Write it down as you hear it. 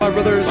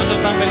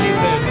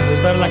felices de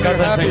estar en la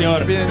casa del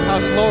Señor. Amén.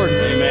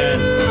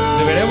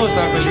 Deberemos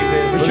estar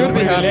felices. Es un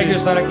privilegio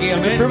estar aquí.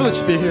 Amén. ¿Por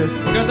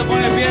qué se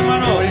pone de pie,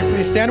 hermanos?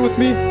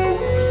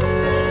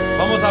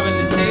 Vamos a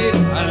bendecir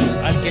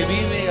al que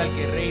vive y al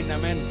que reina.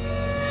 Amén.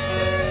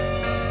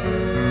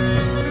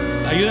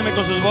 Ayúdenme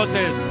con sus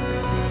voces.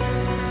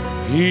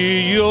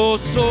 Y yo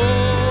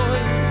soy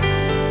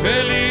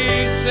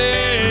feliz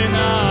en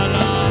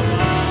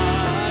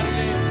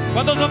alabarle.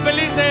 ¿Cuántos son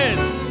felices?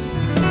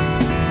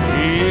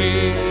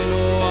 Y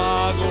lo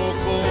hago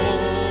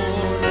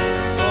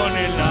con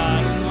el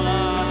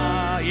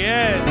alma.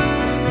 Yes.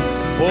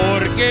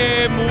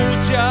 Porque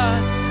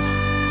muchas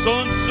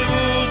son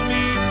sus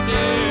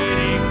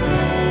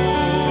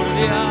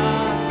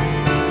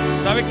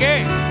misericordias. ¿Sabe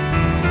qué?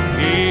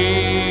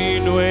 Y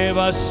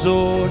nuevas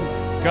son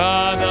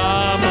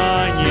cada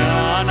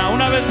mañana.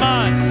 Una vez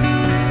más.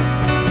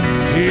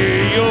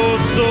 Y yo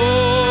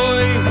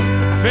soy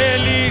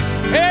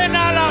feliz en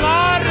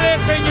alabarle,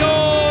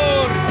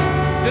 Señor.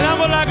 Te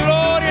damos la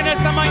gloria en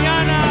esta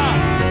mañana.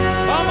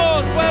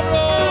 Vamos,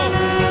 pueblo.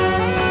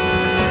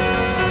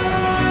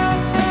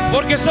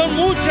 Porque son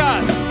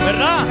muchas,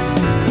 ¿verdad?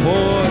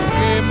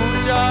 Porque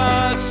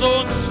muchas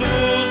son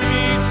sus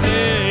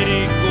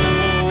misericordias.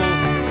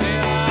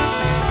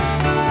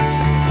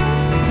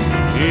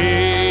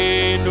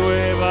 Y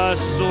nuevas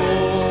son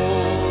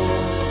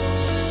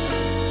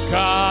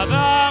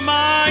cada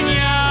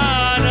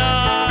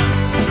mañana.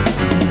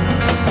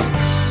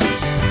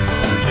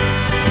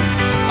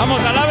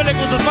 Vamos, alábele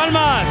con sus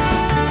palmas.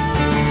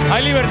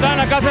 Hay libertad en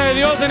la casa de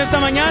Dios en esta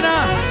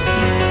mañana.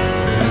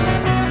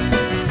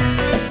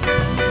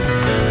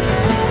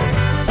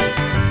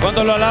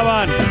 ¿Cuántos lo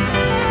alaban?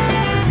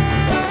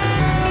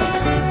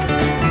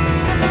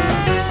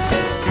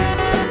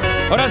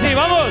 Ahora sí,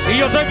 vamos. Y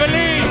yo soy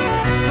feliz.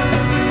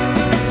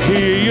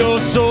 Y yo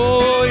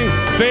soy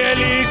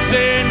feliz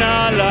en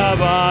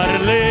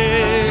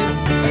alabarle.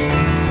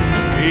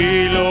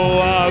 Y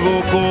lo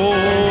hago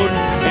con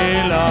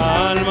el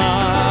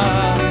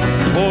alma.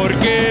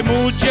 Porque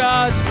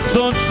muchas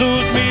son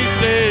sus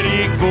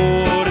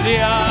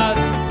misericordias.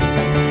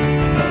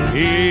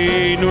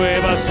 Y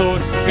nuevas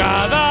son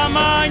cada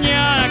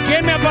mañana.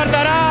 ¿Quién me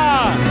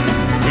apartará?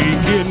 ¿Y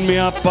quién me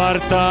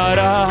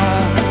apartará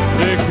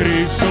de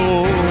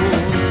Cristo?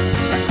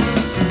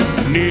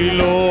 Ni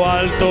lo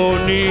alto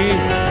ni...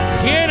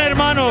 ¿Quién,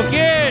 hermano?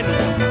 ¿Quién?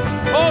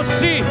 Oh,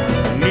 sí.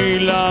 Ni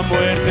la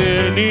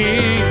muerte ni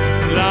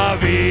la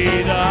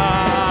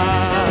vida.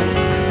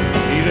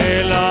 Y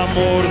del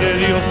amor de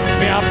Dios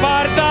me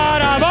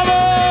apartará.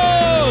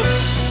 ¡Vamos!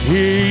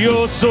 Y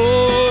yo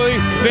soy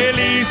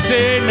feliz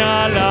en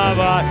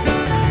alabar.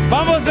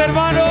 Vamos,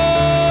 hermano.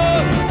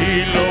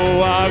 Y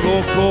lo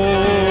hago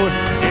con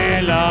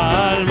el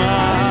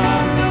alma.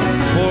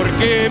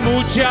 Porque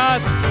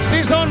muchas,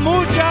 sí son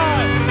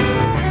muchas.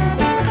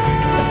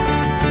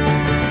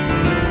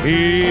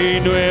 Y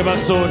nuevas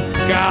son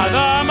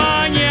cada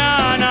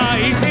mañana.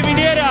 Y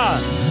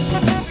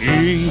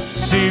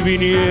si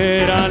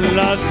vinieran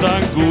las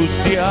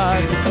angustias,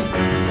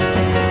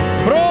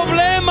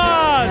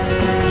 problemas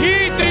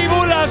y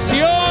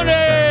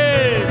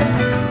tribulaciones,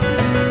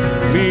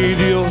 mi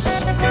Dios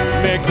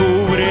me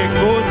cubre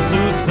con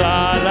sus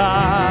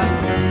alas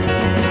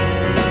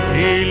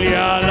y le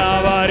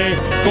alabaré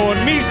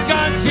con mis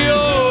canciones.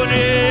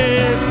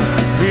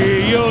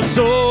 Y yo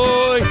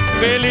soy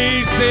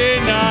feliz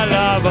en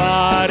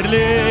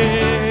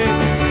alabarle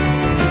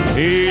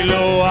y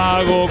lo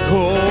hago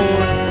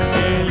con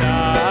el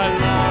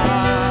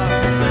alma,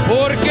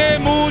 porque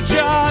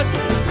muchas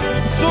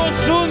son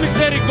sus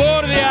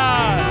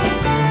misericordias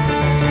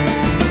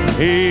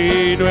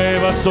y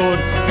nuevas son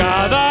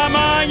cada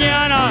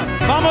mañana.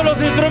 ¡Vamos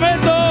los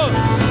instrumentos!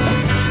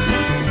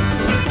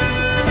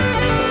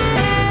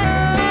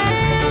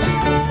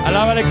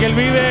 Alábale que Él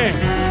vive.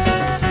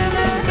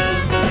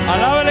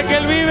 Alábale que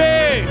Él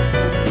vive.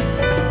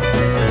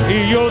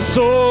 Y yo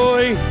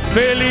soy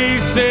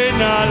feliz en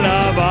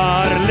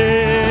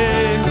alabarle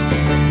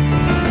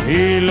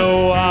y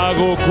lo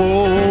hago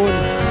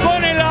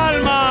con el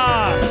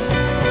alma,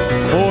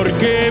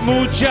 porque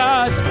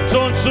muchas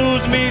son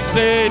sus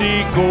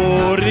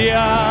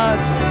misericordias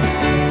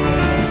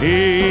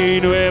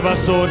y nuevas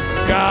son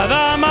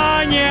cada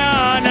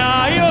mañana.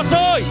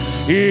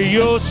 Y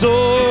yo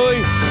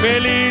soy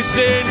feliz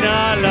en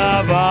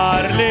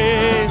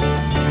alabarle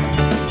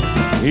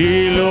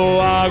y lo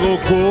hago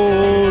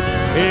con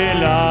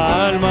el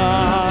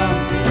alma,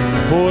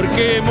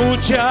 porque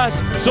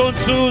muchas son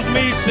sus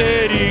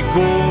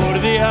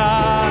misericordias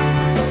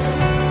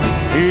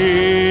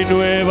y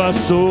nuevas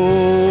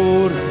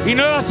son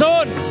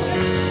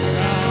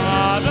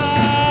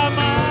cada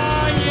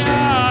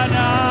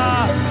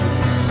mañana.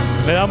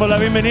 Le damos la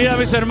bienvenida a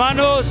mis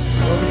hermanos.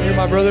 You,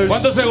 my brothers,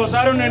 ¿Cuántos se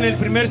gozaron en el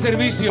primer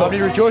servicio? how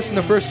many rejoiced in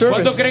the first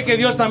service? ¿Cuánto cree que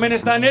Dios también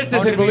está en este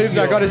How many believe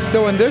servicio? that God is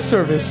still in this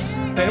service?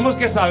 Tenemos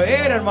que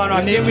saber, hermano, a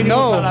We quién need to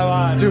vinimos know a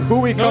alabar. to who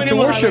we No come to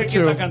venimos a ver worship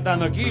quién to. está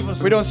cantando aquí.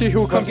 Pues, We don't see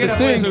who comes to cualquiera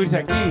puede sing. subirse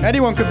aquí.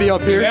 Anyone could be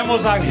up here.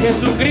 Vemos a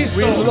Jesucristo.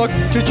 We look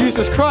to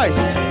Jesus Christ.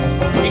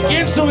 ¿Y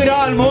quién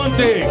subirá al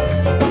monte?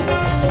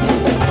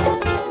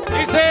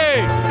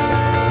 Dice,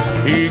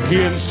 ¿y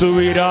quién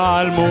subirá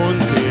al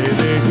monte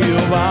de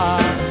Jehová?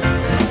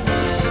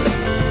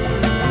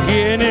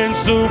 ¿Quién en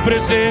su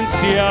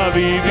presencia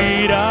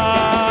vivirá?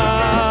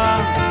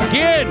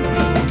 ¿Quién?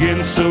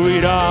 ¿Quién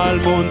subirá al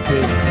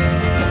monte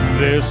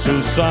de su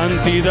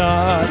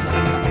santidad?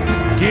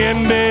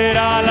 ¿Quién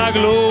verá la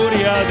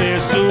gloria de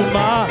su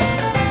mano?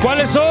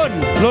 ¿Cuáles son?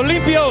 Los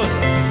limpios.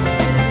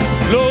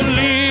 Los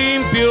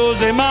limpios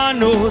de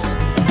manos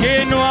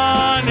que no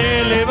han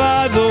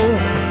elevado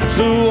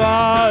su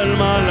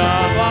alma a la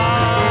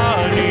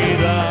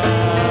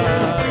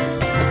vanidad.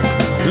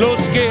 Los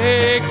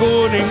que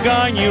con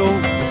engaño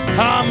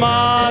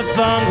jamás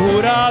han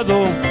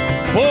jurado,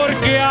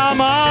 porque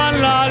aman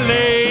la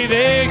ley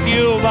de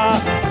Jehová.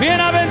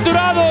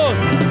 Bienaventurados,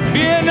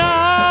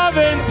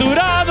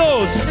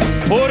 bienaventurados,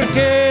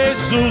 porque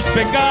sus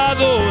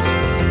pecados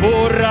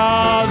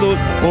borrados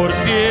por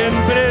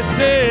siempre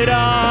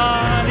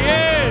serán.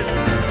 Yes.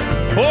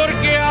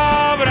 Porque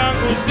habrán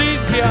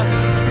justicias,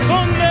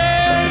 son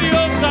de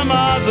Dios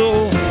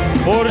amado,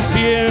 por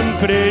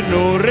siempre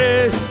no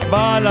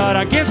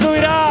resbalará. ¿Quién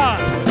subirá?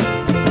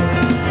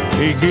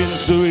 ¿Y quién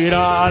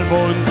subirá al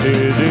monte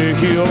de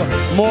Jehová?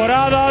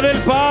 Morada del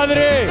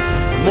Padre,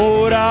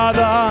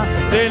 morada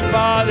del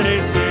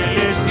Padre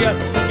celestial.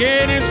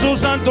 ¿Quién en su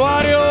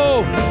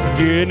santuario?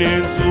 ¿Quién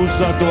en su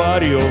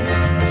santuario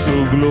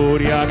su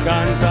gloria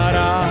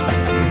cantará?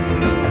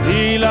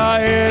 Y la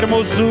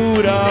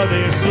hermosura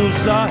de sus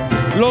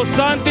los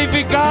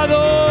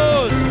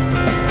santificados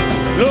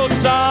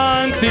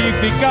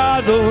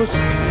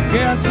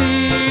que han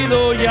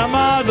sido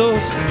llamados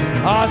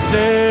a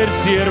ser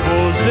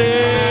siervos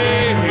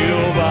de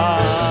Jehová.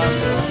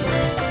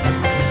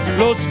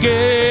 Los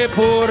que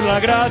por la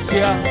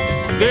gracia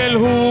del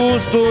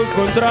justo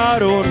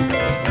encontraron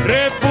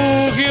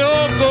refugio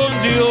con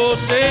Dios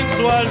en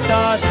su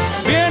altar.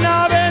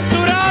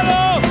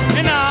 Bienaventurado,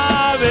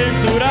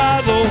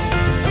 bienaventurado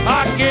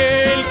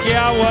aquel que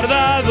ha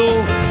guardado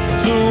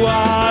su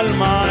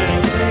alma en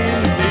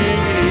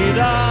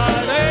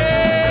integridad.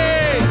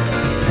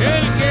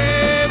 El que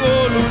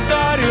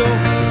voluntario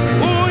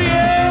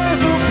huye de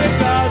su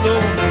pecado,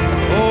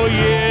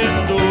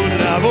 oyendo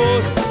la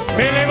voz,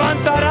 me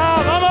levantará,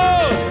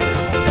 vamos,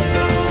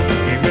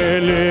 y me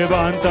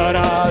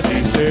levantará,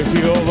 dice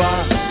Jehová.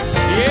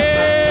 Y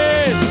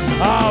es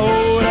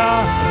ahora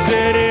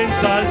seré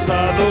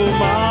ensalzado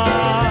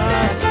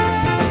más.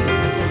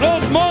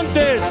 Los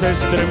montes se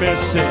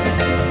estremecen,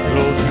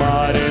 los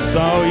mares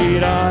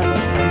oirán,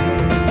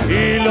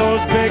 y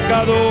los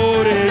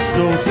pecadores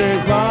no se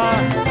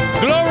van.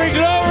 Glory,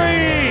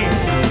 glory,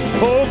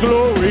 oh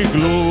glory,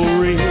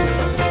 glory,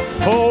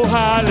 oh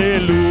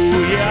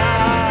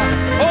hallelujah,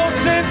 oh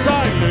since I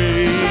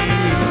laid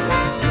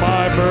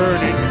my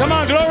burning. Come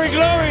on, glory,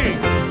 glory,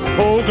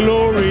 oh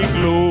glory,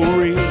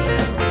 glory,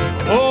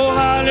 oh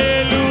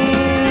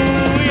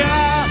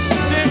hallelujah,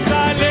 since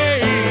I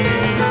laid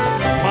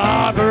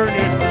my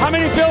burning. How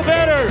many feel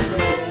better?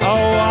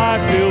 Oh, I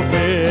feel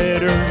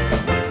better.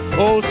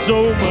 Oh,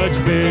 so much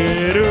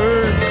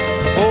better.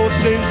 Oh,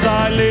 since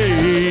I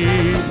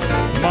laid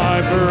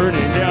my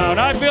burden down,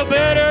 I feel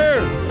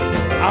better.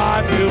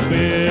 I feel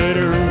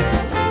better.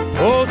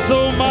 Oh,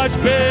 so much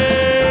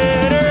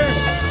better.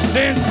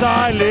 Since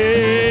I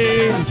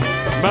laid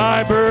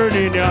my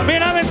burden down.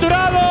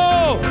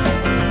 Bienaventurado,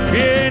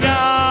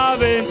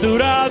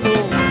 bienaventurado,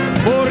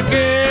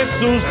 porque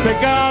sus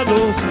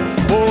pecados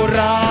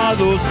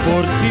borrados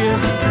por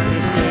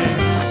siempre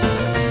serán.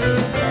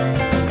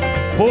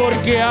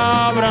 Porque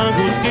habrán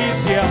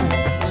justicia,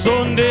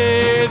 son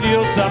de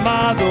Dios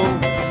amado,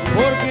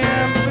 porque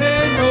siempre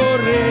no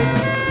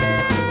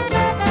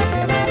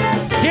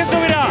 ¿Quién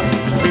subirá?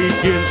 ¿Y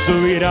quién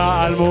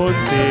subirá al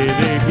monte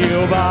de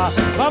Jehová?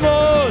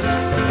 ¡Vamos!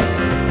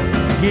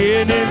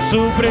 ¿Quién en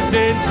su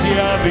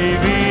presencia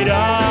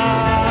vivirá?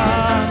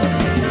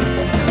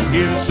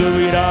 ¿Quién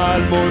subirá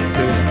al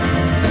monte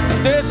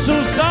de su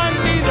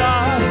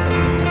santidad?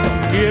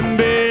 ¿Quién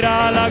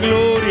verá la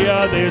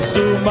gloria de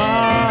su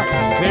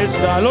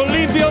majestad? Los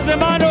limpios de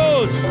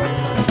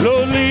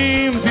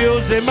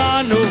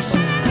manos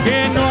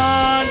que no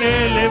han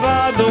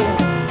elevado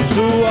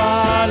su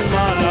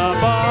alma a la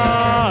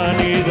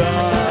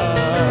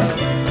vanidad.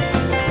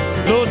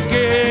 Los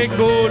que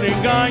con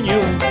engaño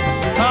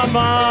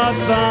jamás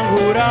han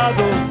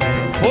jurado,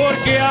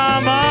 porque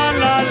aman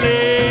la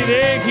ley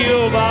de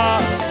Jehová.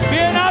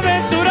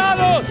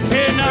 Bienaventurados,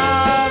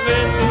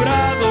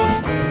 bienaventurados,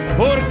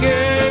 porque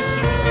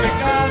sus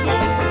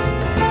pecados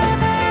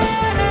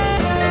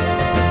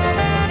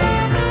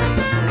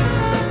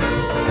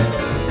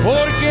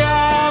porque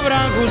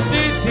habrán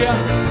justicia,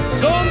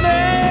 son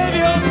de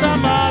Dios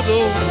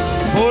amado,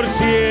 por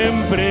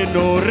siempre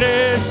no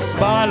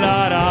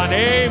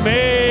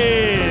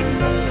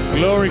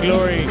Glory,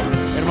 glory.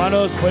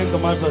 Hermanos, pueden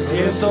tomar su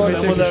asiento.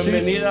 Yes, Le damos la take your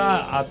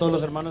bienvenida a todos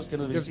los hermanos que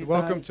nos Give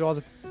welcome visitan to all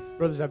the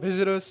brothers that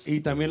visit us, y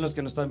también los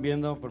que nos están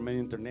viendo por medio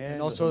de internet. and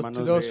Los also to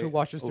hermanos those de who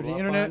watch us through the Uruapan,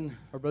 internet,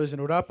 our brothers in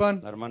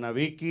Urapan, la hermana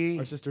Vicky,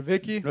 our sister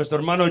Vicky, nuestro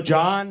hermano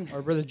John.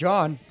 our brother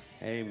John.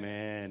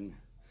 Amen.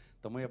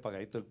 Está muy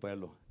apagadito el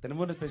pueblo.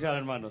 Tenemos un especial,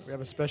 hermanos. We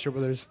have a special,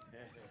 brothers.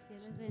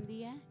 Dios les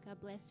bendiga. God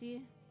bless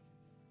you.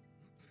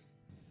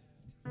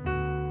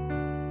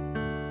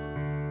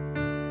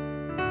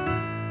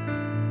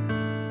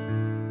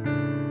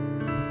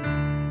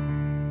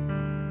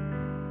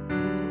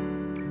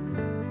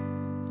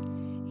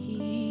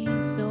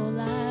 He's all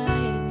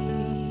I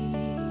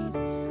need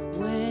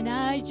when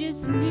I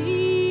just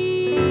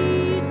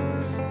need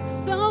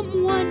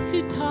someone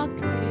to talk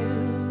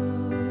to.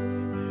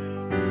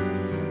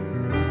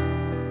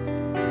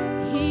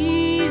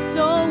 He's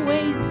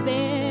always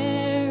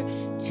there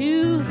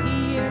to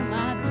hear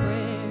my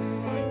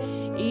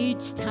prayer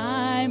each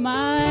time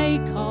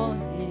I call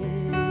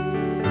him.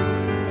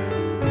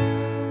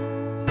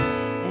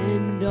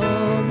 And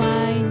all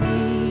my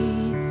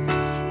needs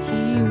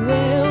he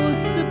will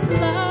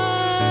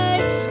supply.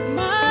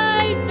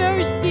 My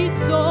thirsty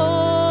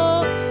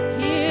soul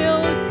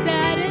he'll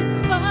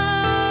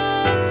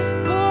satisfy.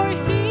 For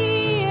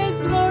he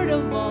is Lord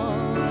of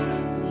all.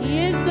 He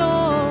is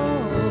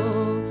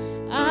all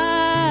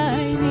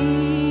I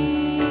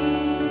need.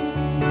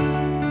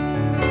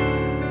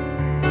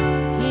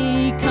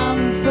 He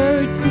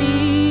comforts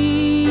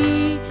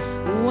me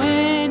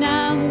when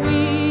I'm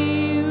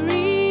weary,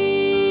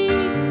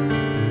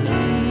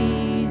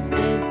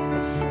 eases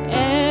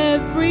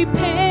every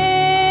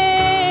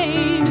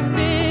pain,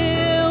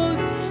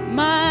 fills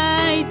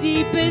my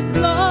deepest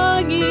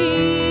longings,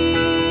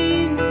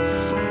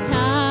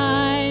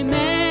 time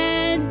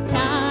and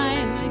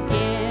time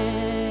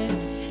again.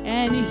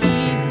 And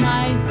he's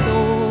my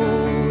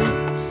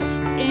soul's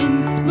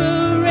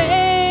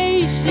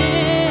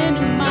inspiration,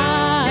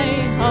 my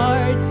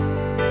heart's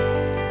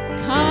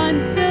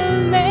consolation.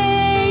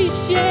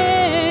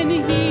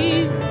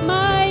 He's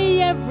my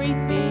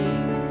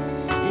everything,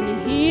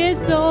 and he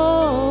is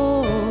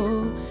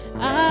all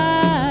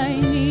I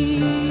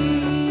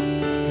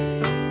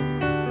need.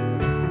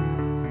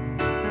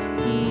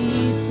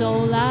 He's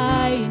all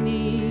I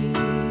need.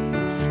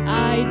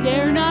 I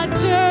dare not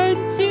turn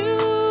to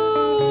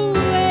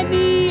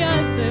any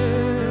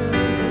other,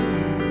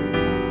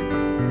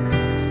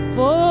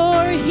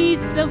 for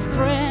he's a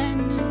friend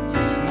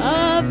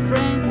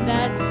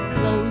that's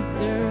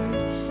closer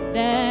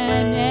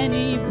than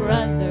any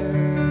brother.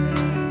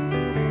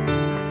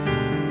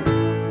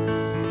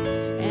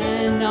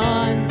 And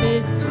on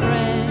this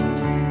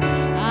friend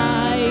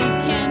I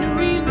can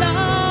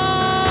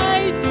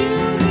rely to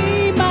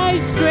be my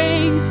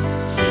strength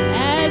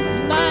as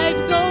life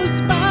goes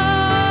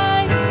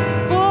by.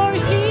 For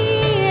he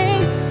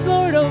is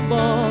Lord of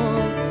all,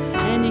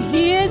 and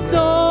he is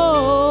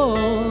all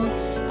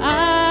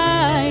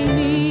I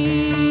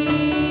need.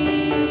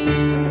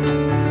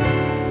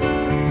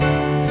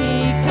 He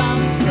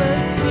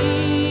comforts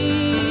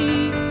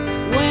me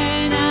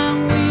when I'm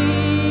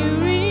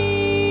weary,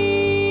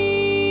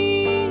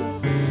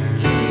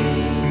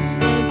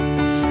 eases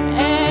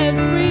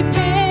every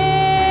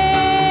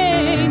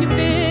pain,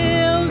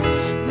 fills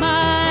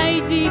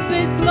my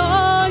deepest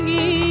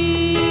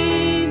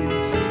longings,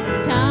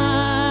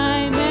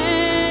 time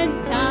and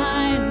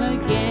time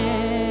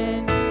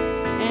again.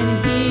 And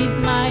he's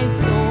my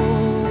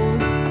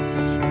soul's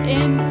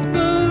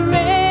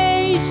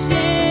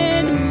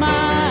inspiration,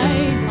 my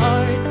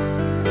heart's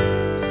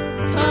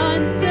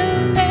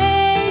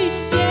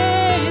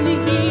consolation.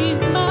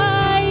 He's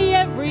my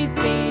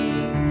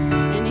everything,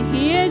 and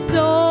he is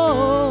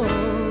all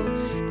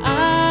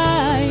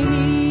I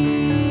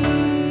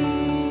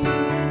need.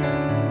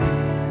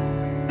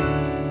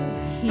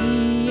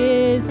 He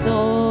is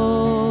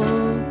all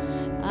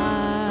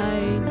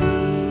I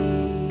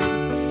need.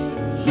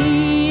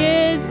 He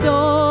is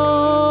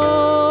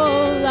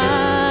all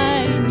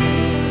I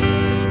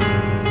need.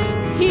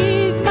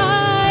 He's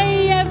my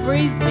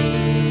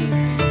everything.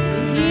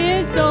 He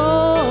is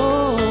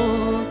all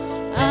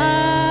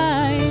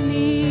I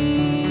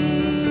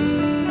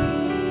need.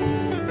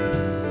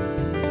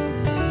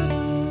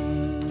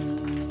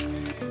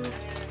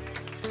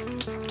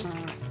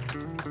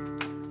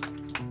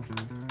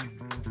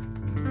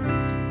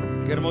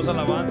 Qué hermosa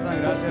alabanza.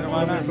 Gracias,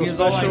 hermana. Wonderful He is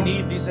all I special.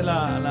 need, dice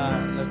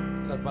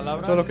las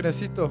palabras. Todo lo que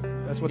necesito.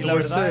 That's what Y the la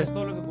word verdad es says.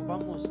 todo lo que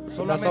ocupamos.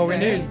 That's all we Solamente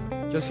need.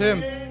 Él. Just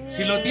him.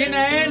 Si lo tiene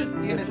a Él,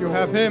 tiene If you todo.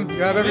 have him,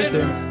 you have Amén.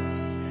 everything.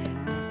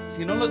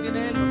 Si no lo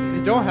tiene Él, no If tiene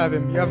you don't have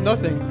him, you have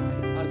nothing.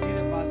 nada. Así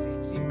de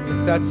fácil, simple.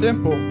 It's that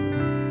simple.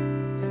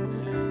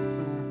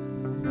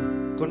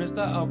 Con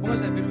esta,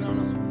 póngase de pie,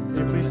 hermanos. Will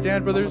you please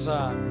stand, brothers? Vamos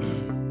a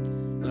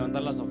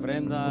levantar las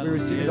ofrendas, We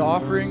los receive the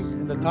diezmos, offering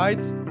and the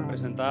tithes,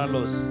 presentar a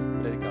los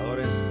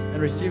predicadores,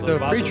 and receive los the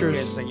vasos que el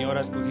preachers, Señor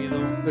ha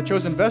escogido. the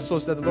chosen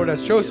vessels that the Lord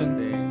has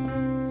chosen.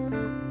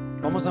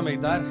 Vamos a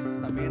meditar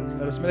también.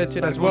 Let us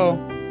meditate Para as well.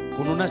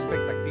 con una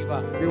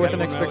expectativa. Be with de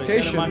an algo nuevo. Decía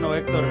el expectation. hermano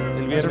Héctor el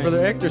As our brother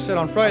viernes. Hector said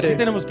on Así Friday,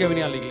 tenemos que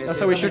venir a la iglesia. that's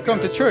how we should come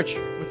to church,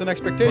 with an Porque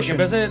expectation. en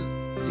vez de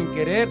sin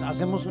querer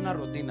hacemos una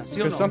rutina,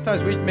 ¿sí o Because no?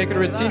 sometimes we make it a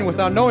routine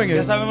without knowing Ya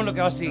it. sabemos lo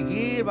que va a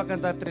seguir, va a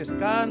cantar 3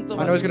 cantos, I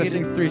va know a he's going to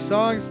seguir. sing 3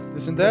 songs,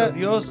 this and Pero that,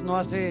 Dios no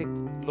hace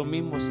lo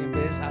mismo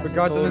siempre, but hace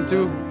God todo doesn't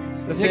do nuevo.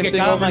 the Dice same que thing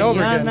cada over and over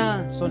again.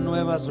 mañana son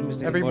nuevas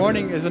sus Every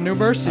morning misericordias. is a new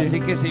mercy. Así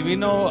que si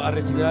vino a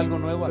recibir algo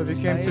nuevo, So if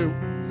aquí you está came Él.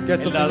 to get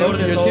El something dador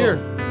new, de He is todo. here,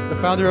 the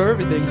founder of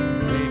everything.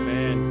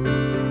 Amén.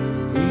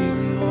 Y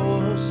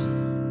Dios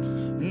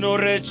no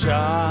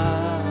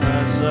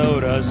rechaza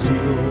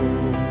oración.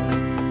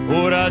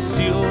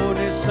 Oración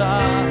es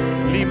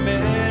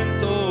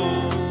alimento.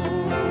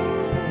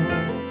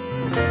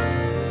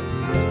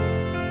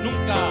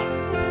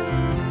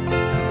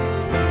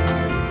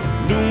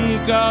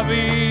 Nunca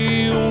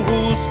vi un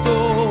justo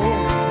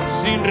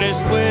sin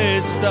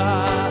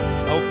respuesta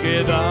o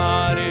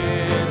quedar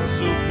en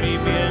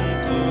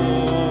sufrimiento.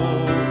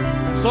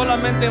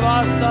 Solamente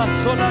basta,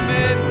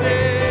 solamente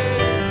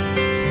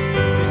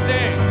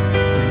dice,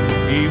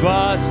 y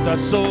basta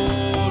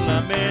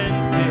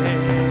solamente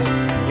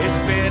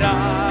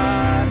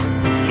esperar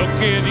lo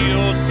que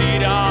Dios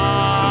irá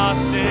a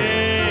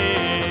hacer.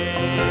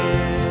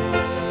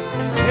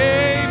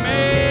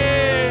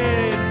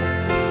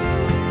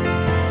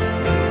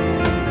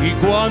 Y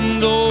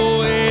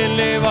cuando Él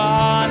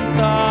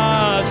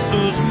levanta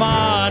sus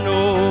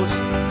manos,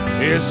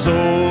 es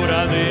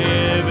hora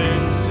de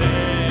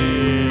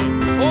vencer.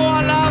 Oh,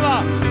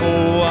 alaba,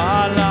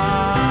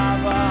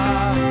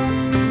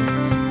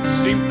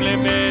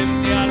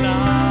 simplemente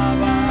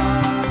alaba.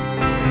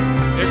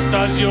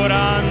 Estás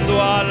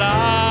llorando,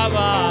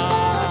 alaba.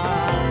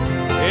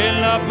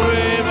 En la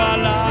prueba,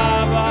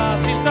 alaba.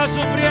 Si estás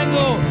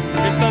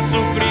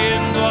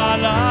sufriendo,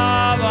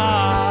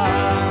 alaba.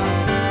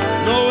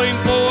 No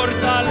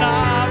importa,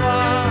 alaba,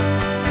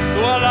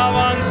 tu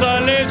alabanza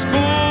le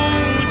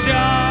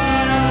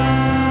escuchará.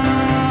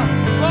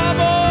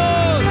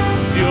 Vamos,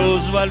 Dios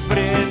va al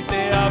frente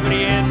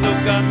abriendo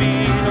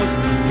caminos,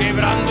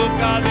 quebrando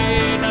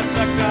cadenas,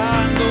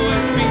 sacando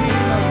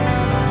espinas.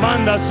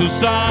 Manda a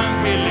sus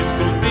ángeles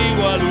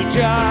contigo a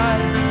luchar.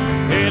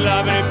 Él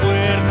abre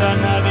puertas,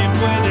 nadie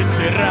puede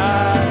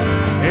cerrar.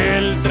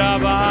 Él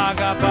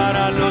trabaja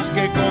para los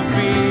que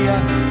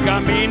confían,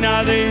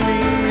 camina de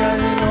día y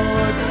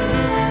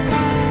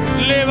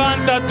noche.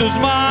 Levanta tus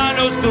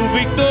manos, tu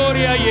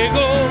victoria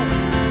llegó.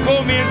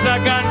 Comienza a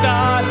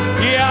cantar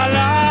y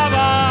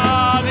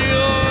alaba a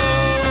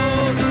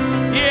Dios.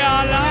 Y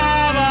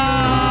alaba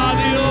a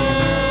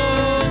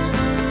Dios.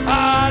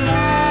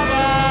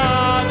 Alaba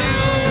a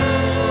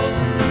Dios.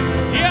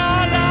 Y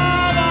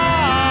alaba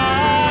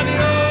a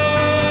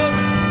Dios.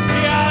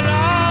 Y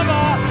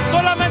alaba.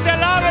 Solamente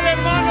alábele,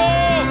 hermano.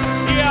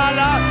 Y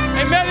alaba.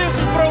 En medio de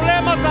sus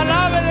problemas,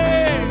 alábele.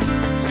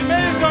 En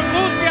medio de su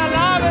angustia,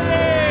 alábele.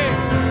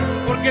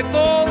 Porque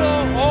todo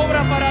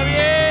obra para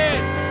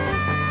bien.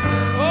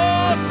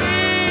 Oh,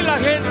 sí, la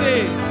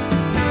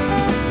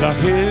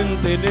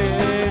gente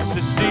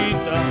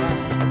necesita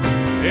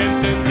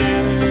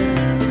entender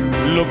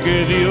lo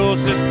que Dios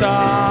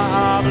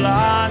está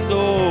hablando.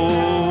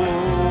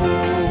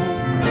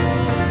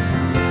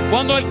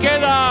 Cuando Él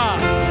queda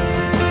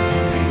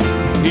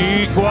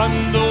y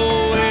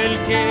cuando Él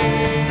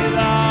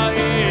queda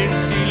en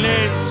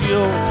silencio,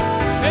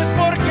 es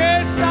porque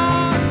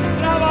está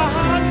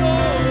trabajando.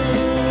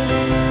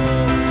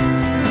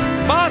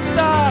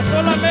 Basta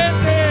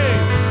solamente,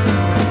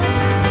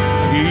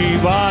 y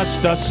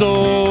basta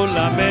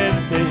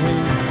solamente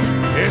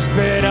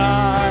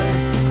esperar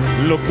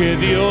lo que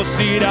Dios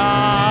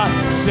irá a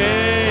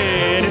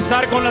hacer.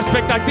 Estar con la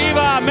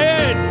expectativa,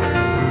 amén.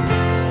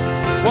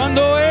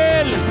 Cuando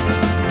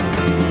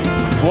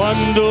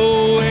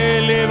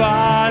Él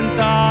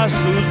levanta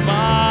sus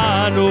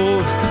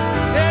manos,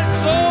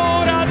 es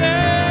hora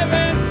de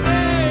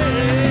vencer.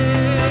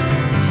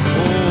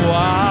 Oh,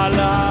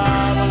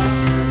 alaba,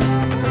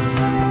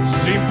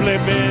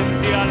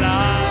 simplemente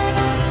alaba.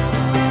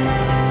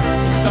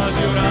 Estás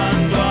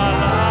llorando,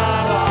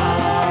 alaba.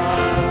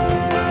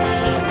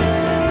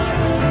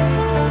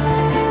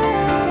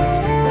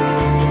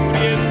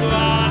 Sufriendo,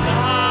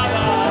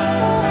 alaba.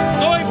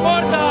 No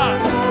importa.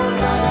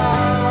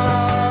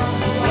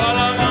 Tu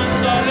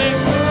alabanza le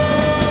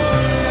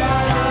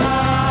escuchará.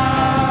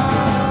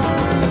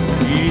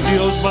 Y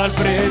Dios va al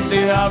frente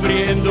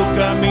abriendo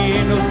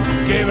caminos,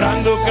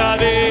 quebrando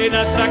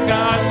cadenas,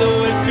 sacando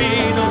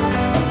espinos.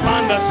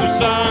 Manda a sus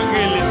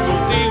ángeles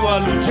contigo a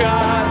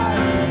luchar.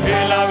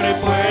 Él abre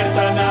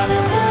puertas, nadie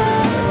puede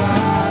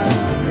cerrar.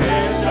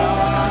 Él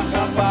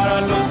trabaja para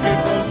los que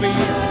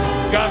confían.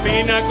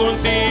 Camina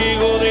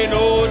contigo de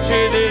noche,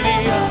 de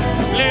día.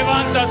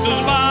 Levanta tus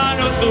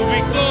manos, tu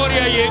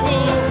victoria llegó.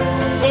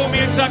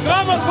 Comienza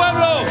como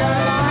pueblo.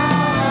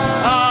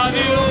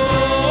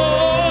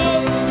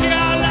 Adiós. Y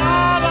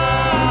alaba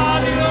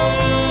a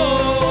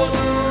Dios.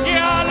 Y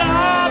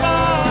alaba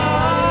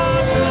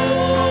a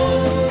Dios.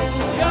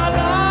 Y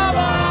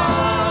alaba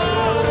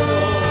a Dios.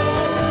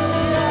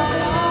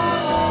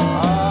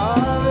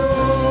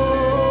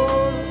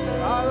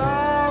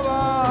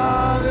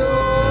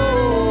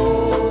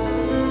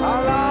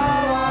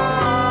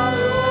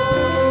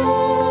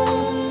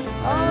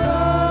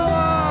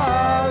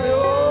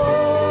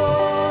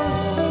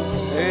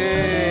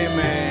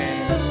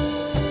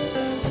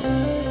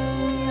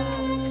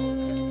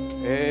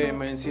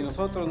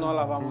 nosotros no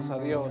alabamos a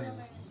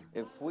Dios,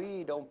 If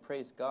we don't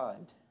praise God,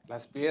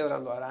 las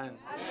piedras lo harán.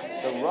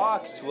 the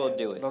rocks will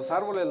do it. Los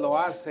árboles lo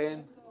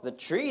hacen, The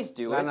trees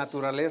do la it.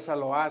 naturaleza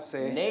lo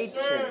hace.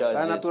 Nature does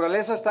La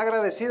naturaleza it. está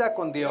agradecida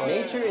con Dios.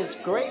 Nature is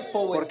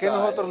grateful ¿Por with qué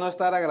nosotros God. no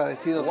estar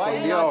agradecidos Why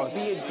con not Dios?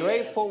 be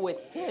grateful with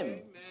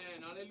Him?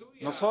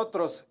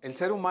 Nosotros, el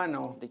ser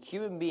humano, The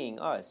human being,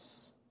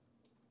 us,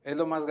 es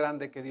lo más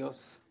grande que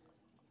Dios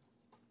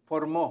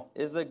formó.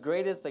 is the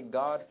greatest that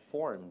God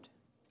formed.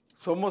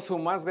 Somos su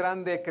más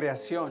grande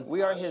creación.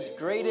 We are His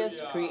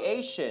greatest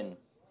creation.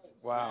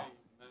 Wow.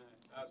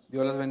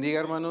 Dios les bendiga,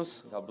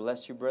 hermanos. God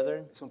bless you,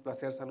 brethren. Es un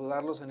placer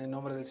saludarlos en el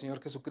nombre del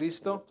Señor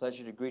Jesucristo.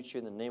 Pleasure to greet you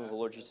in the name of the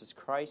Lord Jesus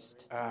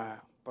Christ.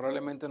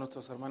 Probablemente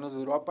nuestros hermanos de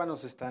Europa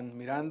nos están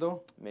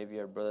mirando. Maybe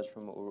our brothers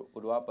from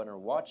Uruapan are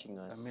watching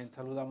us. También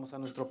saludamos a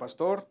nuestro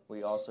pastor.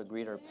 We also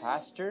greet our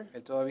pastor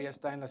Él todavía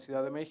está en la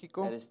Ciudad de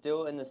México. that is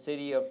still in the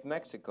city of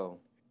Mexico.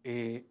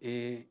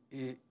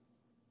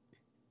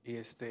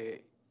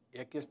 Y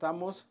aquí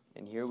estamos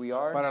And here we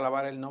are. para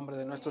alabar el nombre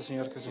de nuestro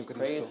Señor Praise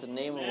Jesucristo. the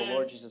name of the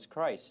Lord Jesus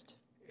Christ.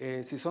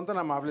 Si son tan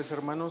amables,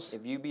 hermanos,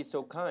 If you be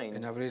so en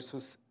kind abrir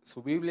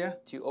su Biblia,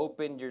 to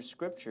open your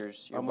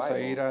scriptures, your vamos a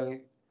ir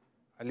Bible,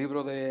 al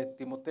libro de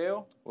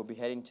Timoteo, we'll be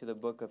heading to the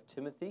book of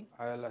Timothy,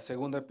 a la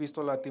segunda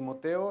epístola a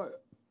Timoteo,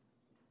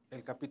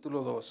 el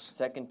capítulo 2.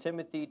 2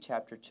 Timothy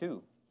chapter 2.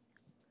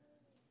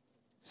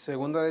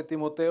 Segunda de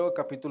Timoteo,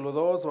 capítulo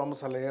 2,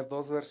 vamos a leer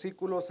 2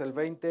 versículos, el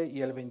 20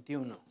 y el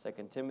 21.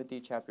 2 Timothy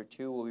chapter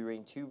 2, we'll be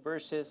reading 2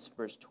 verses,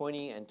 verse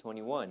 20 and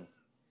 21.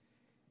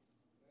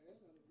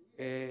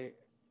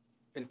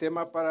 El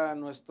tema para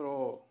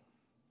nuestro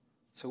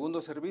segundo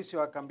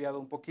servicio ha cambiado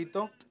un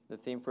poquito, The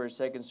theme for our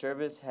second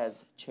service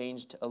has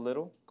changed a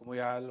little, como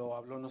ya lo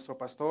habló nuestro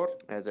pastor,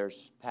 as our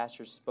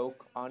pastor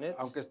spoke on it.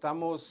 aunque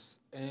estamos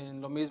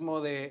en lo mismo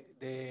de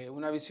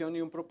una visión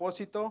y un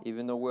propósito,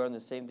 Even though we're on the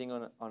same thing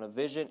on a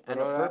vision and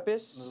pero a ahora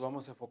purpose, nos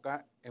vamos a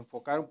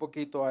enfocar un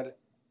poquito al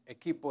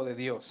equipo de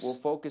we'll Dios.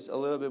 focus a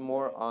little bit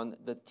more on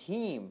the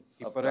team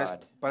Y of para,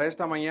 God. para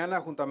esta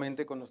mañana,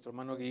 juntamente con nuestro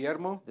hermano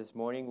Guillermo, This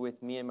morning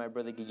with me and my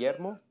brother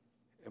Guillermo,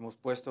 hemos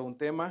puesto un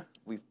tema,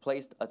 we've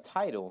placed a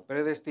title,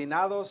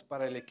 Predestinados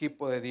para el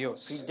equipo de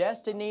Dios.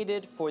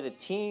 Predestinated for the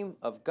team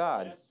of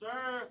God.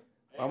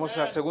 Vamos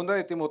a segunda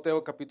de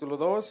Timoteo capítulo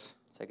 2,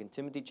 2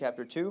 Timothy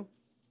chapter 2,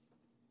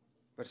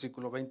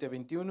 versículo 20 a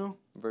 21.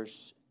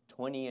 verse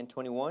 20 and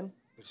 21.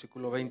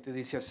 Versículo 20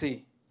 dice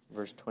así: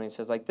 Verse 20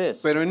 says like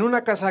this. Pero en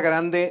una casa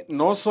grande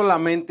no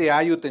solamente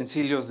hay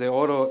utensilios de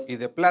oro y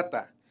de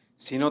plata,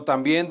 sino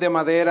también de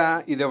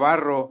madera y de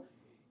barro,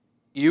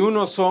 y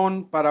unos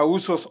son para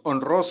usos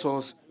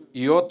honrosos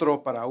y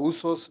otro para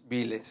usos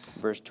viles.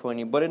 Verse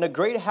 20. But in a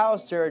great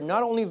house there are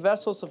not only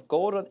vessels of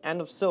gold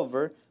and of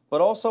silver, but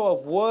also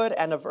of wood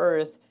and of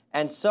earth,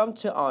 and some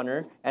to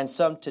honor and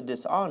some to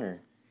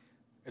dishonor.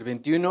 El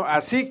 21,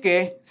 así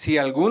que si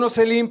alguno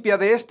se limpia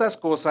de estas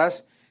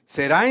cosas,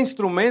 será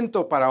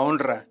instrumento para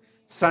honra,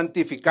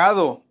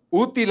 santificado,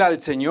 útil al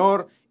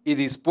Señor y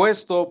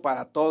dispuesto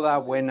para toda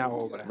buena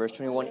obra. Verse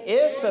 21.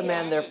 If a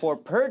man therefore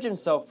purge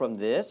himself from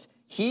this,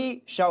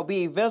 he shall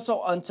be a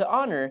vessel unto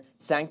honor,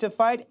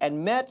 sanctified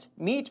and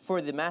meet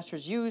for the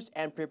master's use,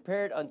 and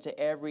prepared unto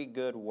every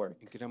good work.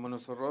 Inclinamos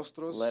nuestros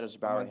rostros. Let us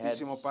bow our heads.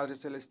 Amantísimo Padre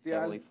Celestial,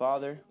 Heavenly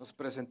Father, nos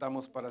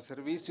presentamos para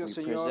servicio, we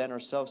Señor. present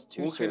ourselves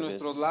to Unge service.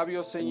 nuestros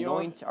labios, Señor.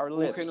 Anoint our Unge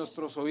lips.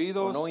 nuestros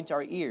oídos. Anoint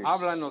our ears.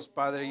 Háblanos,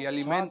 Padre, y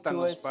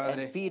alimentanos, us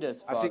Padre. and feed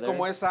us, Así Father.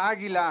 como esa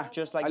águila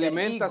Just like that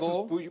alimenta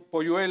eagle sus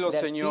polluelos,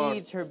 that Señor.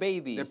 feeds her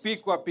babies. De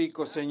pico a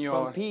pico,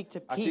 Señor. From peak to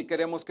Así peak.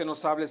 queremos que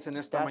nos hables en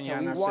esta That's how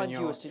mañana, we want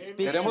Señor. you to speak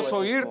to Queremos us this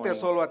oírte morning.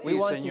 solo a ti, We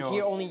want to Señor.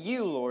 hear only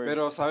you, Lord.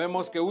 Pero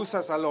sabemos que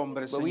usas al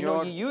hombre, But we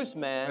know Señor. you use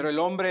man. Pero el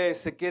hombre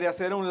se quiere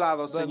hacer a un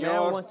lado, But man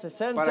Señor, wants to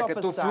set para himself que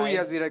tú aside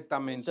fluyas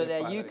directamente, so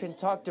that you Padre. can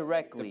talk Te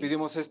directly.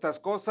 pedimos estas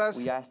cosas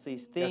We ask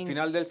these y al things,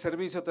 final del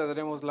servicio te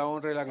daremos la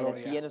honra y la and at the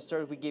end gloria, of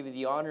service we give you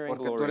the honor and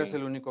porque tú glory. eres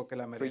el único que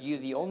la For you,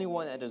 the mereces. only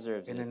one that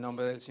deserves En it. el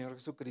nombre del Señor In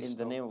Jesucristo.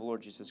 the name of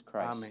Lord Jesus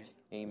Christ. Amén.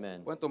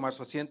 Amen. Pueden tomar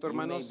su asiento, You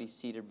may hermanos. be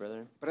seated,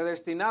 brother.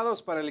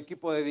 Predestinados para el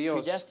equipo de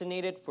Dios.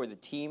 Predestinated for the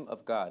team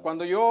of God.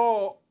 Cuando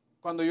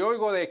yo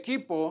oigo de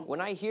equipo,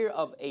 When I hear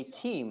of a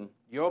team,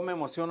 yo me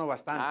emociono I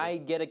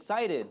bastante, get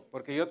excited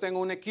porque yo tengo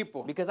un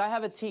equipo because I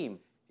have a team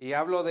y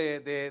hablo de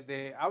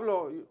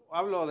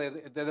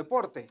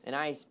deporte. and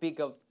I speak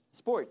of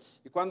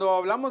sports. Y cuando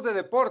hablamos de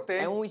deporte,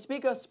 And when we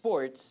speak of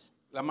sports,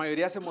 la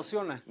mayoría se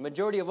emociona,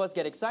 majority of us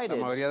get la excited.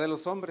 mayoría de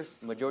los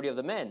hombres, Majority of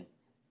the men.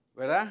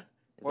 ¿verdad?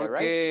 Is that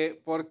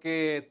right?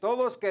 Porque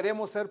todos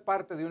queremos ser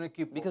parte de un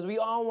equipo. Because we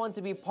all want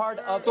to be part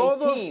of a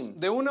Todos, team.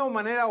 de una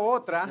manera u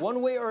otra, One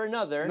way or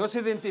another, nos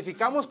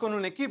identificamos con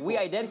un equipo. we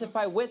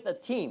identify with a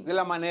team. De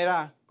la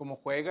manera como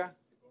juega,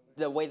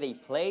 The way they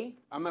play,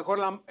 a lo mejor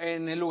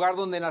en el lugar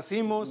donde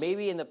nacimos,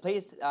 maybe in the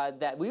place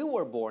that we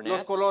were born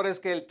los at, colores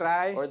que él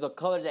trae. or the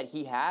colors that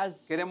he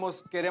has.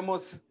 Queremos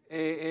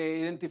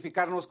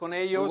identificarnos con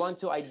We ellos. want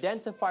to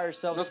identify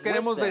ourselves Nos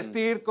queremos with them.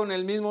 vestir con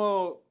el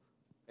mismo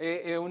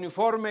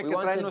uniforme We que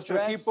want trae to nuestro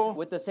dress equipo.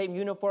 with the same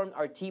uniform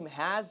our team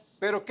has.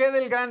 Pero ¿qué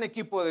del gran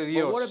equipo de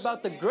But what Dios?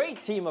 about the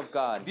great team of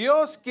God?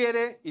 Dios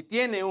quiere y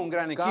tiene un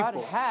gran God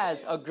equipo.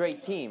 has a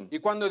great team. Y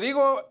cuando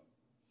digo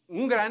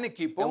un gran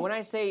equipo, And when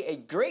I say a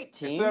great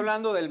team, estoy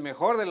hablando del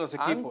mejor de los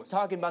I'm equipos.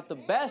 talking about the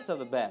best of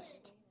the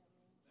best.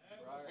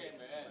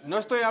 No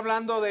estoy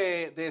hablando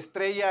de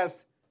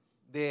estrellas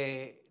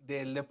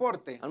del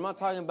deporte. I'm not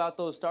talking about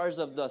those stars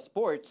of the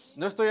sports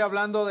No estoy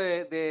hablando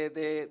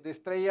de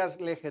estrellas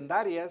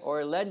legendarias,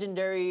 or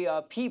legendary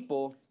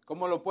people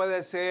como lo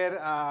puede ser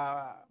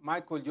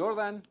Michael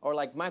Jordan or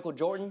like Michael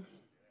Jordan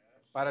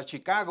para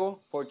Chicago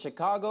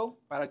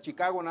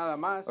nada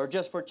más, or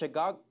just for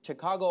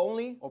Chicago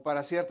only o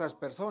para ciertas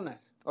personas.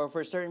 or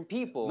for certain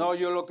people. No,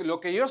 lo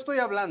que yo estoy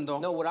hablando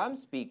No, what I'm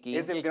speaking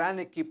es del gran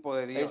equipo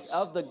de is Dios.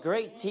 of the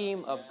great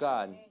team of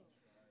God.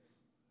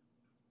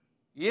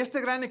 Y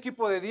este gran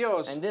equipo de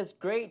Dios And this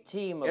great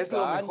team of es lo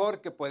God mejor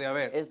que puede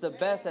haber. is the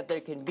best that there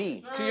can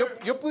be. Si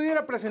yo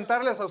pudiera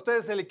presentarles a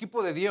ustedes el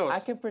equipo de Dios I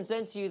can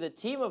present to you the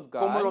team of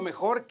como lo God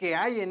mejor que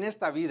hay en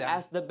esta vida,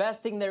 as the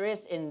best thing there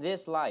is in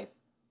this life.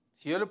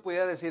 si yo le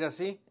pudiera decir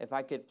así, If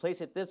I could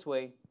place it this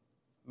way,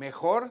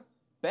 mejor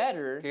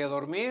better que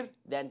dormir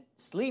than en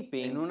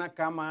sleeping una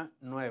cama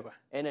nueva.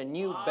 in a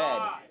new bed.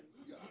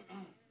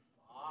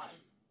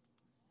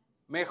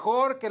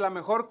 Mejor que la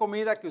mejor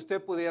comida que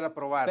usted pudiera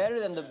probar. Better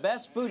than the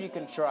best food you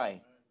can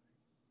try.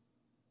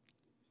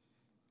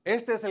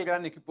 Este es el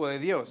gran equipo de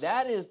Dios.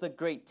 That is the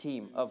great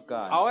team of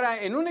God.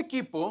 Ahora, en un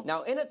equipo,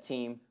 Now, in a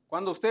team,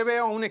 cuando usted ve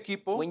a un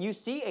equipo, when you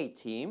see a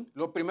team,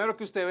 lo primero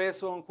que usted ve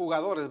son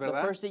jugadores, the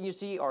 ¿verdad? first thing you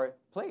see are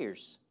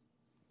players.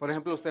 Por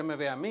ejemplo, usted me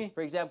ve a mí.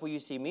 For example, you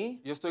see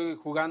me. Yo estoy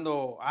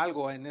jugando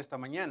algo en esta I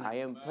mañana.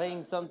 am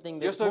playing something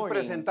Yo this estoy morning.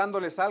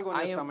 presentándoles algo en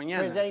I esta am mañana.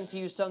 presenting to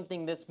you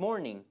something this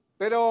morning.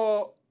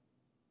 Pero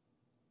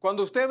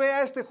cuando usted ve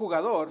a este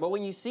jugador, But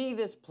when you see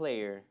this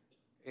player,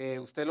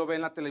 usted lo ve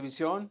en la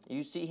televisión.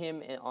 you see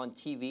him on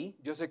TV.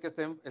 Yo sé que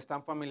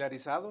están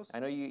familiarizados, I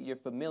know you're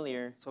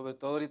familiar, sobre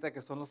todo ahorita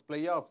que son los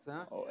playoffs,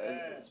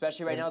 ¿eh?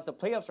 especially right now that the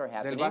playoffs are Del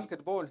happening,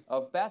 básquetbol,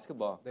 of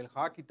basketball, del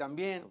hockey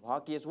también. of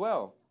hockey as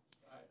well.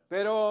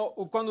 Pero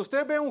cuando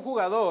usted ve a un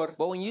jugador,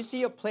 But when you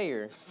see a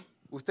player,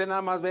 usted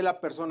nada más ve la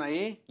persona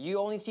ahí, you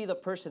only see the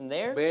person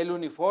there, ve el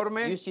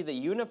uniforme, you see the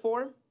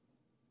uniform,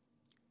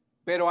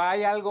 pero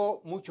hay algo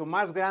mucho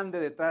más grande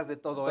detrás de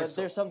todo but eso.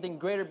 there's something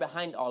greater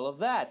behind all of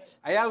that.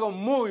 Hay algo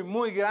muy,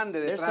 muy grande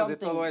There's detrás de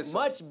something todo eso.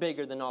 much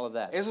bigger than all of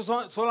that. Esos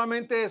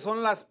solamente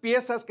son las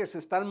piezas que se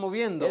están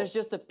moviendo. It is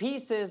just the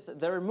pieces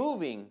that are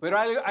moving. Pero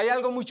hay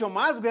algo mucho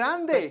más But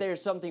grande,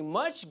 there's something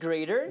much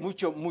greater,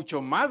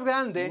 mucho más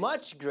grande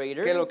much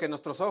greater que lo que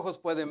nuestros ojos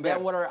pueden ver.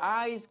 than what our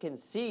eyes can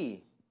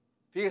see.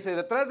 Fíjese,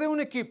 detrás de un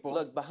equipo,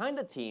 Look, behind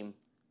a team,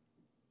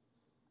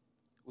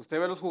 usted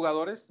ve los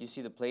jugadores you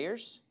see the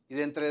players, y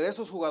de entre de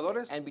esos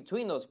jugadores and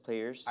between those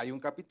players, hay un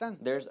capitán.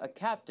 there's a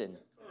captain.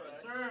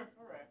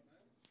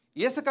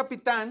 Y ese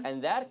capitán,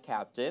 And that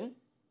captain,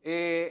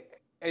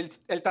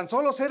 el tan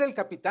solo ser el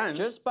capitán,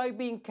 just by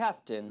being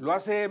captain, lo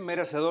hace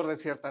merecedor de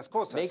ciertas makes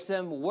cosas.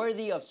 them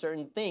worthy of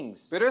certain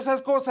things. Pero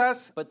esas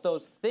cosas But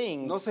those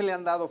things no se le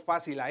han dado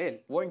fácil a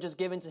él. weren't just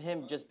given to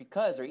him just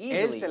because or Él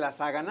easily. se las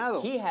ha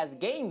ganado. He has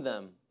gained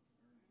them.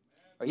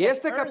 Or Y he has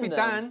este earned them.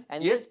 capitán,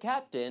 And y this es-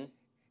 captain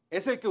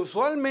Es el que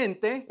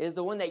usualmente, is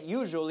the one that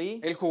usually,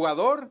 el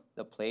jugador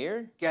the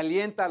player, que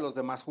alienta a los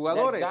demás that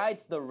jugadores,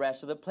 guides the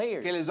rest of the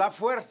players, que les da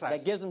fuerzas, that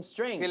gives them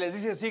strength, que les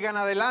dice sigan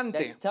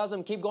adelante. that tells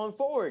them keep going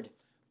forward.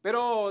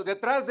 Pero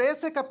detrás de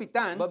ese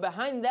capitán But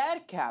behind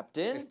that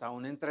captain, está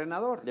un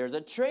entrenador. there's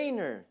a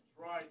trainer.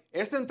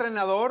 Este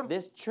entrenador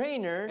This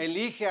trainer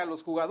elige a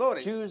los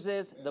jugadores.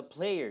 chooses the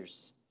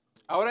players.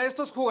 Ahora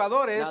estos Now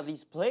jugadores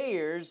these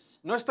players,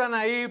 no están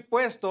ahí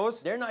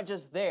puestos they're not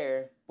just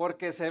there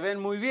porque se ven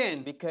muy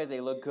bien, because they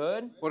look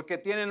good, porque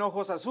tienen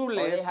ojos or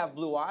they azules, have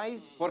blue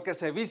eyes, porque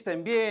se visten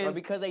or bien,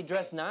 because they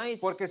dress nice,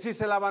 porque sí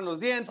se lavan los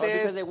or because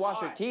dientes, they wash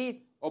their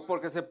teeth, o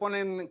porque se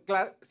ponen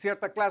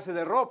cierta clase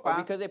de or ropa.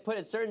 because they put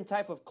a certain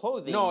type of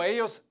clothing. No,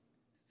 ellos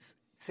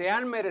se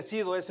han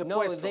merecido ese No,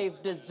 puesto.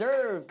 they've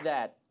deserved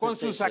that Con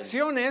sus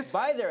position. acciones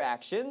By their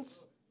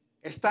actions,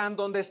 están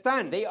donde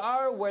están. they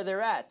are where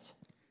they're at.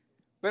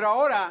 Pero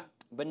ahora,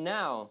 But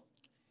now,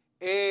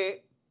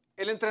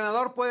 el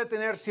entrenador puede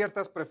tener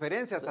ciertas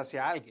preferencias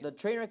hacia alguien. the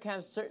trainer can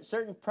have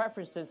certain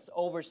preferences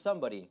over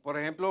somebody. Por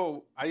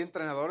ejemplo, hay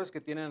entrenadores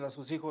que tienen a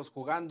sus hijos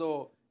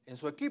jugando en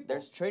su equipo.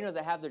 There's trainers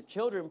that have their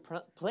children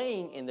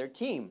playing in their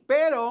team.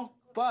 Pero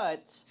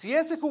But si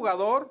ese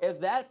jugador,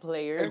 if that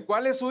player, el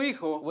cual es su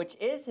hijo, which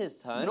is his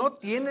son, no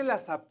tiene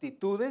las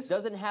aptitudes,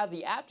 doesn't have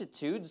the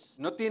aptitudes,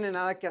 no tiene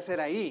nada que hacer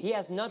ahí. he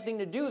has nothing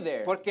to do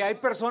there. Porque hay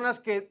personas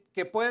que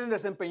pueden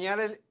desempeñar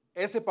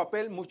ese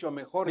papel mucho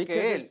mejor Because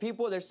que there's él.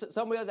 people, there's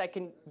somebody else that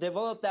can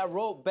develop that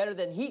role better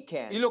than he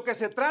can. Y lo que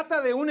se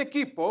trata de un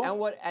equipo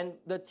And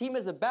the team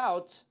is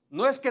about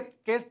no es que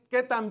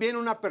tan bien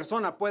una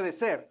persona puede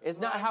ser, is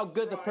not how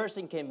good the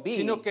person can be,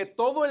 sino que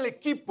todo el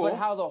equipo but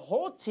how the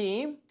whole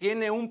team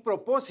tiene un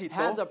propósito,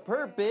 has a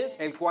purpose,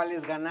 el cual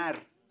es ganar.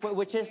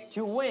 which is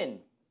to win.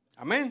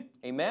 Amén.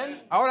 Amen?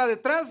 Ahora,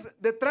 detrás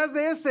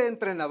de ese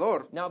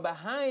entrenador, Now,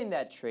 behind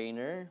that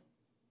trainer,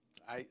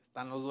 ahí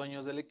están los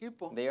dueños del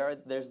equipo.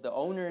 there's the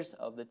owners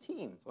of the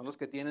team. Son los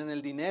que tienen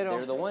el They're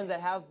dinero. the ones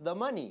that have the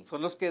money.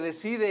 Son los que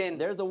deciden.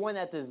 They're the one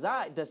that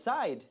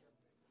decide.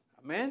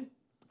 Amén.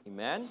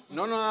 Amen?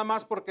 No nada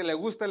más porque le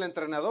gusta el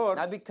entrenador,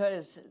 Not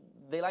because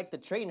they like the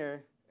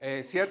trainer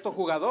cierto or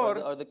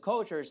jugador, the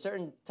coach or a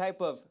certain type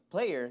of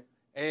player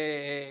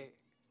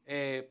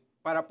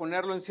para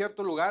ponerlo en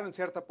cierto lugar, en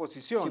cierta to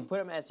posición. put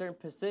them at a certain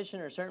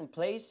position or a certain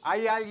place.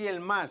 Hay alguien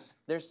más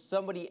There's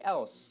somebody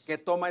else que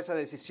toma esa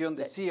decisión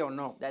de sí o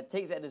no. that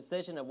takes that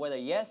decision of whether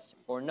yes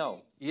or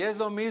no. Y es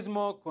lo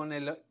mismo con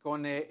la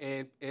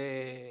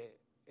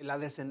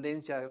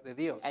descendencia de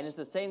Dios. And it's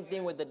the same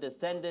thing with the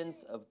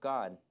descendants of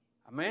God.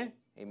 Amén.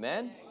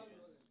 Amen?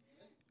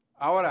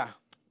 Ahora,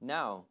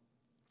 Now,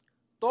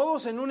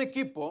 todos en un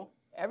equipo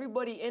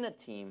everybody in a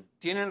team,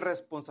 tienen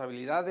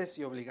responsabilidades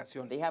y they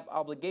obligaciones. have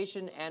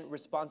obligation and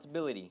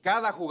responsibility.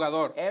 Cada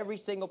jugador, Every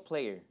single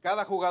player.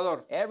 cada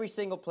jugador, Every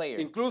single player.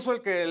 incluso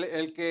el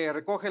que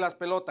recoge las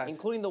pelotas,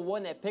 Including the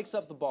one that picks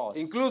up the balls.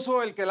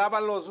 incluso el que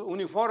lava los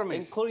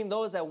uniformes, Including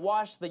those that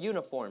wash the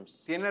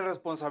uniforms. tiene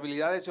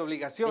responsabilidades y They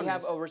obligaciones.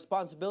 have a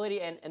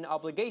responsibility and an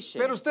obligation.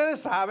 Pero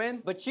ustedes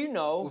saben, But you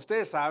know,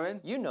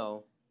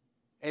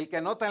 el que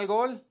anota el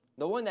gol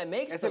the one that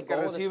makes es the el que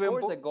goal, that recibe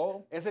scores the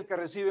goal, es el que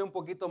recibe un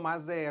poquito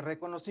más de is the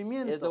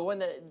reconocimiento. one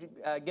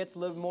that gets a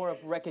little more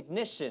of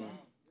recognition.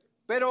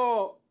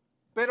 Pero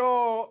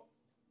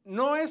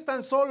no es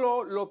tan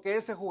solo lo que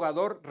ese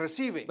jugador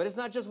recibe, But it's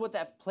not just what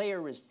that player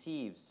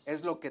receives.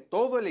 es lo que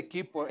todo el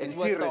equipo en It's sí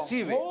what the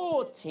recibe.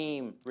 whole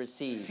team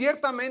receives.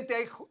 Ciertamente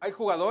hay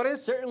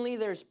jugadores Certainly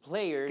there's que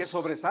players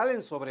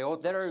sobresalen sobre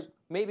that are otros.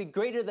 maybe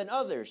greater than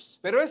others.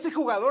 Pero ese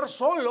jugador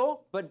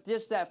solo, But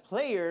just that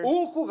player,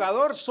 un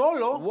jugador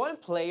solo, one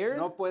player,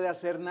 no puede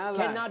hacer nada.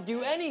 cannot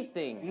do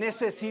anything.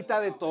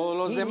 Necesita de todos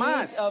los He demás.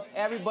 needs of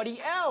everybody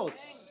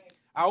else.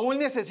 Aún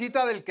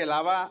necesita del que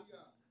lava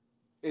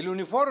el He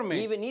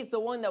uniforme. even needs the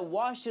one that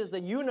washes the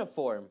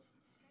uniform.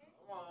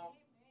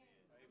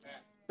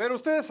 Pero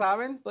ustedes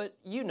saben, But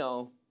you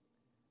know,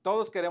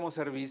 todos queremos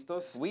ser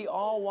vistos. we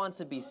all want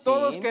to be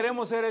Todos seen.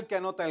 queremos ser el que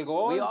anota el We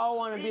gol. all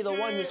want to be the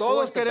one who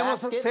Todos scores the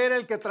queremos baskets, ser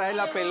el que trae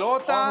la or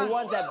pelota. the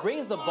one that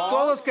brings the ball.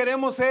 Todos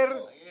queremos ser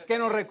que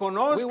nos We want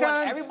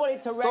reconozcan. everybody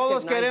to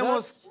Todos recognize queremos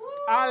us.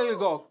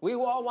 algo. We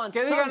all want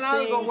Que digan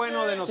something algo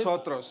bueno de to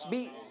nosotros.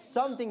 be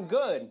something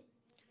good.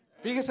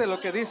 Fíjese lo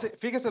que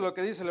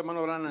dice el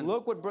hermano Branham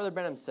Look what Brother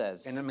Branham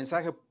says en el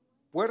mensaje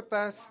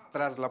Puertas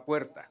tras la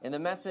puerta. in the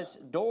message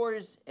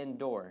Doors and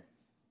Door.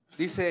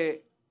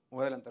 Dice,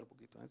 voy a adelantar un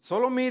poquito.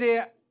 Solo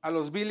mire a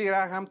los Billy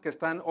Graham que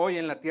están hoy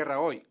en la tierra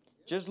hoy.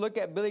 Just look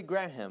at Billy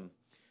Graham.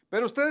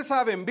 Pero ustedes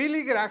saben,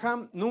 Billy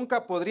Graham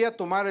nunca podría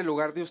tomar el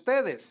lugar de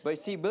ustedes. But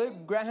see, Billy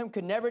Graham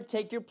could never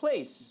take your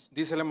place.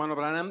 Dice el hermano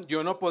Branham,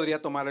 yo no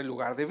podría tomar el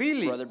lugar de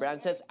Billy. Brother Branham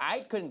says,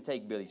 I couldn't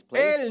take Billy's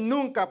place. Él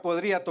nunca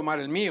podría tomar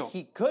el mío.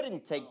 He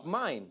couldn't take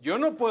mine. Yo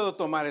no puedo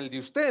tomar el de I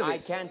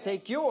ustedes. can't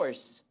take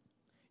yours.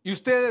 Y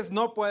ustedes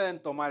no pueden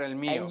tomar el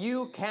mío. And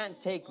you can't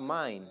take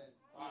mine.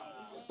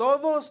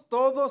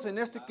 Todos en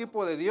este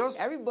equipo de Dios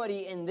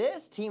Everybody in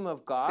this team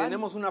of God,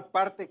 tenemos una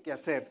parte que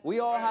hacer. we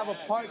all have a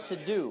part to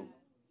do.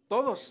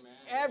 Todos.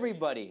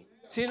 Everybody.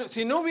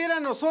 Si no hubiera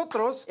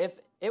nosotros, If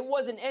it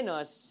wasn't in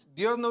us,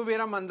 Dios no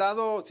hubiera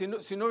mandado, si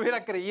no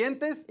hubiera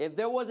creyentes, if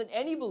there wasn't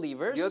any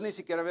believers, Dios ni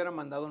siquiera hubiera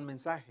mandado un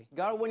mensaje.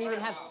 God wouldn't even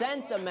have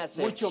sent a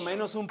message. Mucho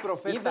menos un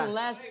profeta. Even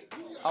less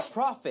a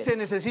prophet. Se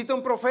necesita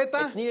un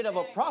profeta It's needed of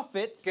a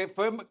prophet que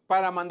fue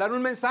para mandar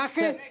un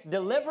mensaje to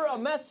deliver a y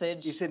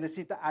message, se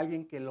necesita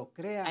alguien que lo and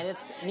crea.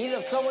 it's needed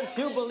of someone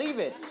to believe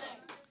it.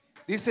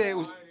 Dice,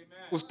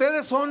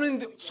 ustedes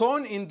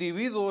son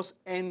individuos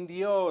en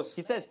Dios.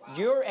 He says,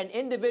 you're an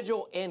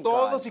individual in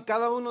Todos God. y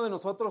cada uno de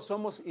nosotros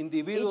somos Each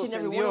individuos and en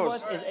every one of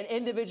Dios. us is an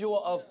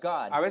individual of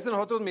God. A veces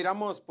nosotros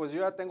miramos, pues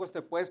yo ya tengo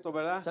este puesto,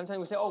 ¿verdad? Sometimes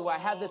we say, oh, well, I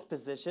have this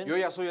position. Yo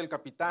ya soy el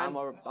capitán.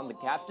 I'm the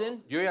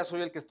captain. Yo ya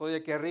soy el que estoy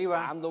aquí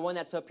arriba. I'm the one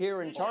that's up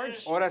here in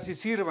charge. Ahora sí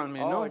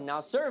sírvanme, Oh, ¿no? now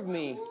serve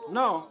me.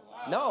 No.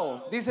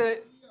 No.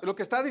 Dice, lo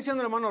que está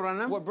diciendo el hermano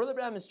Branham What Brother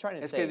Branham is trying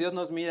to es que say Dios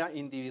nos mira is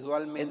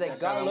individualmente that a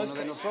cada God uno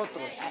de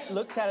nosotros.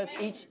 looks at us,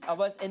 each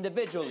of us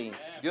individually.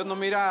 Dios no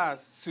mira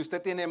si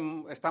usted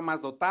está más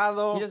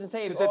dotado, He doesn't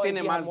say, si usted oh, if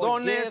tiene you have más more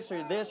dones. gifts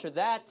or this or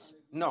that.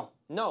 No.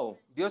 No.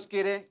 Dios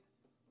quiere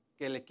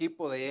que el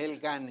equipo de Él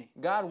gane.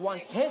 God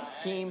wants His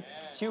team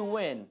to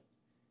win.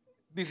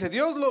 Dice,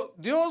 Dios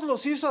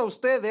los hizo a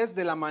ustedes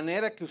de la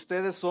manera que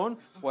ustedes son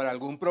por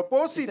algún He says,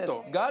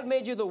 propósito. God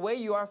made you the way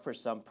you are for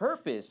some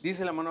purpose.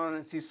 Dice la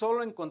mano, si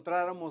solo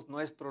encontráramos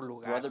nuestro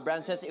lugar Brother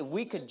Branham says, if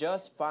we could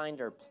just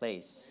find our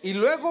place y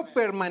luego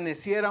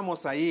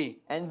permaneciéramos ahí.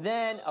 and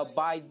then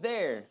abide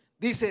there.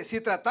 Dice, si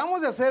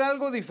tratamos de hacer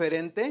algo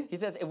diferente, He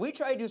says, if we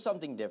try to do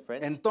something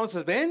different,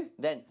 entonces ven,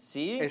 then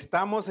see,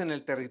 estamos en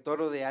el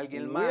territorio de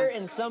alguien más. we're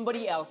in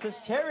somebody else's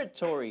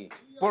territory,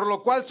 Por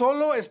lo cual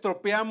solo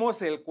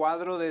estropeamos el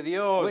cuadro de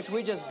Dios. which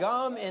we just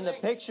gum in the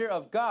picture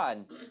of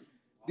God.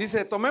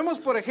 Dice, tomemos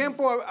por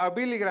ejemplo a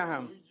Billy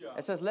Graham.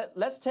 It says,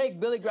 let's take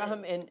Billy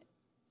Graham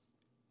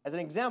as an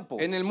example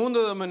En el mundo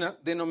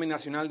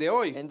denominacional de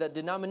hoy, in the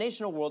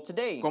denominational world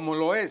today, como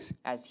lo es.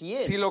 as he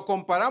is. Si lo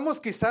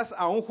comparamos quizás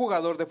a un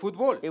jugador de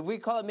fútbol, If we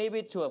call it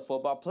maybe to a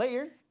football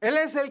player, él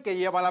es el que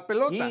lleva la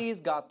pelota. he's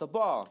got the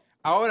ball.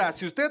 Ahora,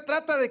 si usted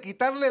trata de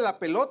quitarle la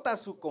pelota a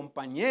su Now,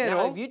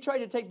 compañero, if you try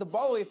to take the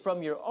ball away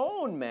from your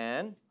own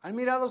man, ¿han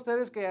mirado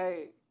ustedes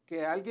que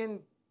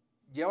alguien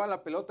lleva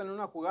la pelota en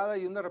una jugada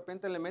y de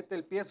repente le mete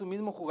el pie a su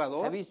mismo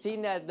jugador? have you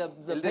seen that the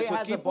El de player su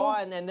has the equipo. ball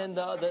and then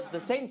the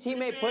same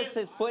teammate puts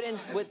his foot in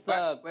with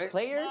the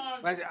player?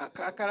 Va a decir,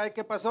 ah, caray,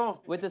 ¿qué pasó?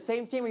 With the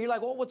same team, and you're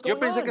like, oh, what's going Yo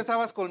pensé on? que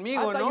estabas I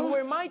conmigo, thought you ¿no?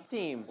 were my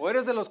team. O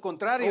eres de los Or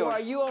contrarios. are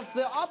you of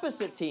the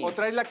opposite team? O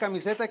traes la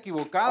camiseta Or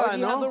equivocada, do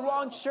you have the ¿no?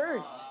 wrong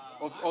shirt?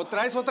 O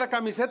traes otra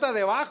camiseta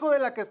debajo de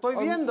la que estoy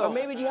Or viendo.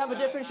 maybe do you have a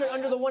different shirt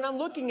under the one I'm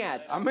looking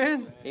at?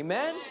 Amén.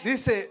 Amen?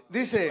 Dice,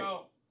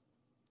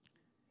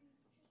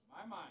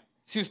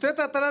 si usted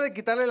tratara de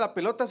quitarle la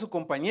pelota a su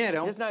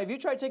compañero, Just now, if you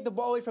try to take the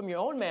ball away from your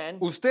own man,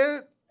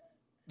 usted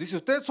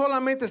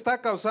solamente está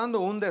causando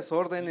un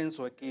desorden en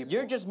su equipo.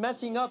 you're just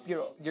messing up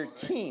your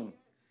team.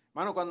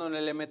 Mano, cuando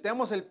le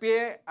metemos el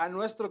pie a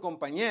nuestro Brother,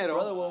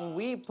 compañero, when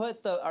we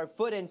put our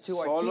foot into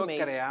our solo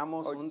teammates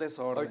creamos un or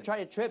desorden.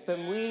 try to trip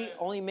him, we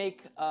only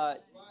make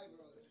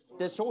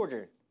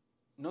disorder.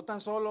 No tan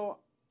solo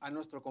a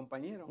nuestro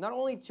compañero, Not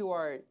only to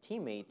our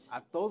teammates,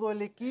 a todo el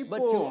equipo. but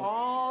to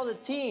all the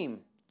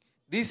team.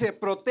 Dice,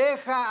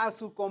 proteja a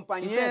su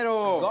He says,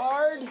 compañero.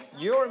 guard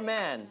your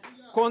man.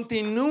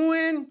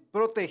 Continúen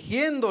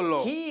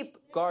protegiéndolo. Keep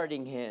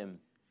guarding him.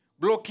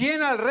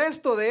 Bloqueen al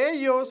resto de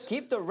ellos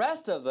Keep the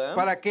rest of them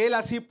para que él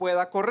así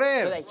pueda so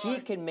correr. that he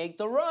can make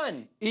the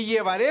run. Y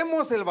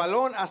llevaremos el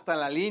balón hasta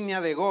la línea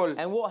de gol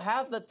And we'll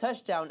have the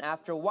touchdown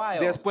after a while.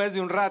 después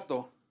de un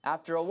rato.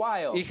 After a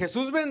while. Y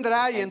Jesús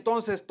vendrá y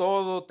entonces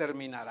todo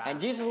terminará.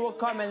 And Jesus will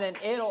come and then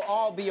it'll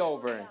all be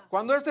over.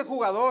 Cuando este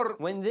jugador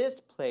When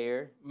this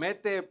player,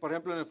 mete, por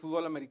ejemplo, en el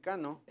fútbol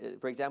americano,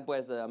 for example,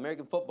 as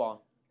American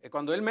football,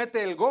 cuando él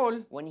mete el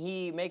gol when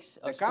he makes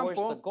de scores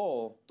campo, the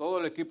goal, todo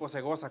el equipo se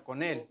goza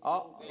con él.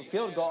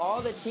 field goal,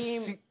 all the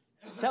team Sí.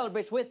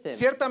 celebrates with him.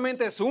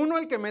 Ciertamente es uno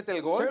el que mete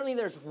el gol, Certainly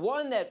there's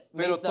one that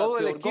pero made the todo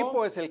el field equipo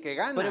goal, es el que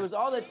but it gana. was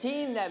all the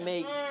team that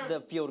made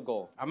the field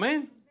goal.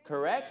 Amén.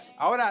 Correct?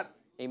 Ahora,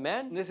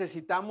 Amen?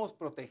 necesitamos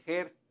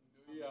proteger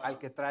al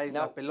que trae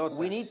Now, la pelota.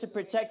 we need to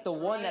protect the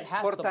one that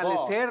has the ball.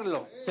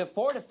 Fortalecerlo. To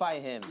fortify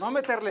him. No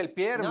meterle el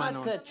pie,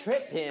 hermano. Not to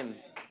trip him.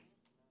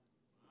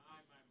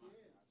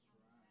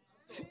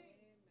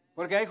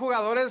 Porque hay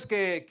jugadores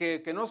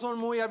que no son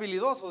muy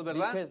habilidosos,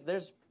 ¿verdad? Because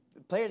there's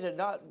players that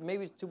not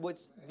maybe to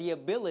what's the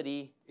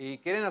ability Y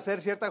quieren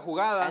hacer cierta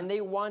jugada and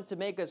they want to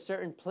make a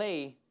certain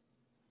play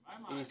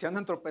y se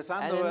andan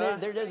tropezando, and then ¿verdad?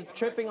 they're just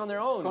tripping on their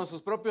own. Con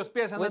sus propios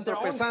pies se andan With their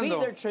own feet tropezando.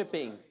 they're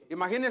tripping.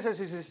 Imagínense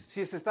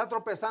si se está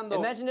tropezando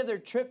Imagine if they're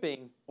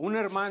tripping un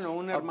hermano,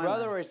 una a brother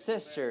hermana. or a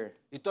sister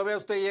Y todavía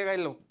usted llega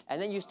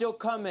and then you still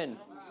come in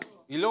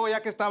y luego ya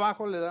que está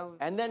abajo le da.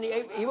 and then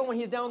even when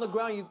he's down on the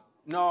ground you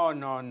No.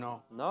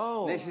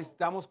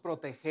 Necesitamos we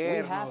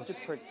have to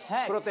protegernos.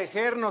 protect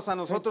Protegernos a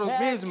nosotros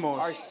mismos.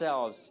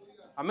 ourselves.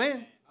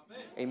 Amén.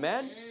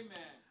 Amen?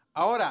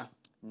 Ahora,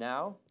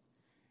 Now,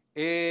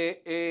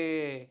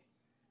 el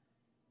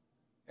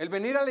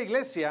venir a la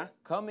iglesia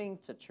coming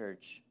to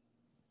church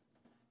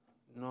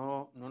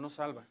no nos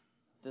salva.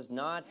 does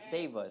not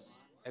save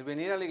us. El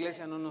venir a la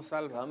iglesia no nos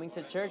salva. Coming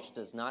to church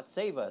does not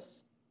save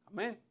us.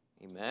 Amén.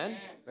 Amen?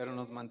 Pero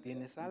nos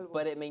mantiene salvos.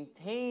 But it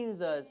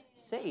maintains us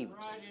saved.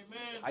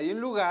 Hay un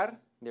lugar,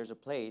 There's a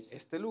place,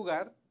 este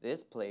lugar,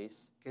 this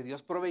place, que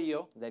Dios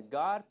proveyó that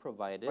God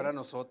provided para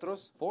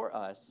nosotros, for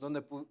us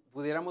donde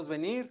pudiéramos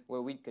venir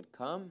where we could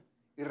come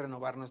y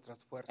renovar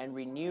nuestras fuerzas. and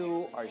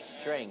renew our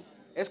strength.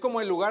 Es como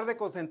el lugar de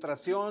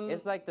concentración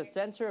It's like the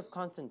center of de un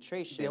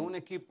concentration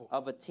equipo,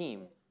 of a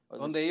team or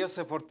donde ellos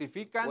se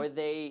fortifican, where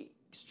they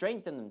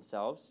strengthen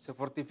themselves,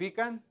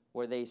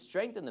 where they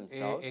strengthen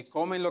themselves,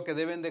 comen lo que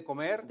deben de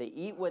comer, they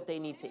eat what they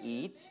need to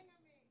eat.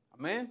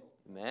 amén,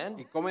 y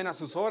Amen? comen a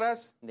sus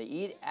horas, They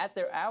eat at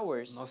their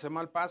hours. no se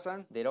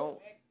malpasan, They don't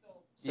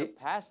y,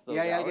 surpass those y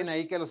hay alguien hours.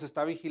 ahí que los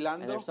está And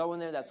vigilando. there's someone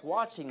there that's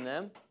watching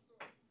them.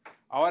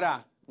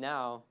 Ahora,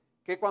 Now,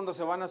 ¿qué cuando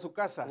se van a su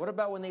casa? what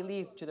about when they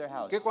leave to their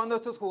house? ¿Qué cuando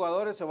estos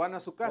jugadores se van a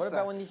su What about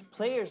casa? when these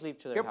players leave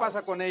to their ¿Qué house?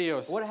 pasa con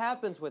ellos? What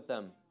happens with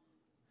them?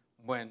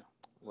 Bueno,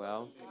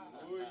 Well,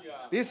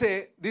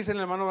 dice el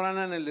hermano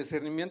Branham en el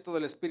discernimiento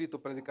del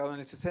Espíritu predicado en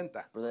el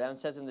 60. Brother Adam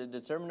says in the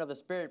Discernment of the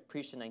Spirit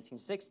preached in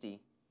 1960,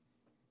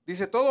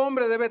 Dice, todo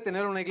hombre debe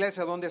tener una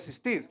iglesia donde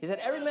asistir. he said,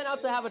 every man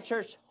ought to have a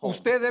church home.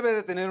 Usted debe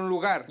de tener un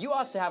lugar. You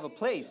ought to have a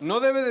place.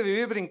 No debe de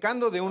vivir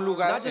brincando de un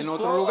lugar Not just en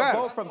otro flow or lugar,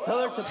 go from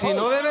pillar to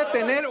sino post, debe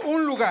tener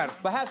un lugar,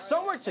 but have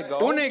somewhere to go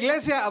una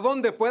iglesia a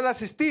donde pueda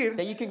asistir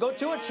that you can go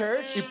to a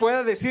church y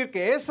pueda decir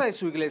que esa es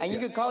su and you iglesia.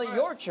 can call it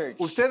your church.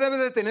 Usted debe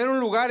de tener un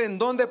lugar en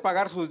donde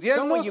pagar sus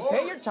Somewhere diezmos you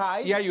pay your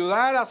tithes y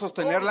ayudar a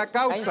sostener la and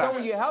causa.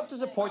 somewhere you help to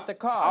support the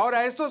cause.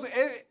 Ahora,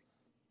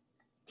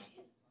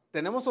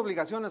 tenemos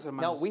obligaciones, Now,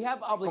 hermanos, we have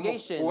como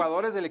obligations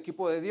jugadores del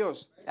equipo de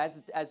Dios.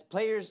 as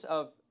players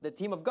of the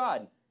team of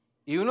God.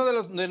 Y una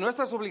de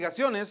nuestras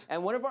obligaciones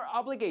And one of our es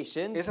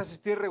obligations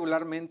asistir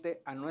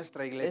regularmente a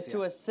nuestra is iglesia.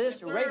 to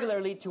assist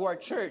regularly to our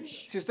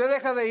church. Si usted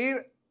deja de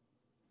ir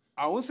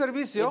a un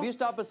servicio, If you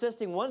stop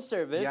assisting one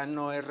service, ya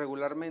no es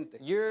regularmente,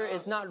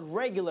 it's not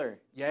regular.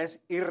 ya es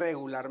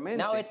irregularmente.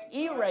 Now it's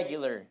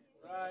irregular.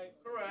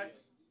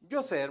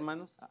 Yo sé,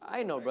 hermanos,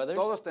 I know, brothers.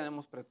 todos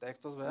tenemos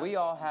pretextos, ¿verdad? We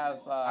all have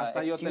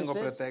Hasta yo tengo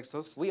excuses.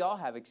 pretextos. We all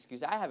have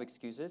excuses. I have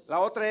excuses. La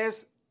otra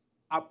es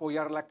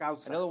apoyar la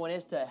causa. Another one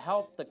is to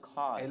help the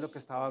cause. Es lo que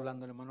estaba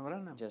hablando el hermano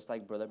Branham. Just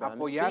like Brother Branham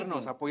is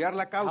Apoyarnos, speaking. apoyar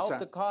la Help causa,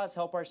 the cause,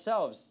 help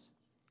ourselves.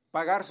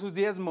 pagar sus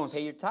diezmos.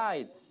 Pay your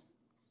tithes.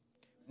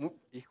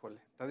 Híjole,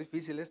 está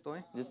difícil esto,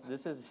 ¿eh?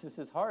 This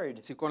is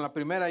hard. Si con la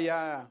primera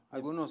ya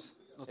algunos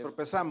nos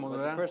tropezamos, With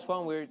the ¿verdad? first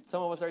one,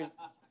 some of us are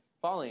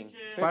falling.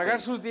 Pagar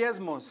sus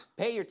diezmos.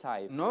 Pay your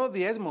tithes. No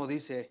diezmo,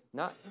 dice.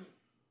 Not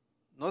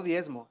No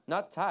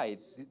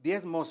tithes.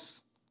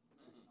 diezmos.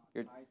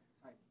 Your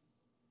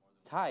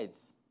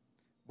tithes.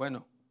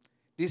 Bueno,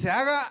 dice,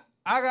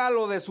 haga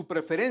lo de su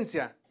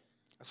preferencia.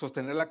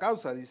 Sostener la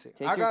causa, dice.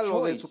 Take Haga your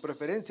lo de choice. su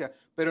preferencia,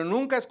 pero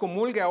nunca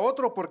excomulgue a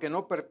otro porque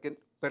no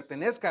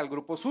pertenezca al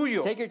grupo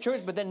suyo. Take your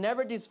choice, but then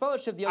never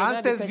disfellowship the other man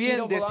Antes because you bien,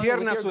 don't belong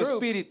discierna with su your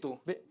group. espíritu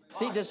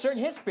See, discern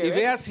his y spirit.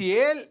 vea si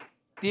él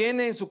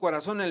tiene en su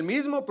corazón el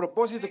mismo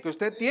propósito que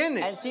usted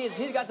tiene. And see if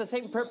he's got the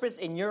same purpose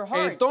in your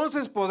heart.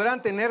 Entonces podrán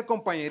tener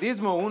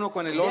compañerismo uno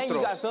con el Then otro.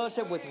 you got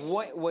fellowship with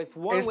one with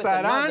another.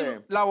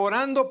 Estarán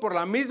laborando por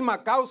la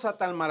misma causa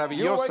tan You're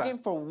maravillosa. working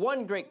for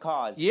one great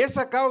cause. Y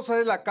esa causa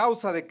es la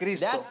causa de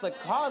Cristo. That's the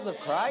cause of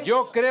Christ.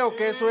 Yo creo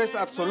que eso es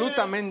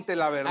absolutamente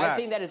la I verdad.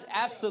 think that is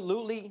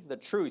absolutely the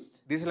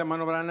truth. Dice el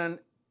hermano Branham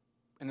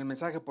en el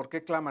mensaje ¿Por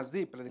qué clamas di?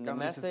 In the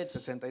Predicando en message,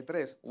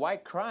 63, Why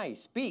cry?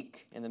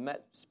 Speak. In the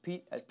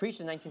preached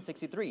in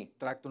 1963.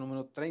 tracto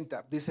número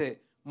 30.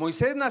 Dice,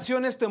 Moisés nació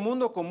en este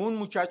mundo como un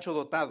muchacho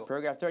dotado.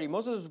 Paragraph 30.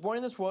 Moses was born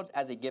in this world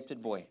as a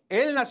gifted boy.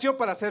 Él nació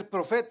para ser He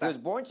profeta, was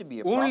born to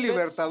be a un prophet,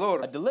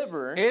 libertador. a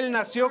deliverer. Él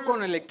nació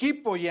con el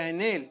equipo ya en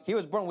él. He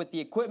was born with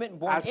the equipment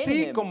born in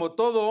Así him. como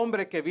todo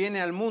hombre que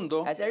viene al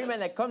mundo, As every man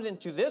that comes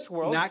into this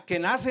world, que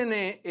nace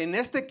en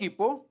este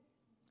equipo,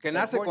 que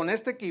nace con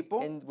este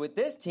equipo, and with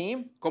this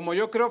team, como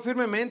yo creo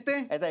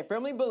firmemente, as I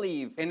firmly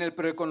believe, en el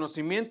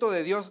preconocimiento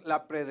de Dios,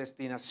 la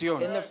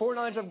predestinación. in the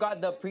foreknowledge of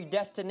God, the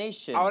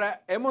predestination.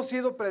 Ahora, hemos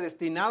sido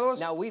predestinados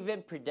Now we've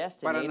been para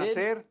predestinated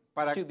nacer,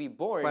 to be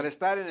born, para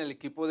estar en el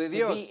equipo de to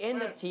Dios. be in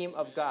the team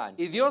of God.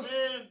 Y Dios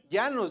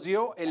ya nos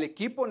dio el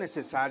equipo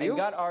necesario, And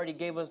God already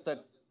gave us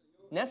the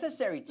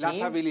necessary las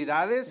team,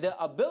 habilidades, the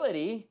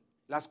ability,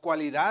 las the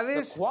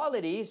cualidades,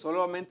 qualities.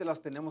 solamente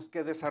las tenemos que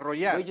We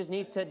desarrollar. just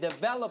need to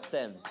develop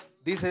them.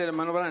 Dice el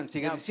hermano Branham,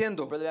 sigue Now,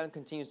 diciendo, Brother Adam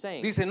continues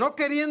saying, dice, no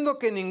queriendo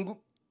que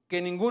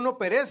ninguno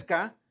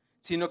perezca,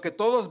 sino que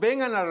todos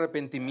vengan al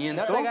arrepentimiento.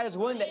 not that God is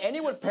willing that any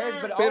would perish,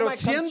 but all Pero might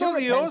come siendo to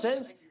Dios,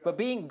 repentance. But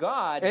being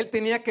God, Él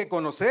tenía que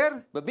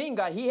conocer he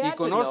y had to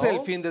conoce el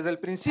know fin desde el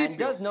and principio.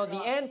 does know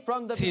the end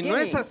from the Si beginning. no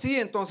es así,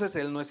 entonces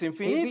Él no es If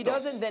he infinito.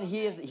 doesn't, then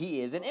he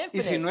is an infinite.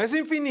 Y si no es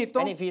infinito,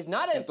 and if he's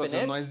not entonces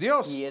infinite, no es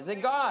Dios. he is a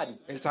God.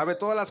 Él sabe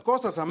todas las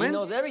cosas, He amén.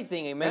 knows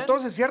everything, amen.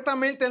 Entonces,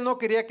 ciertamente Él no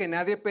quería que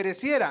nadie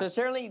pereciera. So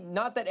certainly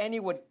not that any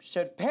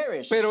should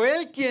perish.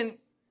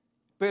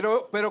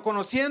 Pero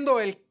conociendo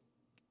el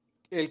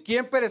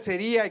quién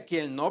perecería y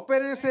quién no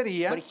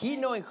perecería, but he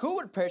knowing who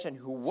would perish and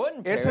who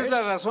wouldn't perish. esa es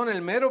la razón,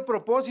 el mero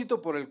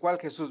propósito por el cual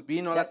Jesús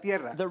vino a la That's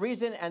tierra. the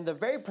reason and the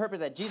very purpose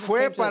that Jesus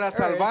Fue came to para this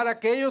earth salvar a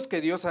aquellos que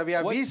Dios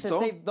había was to visto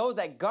save those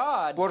that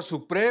God, por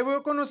su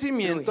previo through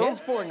conocimiento. his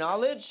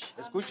foreknowledge,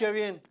 Escuche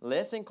bien,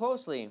 listen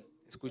closely,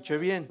 escuche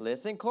bien,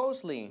 listen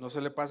closely. no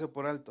se le pase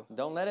por alto.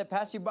 Don't let it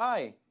pass you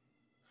by.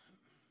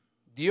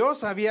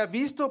 Dios había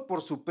visto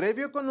por su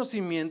previo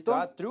conocimiento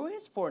God, through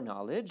his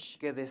foreknowledge,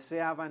 que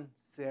deseaban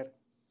ser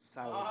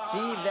salvos.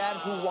 see that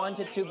who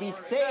wanted to be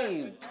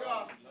saved.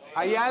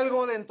 Hay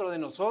algo dentro de There's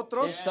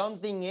nosotros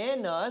something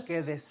in us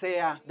que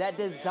desea that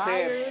ser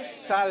desires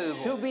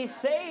salvo. to be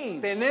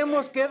saved.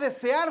 Tenemos que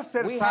desear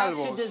ser We have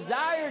to salvos.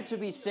 desire to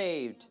be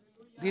saved.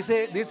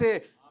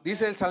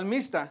 Dice el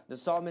salmista, The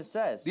psalmist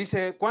says,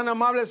 dice, cuán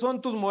amables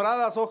son tus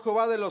moradas, oh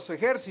Jehová de los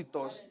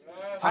ejércitos.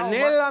 How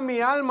Anhela mi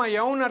alma y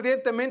aún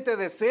ardientemente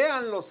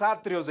desean los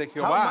atrios de how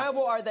Jehová.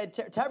 admirable are thy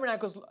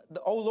tabernacles,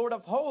 O Lord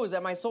of hosts,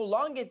 and my soul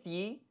longeth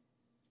ye,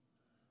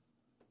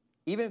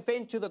 even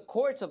faint to the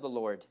courts of the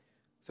Lord.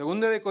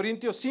 Segunda de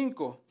Corintios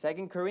 5.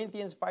 2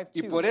 Corinthians Y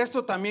 5:2. por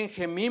esto también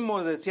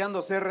gemimos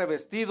deseando ser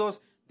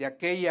revestidos de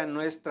aquella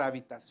nuestra For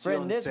in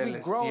habitación this we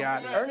groan,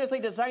 celestial. earnestly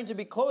desiring to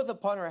be clothed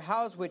upon our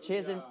house, which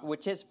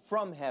is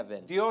from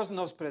heaven. Dios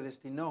nos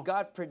predestinó.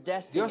 God Dios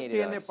predestinated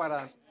tiene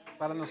us.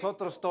 para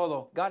nosotros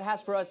todo, God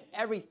has for us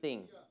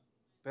everything,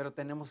 pero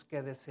tenemos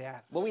que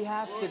desear. but we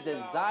have to Que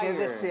desire.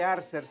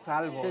 desear ser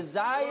salvos.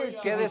 Desire to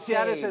Que be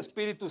desear saved. ese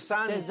Espíritu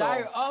Santo.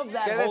 Desire of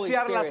that Que Holy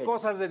desear las Spirit.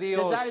 cosas de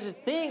Dios. Desire the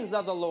things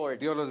of the Lord.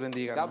 Dios los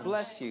bendiga. God hermanos.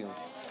 bless you.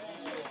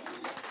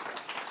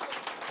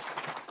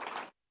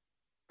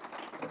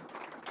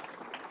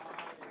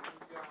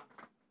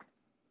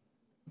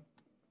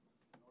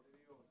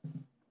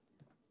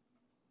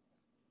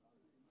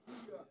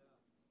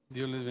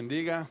 Dios les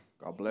bendiga.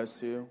 God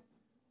bless you.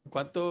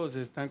 ¿Cuántos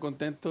están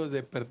contentos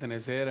de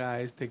pertenecer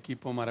a este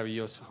equipo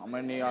maravilloso? How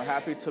many are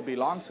happy to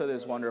belong to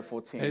this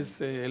wonderful team?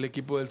 Es el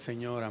equipo del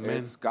Señor, amén.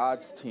 It's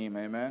God's team,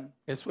 amen.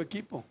 Es su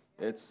equipo.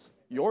 It's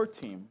your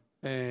team.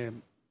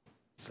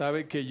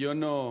 Sabe que yo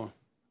no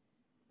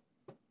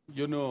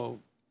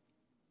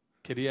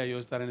quería yo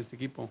estar en este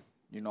equipo.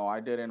 You know, I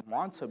didn't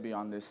want to be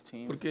on this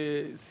team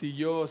Porque si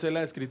yo sé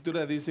la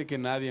escritura dice que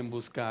nadie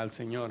busca al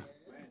Señor.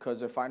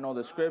 because if I know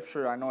the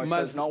scripture, I know it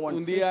Mas says no one un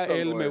seeks día the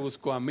él me Lord.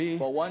 buscó a mí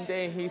But one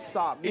day he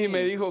sought y me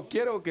me dijo,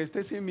 quiero que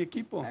estés en mi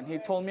equipo. and he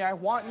told me, I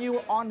want you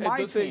on my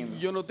Entonces team.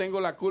 yo no tengo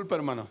la culpa,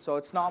 hermano, So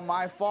it's not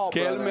my fault,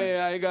 que él brother, me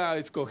haya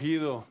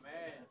escogido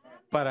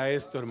para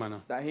esto,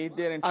 hermano. that he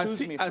didn't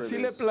choose me for Así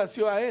le this.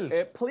 plació a él.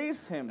 It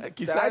pleased him that I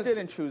Quizás,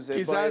 didn't choose it,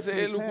 but quizás it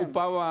él pleased him.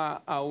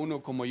 ocupaba a uno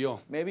como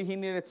yo, Maybe he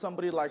needed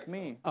somebody like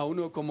me, a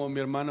uno como mi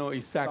hermano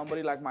Isaac.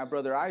 somebody like my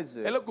brother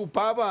Isaac. Él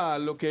ocupaba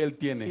lo que él He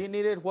tiene.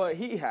 needed what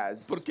he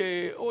has.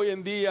 Porque hoy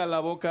en día la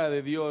boca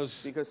de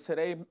Dios Because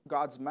today,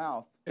 God's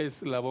mouth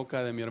es la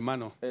boca de mi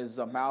hermano. is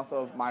the mouth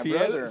of my Si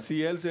brother.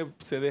 él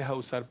se deja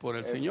usar por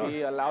el If Señor.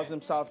 he allows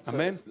himself to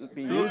Amén.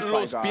 be used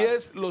by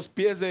God, Los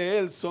pies de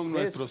él son his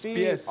nuestros feet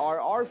pies.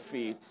 are our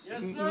feet.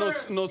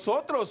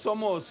 Nosotros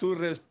somos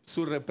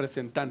sus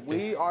representantes.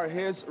 We are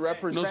his Nosotros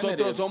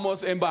representatives.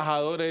 somos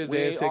embajadores de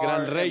We ese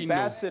gran are reino.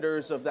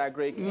 ambassadors of that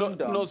great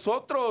kingdom.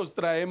 Nosotros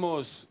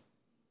traemos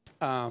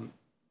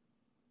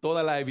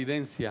toda la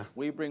evidencia.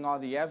 We bring all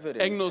the En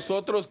evidence.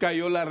 nosotros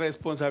cayó la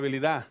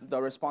responsabilidad,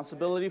 The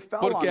responsibility fell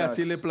porque on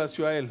así le us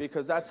plació a él.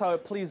 because that's how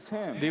it pleased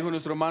him. Dijo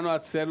nuestro hermano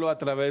hacerlo a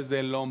través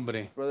del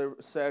hombre. Brother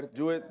said,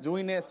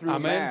 doing it through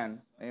Amén.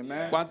 man.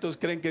 Amen. ¿Cuántos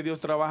creen que Dios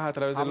trabaja a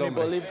través How del many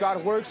hombre? believe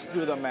God works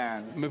through the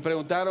man? Me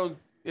preguntaron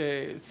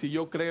si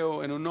yo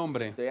creo en un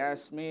hombre. They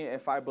asked me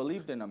if I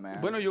believed in a man.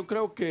 Bueno, yo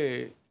creo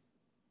que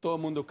todo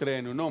el mundo cree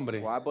en un hombre.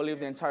 Well, I believe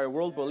the entire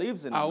world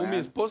believes in a Aún mi man.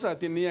 esposa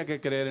tenía que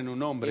creer en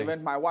un hombre.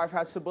 Even my wife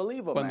has to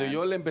believe a Cuando man.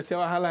 yo le empecé a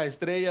bajar las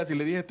estrellas y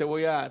le dije, te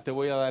voy a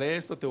dar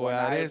esto, te voy a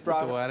dar I esto,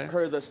 te voy a brought dar esto.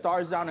 her the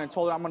stars down and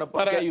told her I'm going to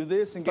Para, get you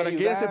this and para get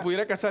que you ella se that.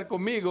 pudiera casar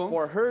conmigo,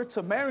 For her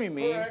to marry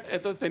me,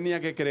 entonces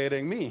tenía que creer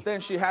en mí. then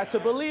she had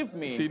to believe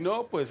me. Si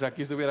no, pues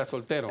aquí estuviera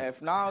soltero.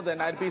 If not, then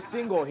I'd be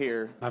single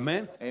here.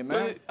 Amén. Amen.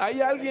 Entonces, hay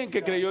alguien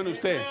que creyó en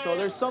usted. So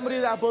there's somebody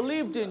that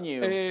believed in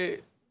you.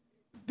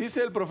 Dice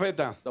el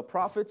profeta, The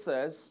prophet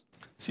says,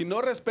 si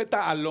no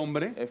respeta al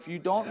hombre, if you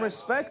don't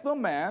respect the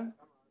man,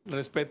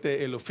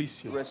 respete el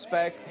oficio.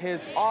 respect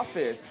his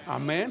office.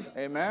 Amén.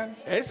 Amen.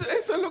 Eso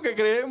es lo que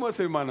creemos,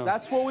 hermano.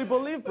 That's what we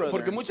believe, brother.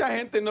 Porque mucha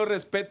gente no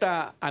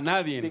respeta a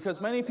nadie. Because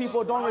many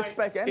people don't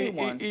respect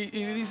anyone.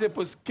 Y dice,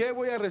 pues, ¿qué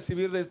voy a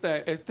recibir de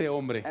este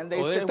hombre And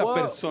they o de say, esta what will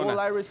I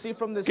persona? receive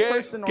from this ¿Qué,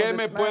 person or qué this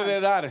me man? puede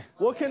dar?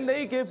 What can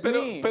they give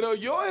me? Pero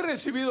yo he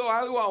recibido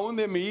algo aún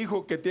de mi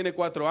hijo que tiene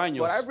 4 años.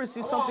 But I've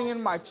received something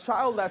in my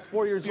child that's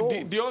 4 years old.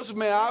 Dios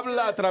me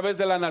habla a través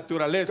de la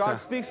naturaleza. God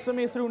speaks to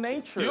me through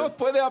nature. Dios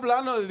puede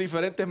hablarnos de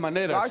diferentes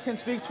maneras. God can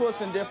speak to us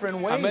in different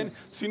ways. Amén.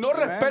 Si no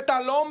Amen. respeta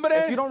al hombre,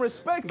 If you don't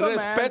respect the man,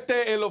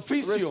 respete el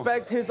oficio.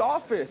 respect his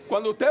office.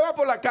 Cuando usted va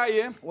por la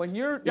calle When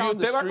you're y down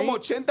the usted va street como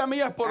 80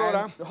 millas por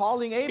hora and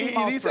hauling 80 y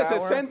miles dice per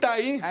hour, 60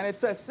 ahí and it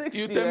says 60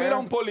 y usted there, mira a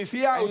un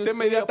policía, and you usted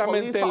see a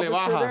police inmediatamente le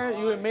officer baja. there,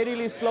 you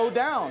immediately slow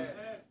down.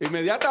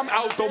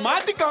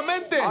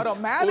 Automáticamente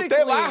Automatically,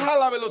 usted baja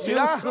la you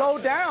velocidad. slow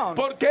down.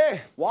 ¿Por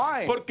qué?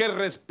 Why? Porque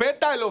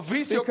respeta el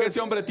oficio que Because ese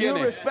hombre you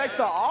tiene. respect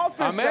the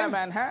office Amén. that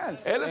man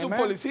has. Él es un Amen.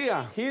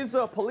 policía. He's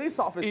a police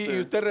Y officer.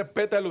 usted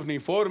respeta el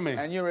uniforme.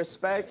 And you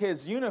respect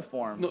his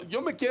uniform. No,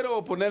 yo me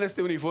quiero poner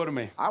este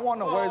uniforme. I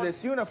want to wear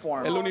this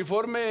uniform. El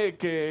uniforme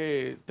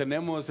que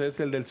tenemos es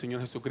el del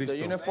Señor The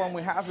Jesucristo. uniform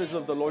we have is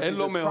of the Lord Es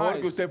lo Jesus mejor que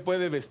Christ. usted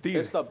puede vestir.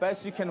 It's the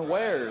best you can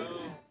wear.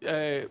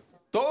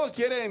 Todos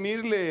quieren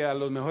irle a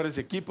los mejores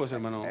equipos,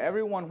 hermano.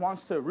 Everyone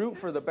wants to root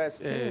for the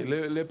best teams.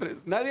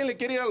 Nadie le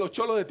quiere ir a los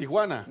Cholos de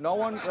Tijuana. No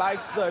one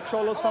likes the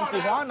Cholos from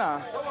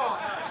Tijuana.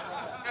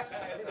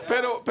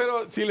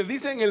 Pero si le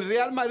dicen el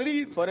Real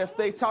Madrid, But if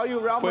they tell you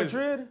Real pues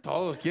Madrid,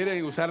 todos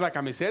quieren usar la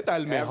camiseta,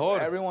 el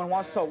mejor. everyone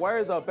wants to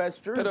wear the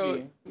best Pero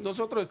jersey.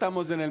 nosotros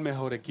estamos en el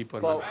mejor equipo,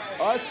 But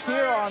hermano. us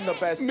here are on the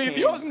best Mi team.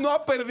 Dios no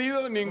ha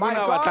perdido My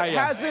ninguna God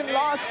batalla. hasn't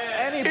lost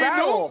any Y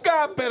battle.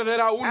 nunca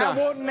perderá And una.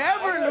 will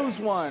never lose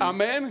one.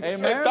 Amén.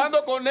 Amen.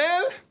 Estando con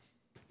Él,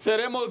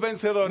 seremos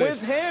vencedores.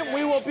 With him,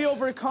 we will be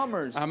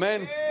overcomers.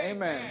 Amén.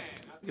 Amen.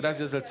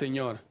 Gracias al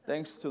Señor.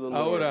 Thanks to the Lord.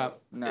 Ahora,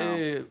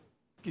 Now,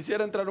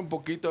 quisiera entrar un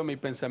poquito a mi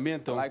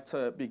pensamiento. I'd like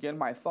to begin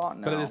my thought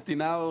now.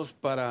 Predestinados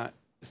para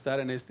estar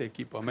en este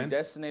equipo. Amén.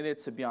 Predestinated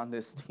to be on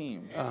this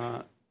team.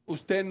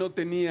 Usted no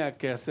tenía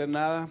que hacer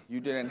nada. You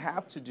didn't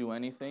have to do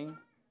anything.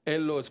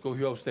 Él lo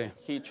escogió a usted.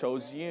 He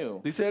chose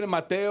you. Dice en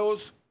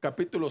Mateos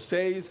capítulo It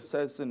 6,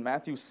 says in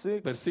Matthew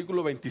 6,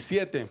 versículo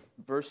 27.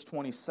 verse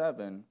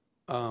 27,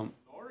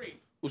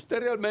 Usted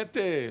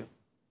realmente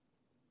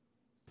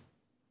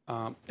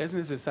es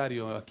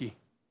necesario aquí.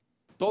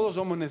 Todos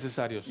somos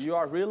necesarios. you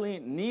are really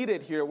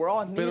needed here. We're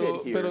all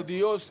needed here. Pero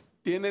Dios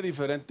tiene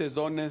diferentes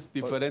dones,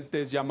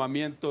 diferentes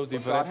llamamientos,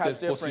 But God has diferentes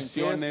different gifts,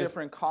 posiciones.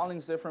 different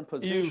callings, different Y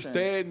positions.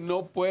 usted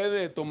no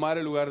puede tomar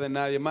el lugar de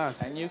nadie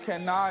más. And you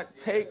cannot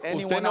take Usted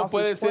anyone no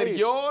puede else's ser place.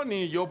 yo,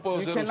 ni yo puedo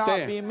You ser cannot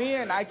be usted. me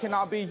and I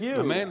cannot be you.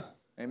 Amén.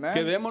 Amen.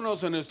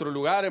 Quedémonos en nuestro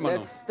lugar, hermano.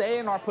 Let's stay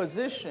in our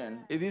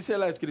position. Y dice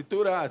la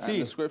Escritura And así.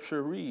 the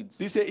scripture reads,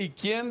 Dice, ¿y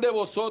quién de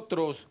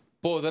vosotros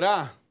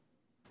podrá,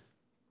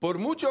 por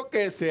mucho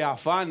que se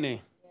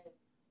afane,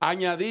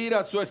 añadir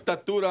a su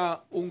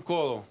estatura un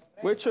codo?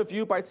 which of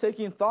you by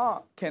taking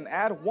thought can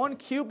add 1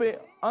 cubit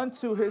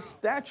unto his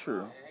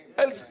stature?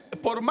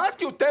 Por más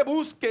que usted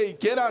busque y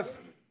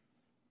quieras,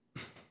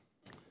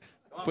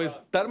 pues,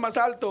 estar más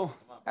alto,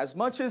 As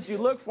much as you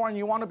look for and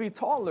you want to be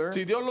taller,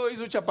 si Dios lo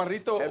hizo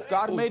chaparrito, If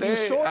God made you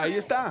usted short, ahí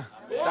está.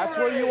 that's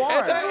where you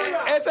are.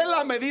 Esa es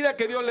la medida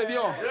que Dios le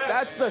dio.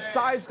 That's the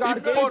size Y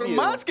God gave por you.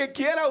 más que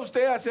quiera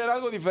usted hacer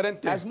algo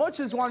diferente, As much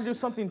as you want to do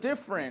something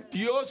different,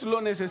 Dios lo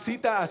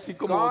necesita así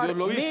como God Dios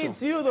lo needs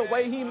hizo. you the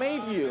way he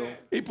made you.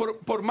 Y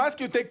por más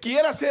que usted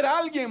quiera ser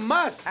alguien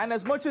más, And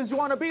as much as you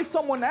want to be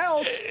someone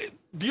else,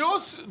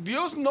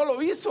 Dios no lo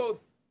hizo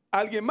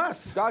alguien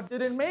más. God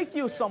didn't make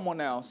you someone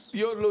else.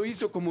 Dios lo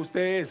hizo como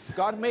usted es.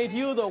 God made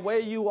you the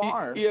way you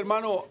are. Y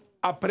hermano,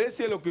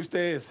 aprecie lo que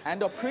usted es.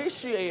 And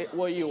appreciate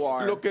what you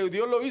are. Lo que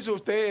Dios lo hizo,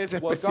 usted es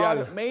What especial.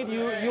 God made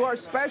you, you are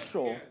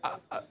special.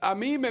 A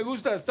mí me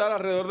gusta estar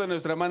alrededor de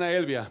nuestra hermana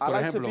Elvia, I por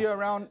like to be ejemplo.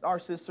 around our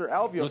sister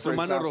Elvia, Nuestro for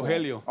hermano example.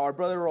 Rogelio. Our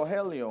brother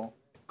Rogelio.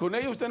 Con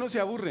ellos usted no se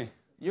aburre.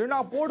 You're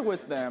not bored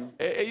with them.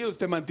 Ellos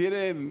te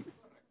mantienen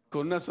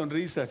con una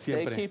sonrisa They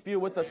siempre. keep you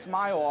with a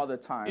smile all the Y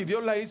time.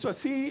 Dios la hizo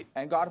así,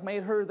 And God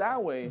made her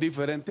that way,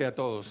 diferente a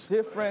todos.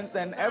 different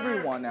than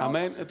everyone else.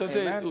 Amén.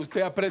 Entonces, Amen.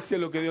 usted aprecie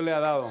lo que Dios le ha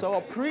dado. So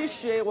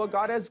appreciate what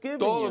God has given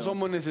Todos you.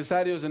 somos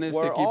necesarios en este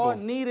We're all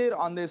equipo. needed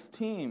on this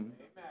team.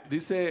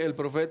 Dice el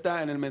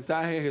profeta en el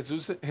mensaje,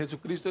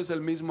 Jesucristo es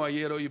el mismo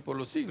ayer, hoy y por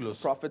los siglos.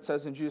 Prophet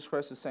says in Jesus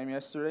Christ the same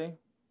yesterday.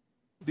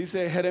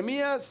 Dice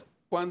Jeremías,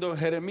 cuando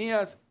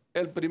Jeremías,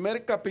 el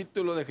primer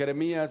capítulo de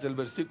Jeremías, el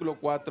versículo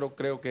 4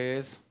 creo que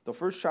es, The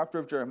first chapter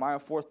of Jeremiah,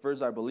 4th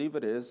verse, I believe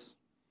it is.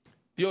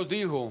 Dios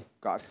dijo,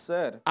 God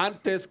said,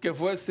 antes que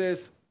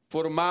fueses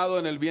formado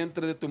en el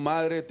vientre de tu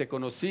madre, te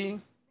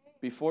conocí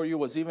before you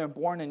was even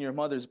born in your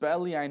mother's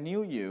belly, I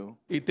knew you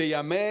y te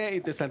llamé y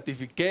te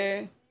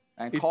santifiqué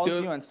and y called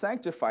te, you and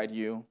sanctified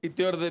you y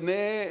te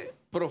ordené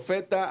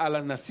profeta a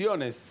las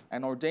naciones.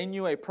 and ordained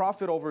you a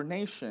prophet over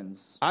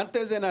nations.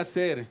 Antes de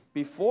nacer,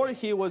 Before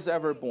he was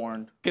ever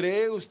born,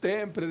 ¿cree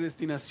usted en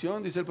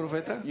predestinación? Dice el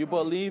profeta. you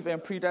believe in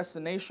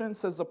predestination,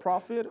 says the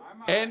prophet,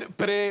 En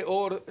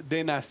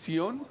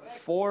preordenación.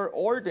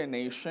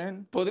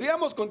 foreordination.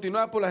 Podríamos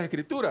continuar por las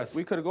escrituras.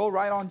 We could go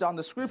right on down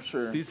the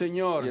scripture. Sí,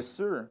 Señor. Yes,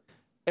 sir.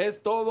 Es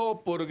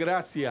todo por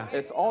gracia.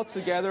 It's all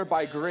together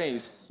by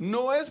grace.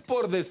 No es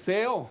por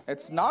deseo.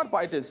 It's not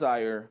by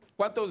desire.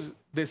 ¿Cuántos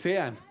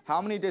desean?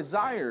 How many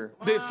desire?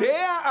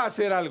 Desea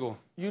hacer algo.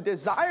 You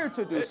desire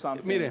to do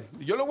something. Mire,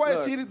 yo le voy a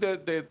Look. decir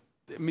de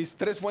mis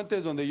tres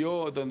fuentes donde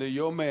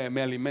yo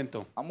me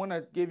alimento. I'm going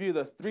to give you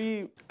the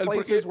three El pro-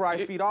 places where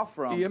I feed off y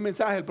from. el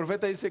mensaje, el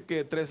profeta dice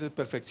que tres es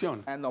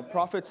perfección. And the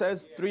prophet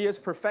says 3 is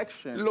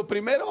perfection. Lo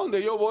primero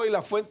donde yo voy,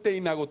 la fuente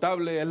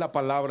inagotable, es la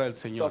palabra del The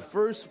Señor.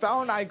 first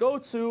fountain I go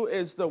to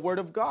is the Word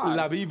of God,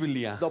 La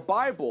Biblia. the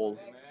Bible.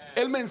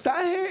 El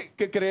mensaje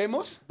que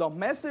creemos The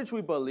message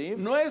we believe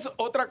no es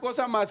otra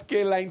cosa más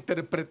que la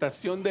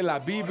interpretación de la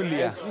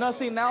Biblia. is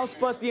nothing else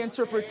but the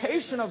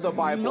interpretation of the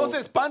Bible. No se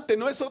espante,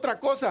 no es otra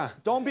cosa.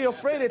 Don't be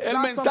afraid, it's El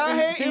not mensaje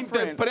something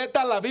different.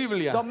 interpreta la The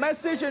Biblia.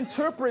 message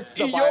interprets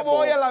the Y yo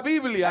voy a Bible. la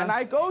Biblia And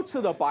I go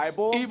to the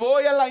Bible y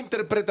voy a la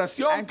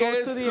interpretación and que go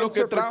es to the lo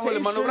que trajo el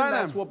hermano interpretation.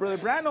 That's Branham. what Brother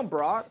Branham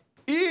brought.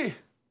 Y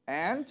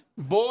And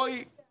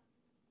voy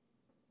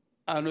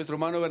a nuestro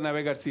hermano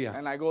Bernabé García.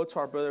 I go to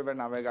our Brother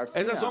Bernabé Garcia.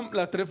 Esas son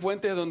las tres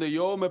fuentes donde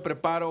yo me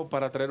preparo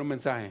para traer un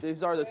mensaje.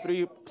 These are the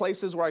 3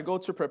 places where I go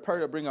to prepare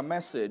to bring a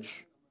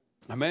message.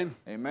 Amén.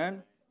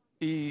 Amen.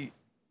 Y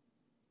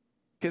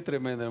qué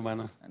tremendo,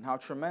 hermano. And how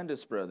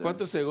tremendous, brother.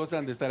 ¿Cuántos se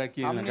gozan de estar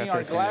aquí How en la many casa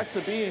are del glad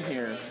Señor? to be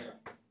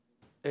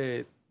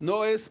here?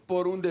 No es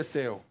por un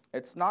deseo,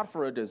 It's not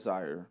for a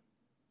desire.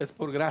 es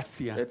por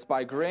gracia. It's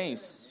by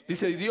grace.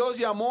 Dice, Dios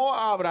llamó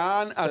a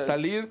Abraham a Says-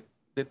 salir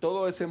de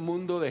todo ese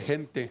mundo de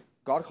gente.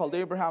 God called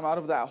Abraham out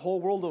of that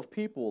whole world of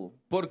people.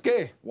 ¿Por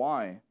qué?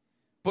 Why?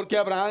 ¿Porque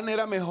Abraham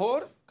era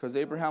mejor? Because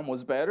Abraham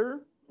was better?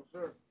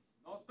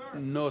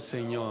 No,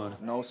 Señor.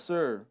 No,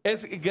 sir.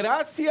 Es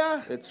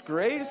gracia, It's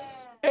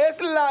grace. es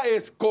la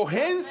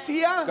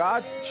escogencia,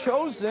 God's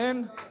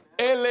chosen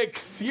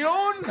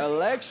elección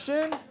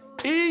election.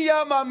 y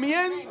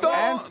llamamiento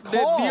And de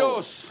call.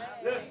 Dios.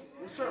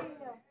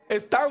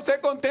 ¿Está usted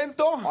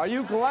contento Are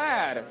you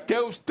glad que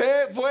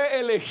usted fue that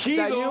you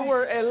elegido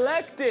were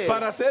elected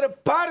para ser to be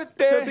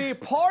parte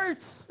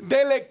part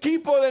del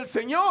equipo del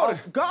Señor?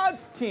 of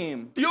God's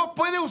team? Dios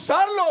puede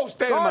usarlo a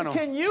usted, God hermano.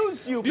 can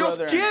use you, Dios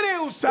brother. quiere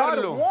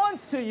usarlo. God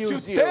wants to Si use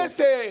usted you.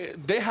 se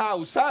deja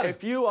usar,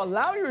 If you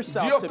allow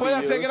yourself Dios to puede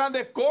be hacer used,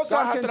 grandes cosas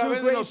God a can do través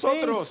de great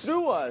nosotros. things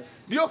through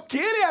us. Dios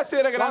quiere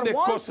hacer God grandes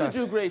wants to cosas.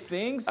 do great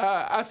things.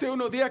 Hace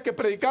unos días que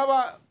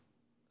predicaba,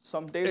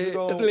 Some days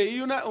ago, leí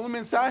un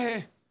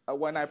mensaje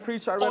when I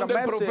preached, I read a donde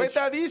el message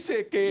profeta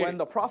dice when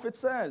the prophet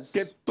says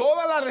que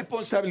toda la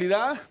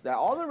responsabilidad that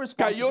all the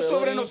cayó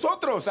sobre responsibility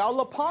nosotros fell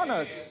upon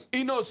us.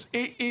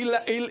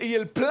 y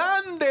el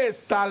plan de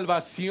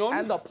salvación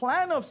And the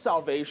plan of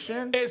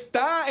salvation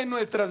está en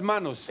nuestras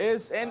manos.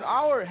 is in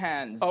our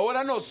hands.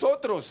 Ahora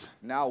nosotros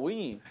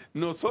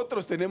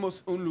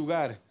tenemos un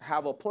lugar,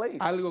 Have a place.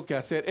 algo que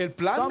hacer. El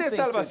plan Something de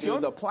to do.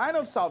 salvación, The plan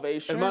of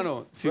salvation,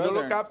 hermano, si no lo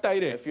brethren, capta,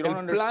 aire, if you don't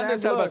el plan de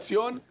understand, look,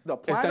 salvación the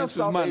está plan en of sus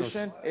manos.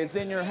 salvation is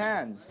in your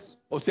hands.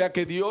 O sea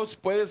que Dios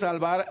puede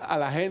salvar a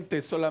la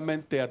gente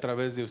solamente a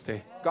través de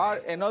usted. God,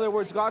 in other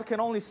words, God can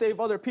only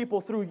save other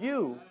people through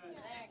you.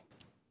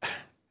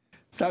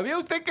 ¿Sabía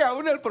usted que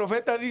aún el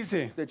profeta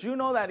dice Did you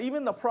know that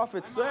even the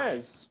prophet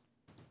says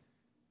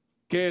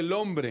que el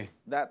hombre,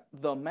 that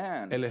the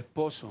man, el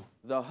esposo,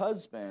 the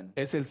husband,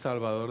 es el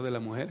salvador de la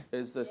mujer?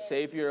 is the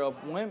savior of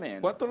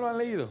women? ¿Cuántos lo han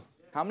leído?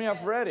 How many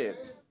have read it?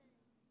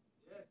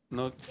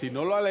 No, si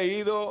no lo ha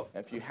leído,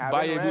 If you haven't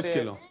vaya y read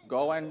búsquelo. it,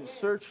 go and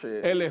search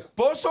it. El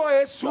esposo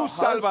es su The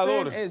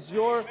salvador. husband is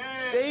your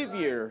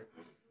savior.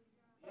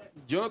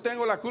 Yo no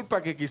tengo la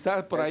culpa que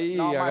quizás por It's ahí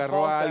not my agarró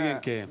fault a alguien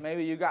that que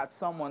maybe you got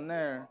someone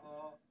there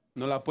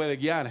no la puede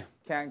guiar.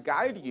 can't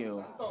guide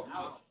you.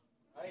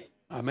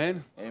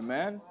 Amén.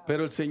 Amen.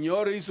 Pero el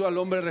Señor hizo al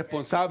hombre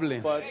responsable.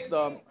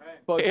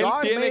 But Él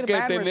God tiene made que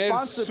man tener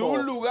su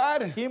responsible.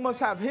 lugar. He must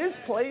have his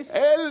place.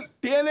 Él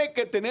tiene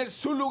que tener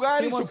su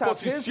lugar He y su must have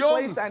his posición.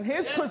 place and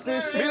his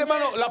position. Mire,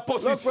 hermano, la Look,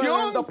 brother,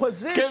 posición the que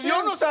position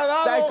Dios nos ha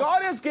that dado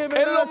God has given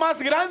es lo us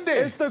más grande.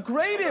 is the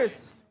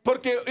greatest.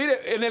 Porque,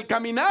 mire, en el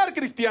caminar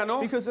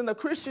cristiano, Because in the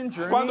Christian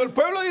journey, cuando el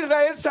pueblo de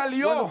Israel when the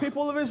salió,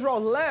 people of Israel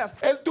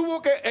left,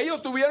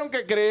 ellos tuvieron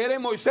que creer en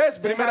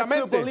Moisés, they had to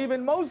primeramente. believe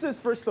in Moses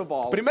first of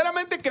all.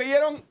 Primeramente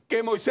creyeron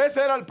que Moisés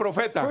era el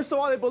profeta. First of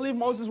all, they believed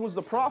Moses was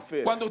the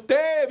prophet. Cuando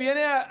usted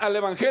viene al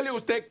Evangelio,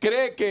 usted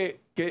cree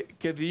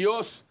que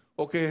Dios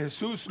o que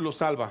Jesús lo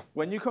salva.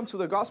 When you come to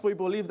the gospel, you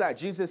believe that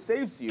Jesus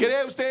saves you.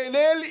 Cree usted en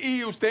Él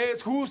y usted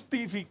es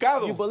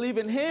justificado. You believe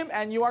in him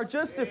and you are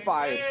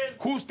justified.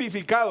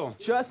 Justificado.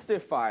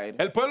 Justified.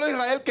 El pueblo de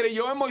Israel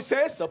creyó en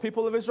Moisés The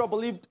people of Israel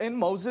believed in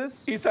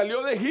Moses y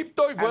salió de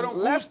Egipto y fueron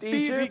and left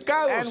Egypt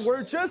justificados. and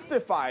were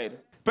justified.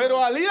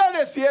 Pero al ir al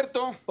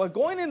desierto, But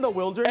going in the ellos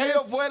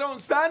wilderness, fueron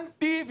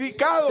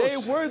santificados. they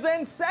were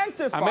then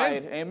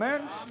sanctified. Amén.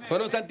 Amen.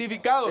 Fueron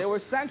santificados. They were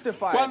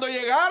sanctified. Cuando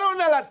llegaron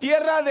a la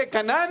tierra de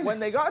Canaán, When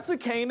they got to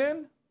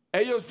Canaan,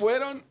 ellos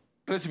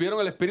recibieron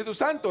el Espíritu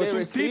Santo. they Es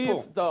un tipo.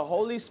 received the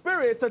Holy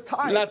Spirit. It's a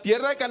type. La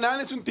tierra de Canaán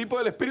es un tipo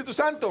del Espíritu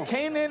Santo.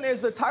 Canaan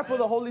is a type of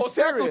the Holy O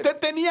sea que Spirit. usted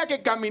tenía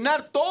que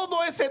caminar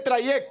todo ese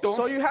trayecto.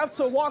 So you have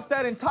to walk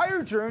that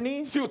entire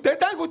journey. Si usted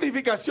está en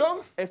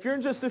justificación, If you're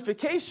in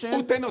justification,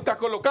 usted no está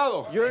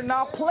colocado. you're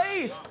not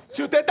placed.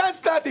 Si usted está en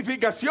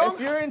santificación, If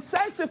you're in usted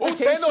no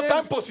sanctification, está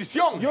en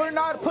posición. you're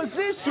not Si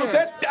positioned.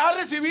 usted ha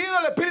recibido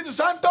el Espíritu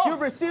Santo, You've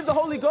received the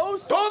Holy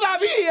Ghost,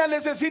 todavía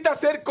necesita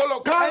ser and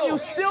colocado. you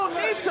still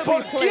need to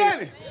 ¿Por be quién?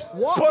 placed.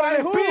 What, Por by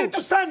el who?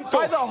 Espíritu Santo.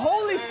 By the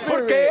Holy Spirit.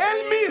 Porque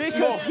Él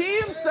mismo,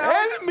 Because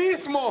Él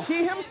mismo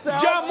He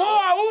himself llamó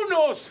a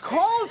unos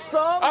called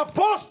some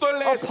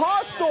apóstoles,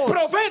 apostles,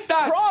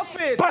 profetas,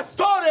 prophets,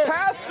 pastores,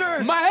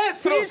 pastors,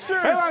 maestros,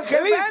 teachers,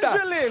 evangelistas.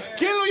 evangelists.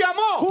 ¿Quién lo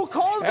llamó? Who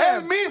called Él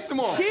them?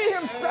 mismo. He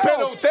himself.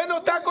 Pero usted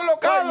no está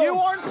colocado. But you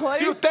aren't placed.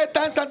 Si usted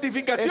está en If you're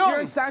santificación.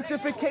 in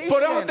sanctification,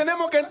 Por eso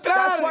tenemos que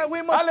entrar that's why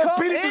we must al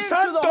come Espíritu into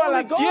Santo, the a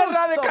Holy la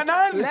tierra de Ghost,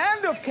 Canaán. the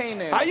land of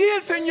Canaan. Allí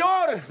el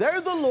Señor.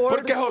 There the Lord,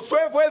 Porque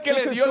Josué fue el que le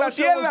because dio la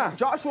tierra.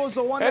 Joshua was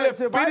the one El that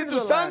divided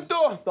Espíritu the land.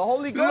 Santo The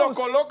Holy lo Ghost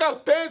coloca a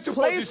usted en su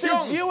places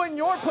posición. you in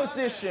your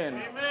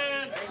position.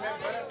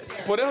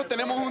 Por eso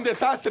tenemos un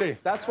desastre.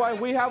 That's why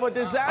we have a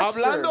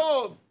disaster.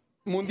 Hablando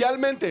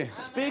mundialmente.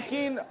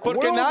 Speaking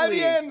Porque worldly,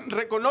 nadie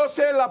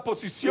reconoce la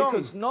posición.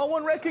 because no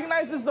one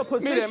recognizes the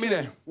position.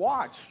 Mire.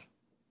 Watch.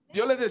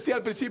 Yo les decía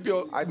al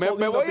principio, I me told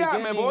you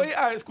in the voy beginning.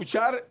 a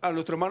escuchar a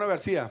nuestro hermano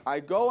García. I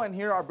go and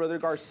hear our brother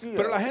Garcia.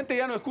 Pero la gente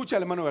ya no escucha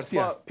al hermano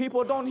García. But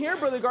people don't hear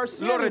brother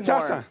Garcia Lo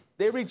rechaza. anymore.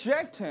 They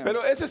reject him.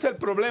 Pero ese es el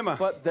problema.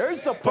 But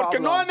there's the Porque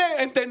problem. no han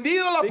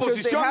entendido la Because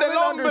they posición del haven't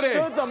hombre.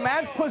 understood the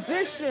man's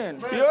position.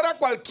 Y ahora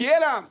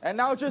cualquiera And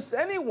now just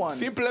anyone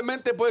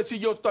simplemente puede decir,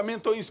 yo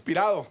también estoy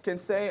inspirado. can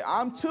say,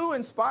 I'm too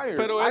inspired.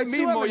 Pero I él too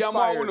mismo am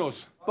llamó a inspired.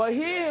 unos But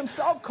he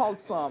himself called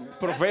some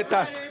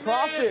profetas,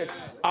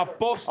 prophets,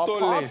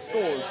 apóstoles.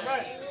 apostles.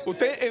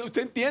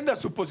 Usted entienda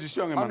su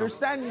posición, hermano.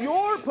 Understand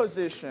your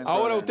position.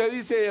 Ahora brother. usted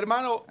dice,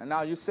 hermano, And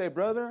now you say,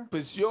 brother,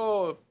 pues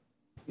yo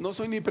no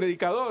soy ni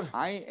predicador.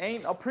 I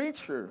ain't a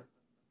preacher.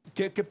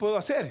 ¿Qué puedo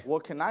hacer?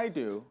 What can I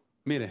do?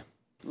 Mire,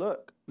 Look,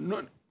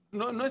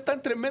 no es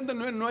tan tremendo,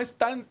 no es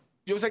tan...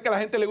 Yo sé que a la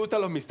gente le gustan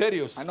los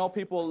misterios, I know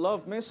people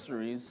love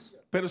mysteries,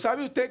 pero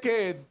 ¿sabe usted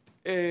que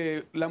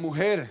la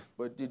mujer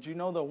but did you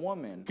know the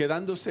woman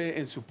quedándose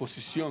en su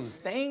posición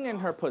staying in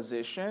her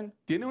position?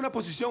 tiene una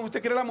posición?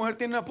 ¿Usted cree que la mujer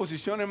tiene una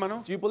posición,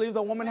 hermano? Do you believe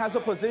the woman has a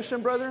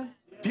position, brother?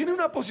 Tiene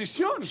una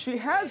posición. She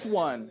has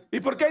one. ¿Y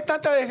por qué hay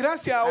tanta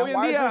desgracia hoy And en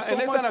why is día there so en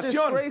esta much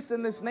nación? disgrace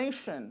in this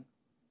nation?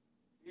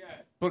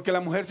 Porque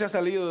la mujer se ha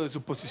salido de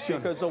su posición.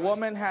 Because a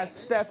woman has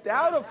stepped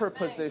out of her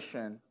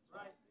position.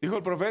 Dijo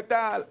el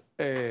profeta,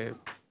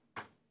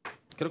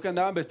 creo que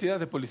andaban vestidas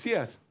de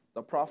policías.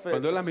 The prophet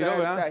Cuando él la miró, said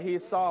 ¿verdad? that he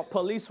saw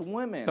police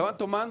women. Estaban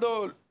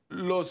tomando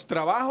los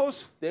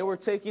trabajos, They were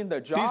taking the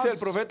jobs. dice el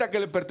profeta, que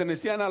le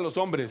pertenecían a los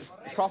hombres.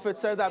 The prophet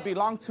said that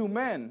belonged to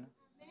men.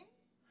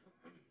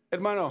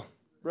 Hermano,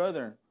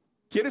 Brother,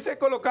 ¿quiere ser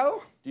colocado?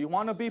 do you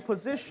want to be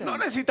positioned? No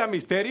necesita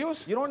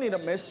misterios. You don't need a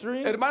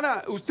mystery.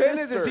 Hermana, usted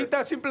Sister.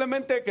 necesita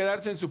simplemente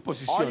quedarse en su All you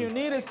posición.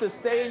 need is to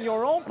stay in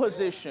your own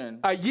position.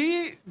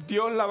 Allí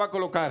Dios la va a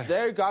colocar.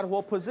 There God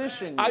will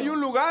position you. Hay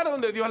un lugar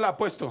donde Dios la ha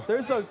puesto.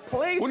 There's a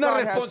place Una God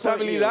has put you.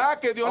 responsabilidad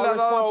que Dios le ha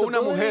dado a una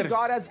responsibility mujer.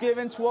 God has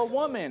given to a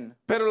woman.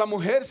 Pero la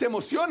mujer se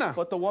emociona.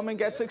 But the woman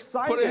gets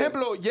excited. Por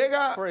ejemplo,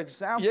 For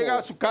example, llega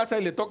a su casa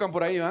y le tocan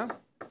por ahí, ¿va?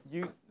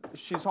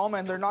 She's home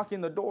and they're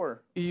knocking the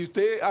door. Y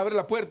usted abre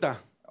la puerta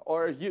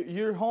Or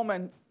you're home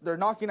and they're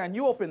knocking and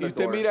you open y the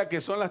usted door. mira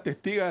que son las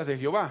testigas de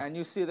Jehová. And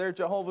you see they're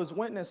Jehovah's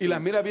Witnesses. Y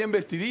las mira bien And you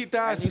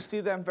vestiditas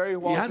see them very y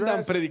well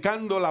andan dressed.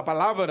 predicando la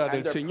palabra And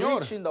del they're Señor.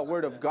 preaching the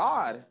word of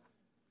God.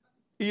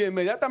 Y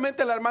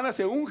inmediatamente la hermana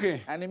se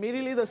unge And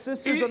immediately the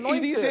sister's y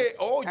anointed. dice,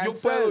 oh, and yo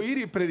puedo says, ir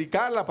y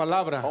predicar la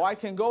palabra. oh, I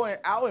can go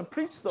out and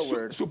preach the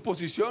word. Su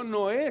posición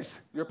no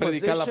es Your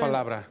predicar la position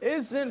palabra.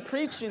 isn't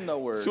preaching the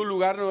word. Su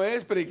lugar no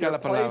es predicar Your la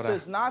place palabra.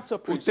 is not to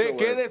preach Usted the word.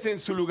 quédese en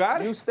su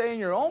lugar You stay in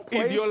your own y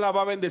place. Dios la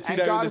va a bendecir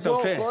and ahí donde God está will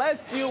usted.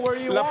 bless you where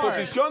you La are.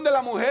 posición de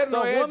la mujer The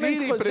no es woman's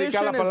ir y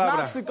predicar la position is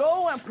palabra. not to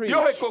go and preach.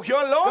 Dios escogió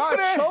al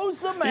hombre God chose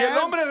the man, y el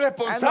hombre es and the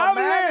responsable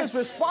man is de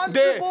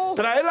responsible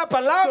traer la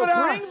palabra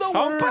to bring the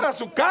aún word para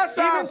su casa,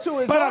 even to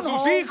his para own sus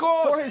home,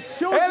 hijos. for his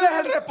children. Él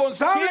es el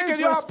responsable He que is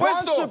Dios ha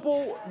puesto.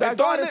 responsible that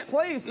God has Entonces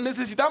placed.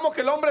 necesitamos que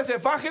el hombre se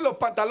faje los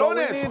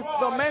pantalones, So we need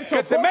the men to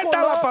que se buckle meta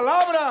a la up,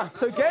 palabra,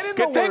 to get in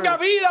que the tenga word,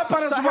 vida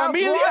para to su have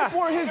familia, life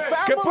for his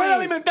que family, pueda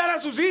alimentar a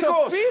sus to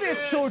hijos. feed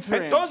his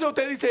children. Entonces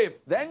usted dice,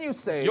 Then you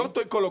say, yo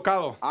estoy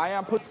colocado. I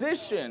am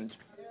positioned.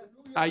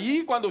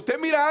 Allí cuando usted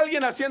mira a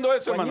alguien haciendo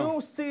eso, When hermano,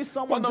 you see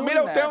someone cuando doing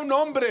mira usted a that, un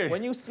hombre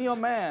when you see a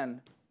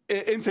man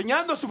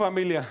enseñando a su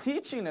familia,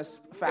 teaching his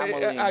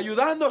family,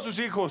 ayudando a sus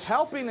hijos,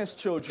 helping his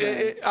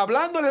children,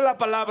 hablándole la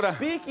palabra,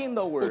 speaking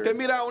the word, usted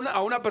mira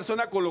a una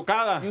persona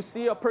colocada. you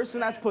see a person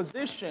that's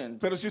positioned.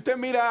 Pero si usted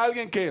mira a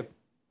alguien que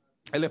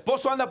el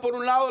esposo anda por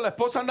un lado, la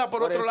esposa anda por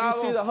But otro if you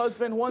see the lado,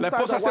 husband one la side,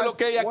 esposa the hace lo wife,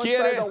 que ella one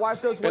quiere, side, the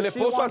wife does el what she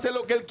esposo wants, hace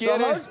lo que él the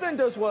quiere, husband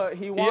does what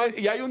he wants,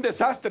 y hay un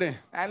desastre.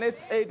 and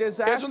it's a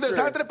disaster. Es un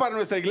desastre para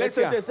nuestra It's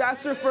a iglesia,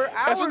 disaster for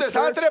our es un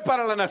desastre church.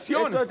 para la It's a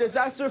nación,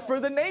 disaster for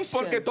the nation.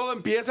 porque todo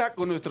empieza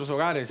con nuestros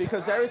hogares.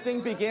 Because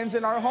everything begins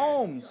in our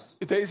homes.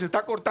 Usted dice,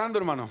 está cortando,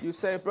 hermano. You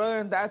say,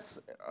 brother,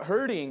 that's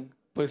hurting.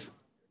 Pues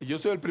yo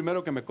soy el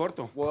primero que me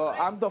corto. Well,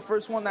 I'm the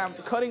first one that I'm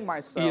cutting Y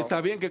myself.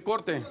 está bien que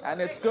corte.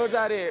 And it's good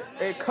that it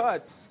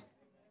cuts.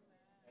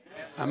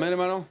 Amén,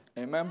 hermano.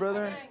 Amen,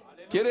 brother?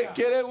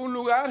 ¿Quiere un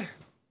lugar?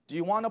 Do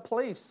you want a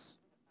place?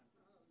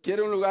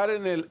 ¿Quiere un lugar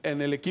en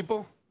el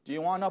equipo? Do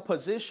you want a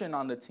position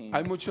on the team?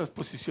 Hay muchas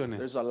posiciones.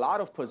 There's a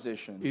lot of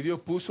positions. Y Dios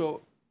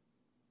puso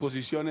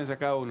posiciones a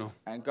cada uno.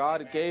 And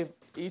God gave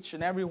each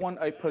and every one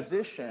a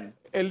position.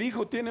 El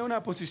hijo tiene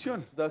una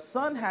posición. The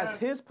son has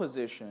his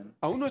position.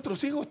 Aún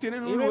nuestros hijos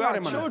tienen un Even lugar, our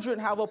hermano. children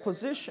have a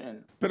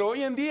position. Pero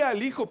hoy en día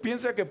el hijo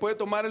piensa que puede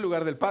tomar el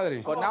lugar del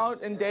padre. But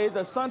nowadays,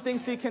 the son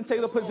thinks he can take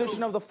the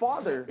position of the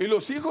father. Y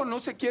los hijos no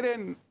se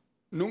quieren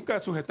nunca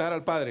sujetar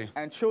al padre.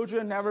 And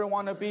children never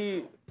want to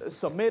be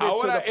submitted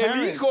Ahora, to the el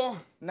parents. hijo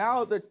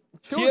Now the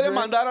Quiere children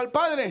mandar al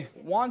padre.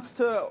 wants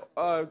to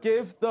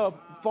give the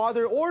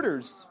father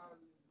orders.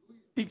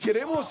 Y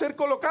queremos ser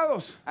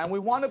colocados. And we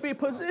want to be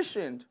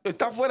positioned.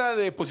 Está fuera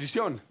de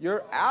posición.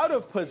 You're out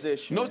of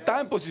position. No está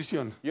en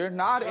posición. You're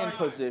not in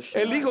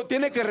position. El hijo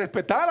tiene que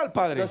respetar al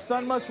padre. The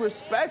son must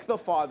respect the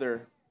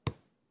father.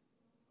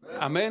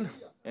 Amén.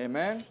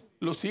 Amen.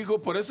 Los hijos,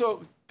 por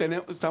eso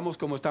estamos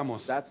como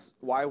estamos. That's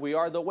why we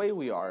are the way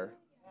we are.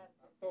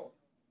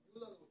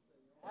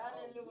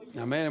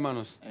 Amén,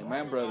 hermanos.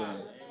 Amen, brother.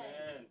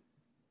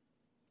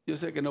 Yo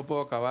sé que no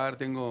puedo acabar,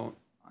 tengo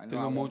I know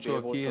I won't be mucho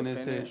able aquí to en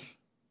este finish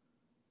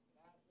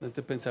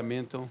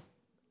pensamiento,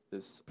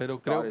 this. pero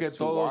creo God que is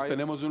too todos wide.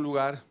 tenemos un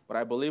lugar But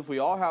I believe we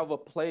all have a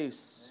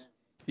place.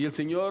 y el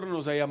Señor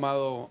nos ha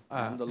llamado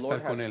a And the Lord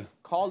estar con has Él.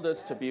 called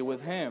us to be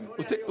with Him.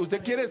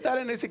 ¿Usted quiere estar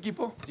en ese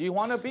equipo? Do you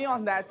want to be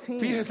on that team?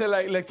 Fíjese,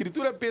 la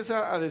Escritura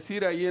empieza a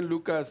decir ahí en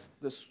Lucas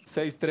The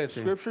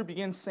 6:13. scripture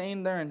begins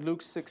saying there in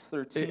Luke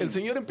 6:13. El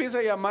Señor empieza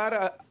a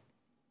llamar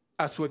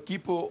a su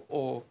equipo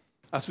o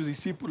a sus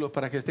discípulos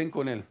para que estén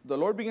con Él. The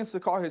Lord begins to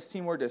call His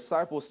team or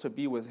disciples to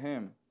be with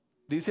Him.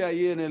 Dice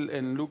ahí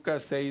en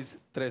Lucas It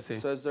 6:13.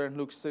 says there in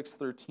Luke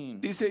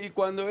 6:13. Dice, y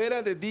cuando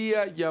era de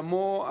día,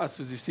 llamó a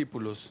sus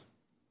discípulos.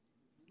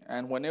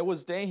 And when it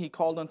was day, he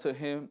called unto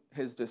him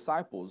his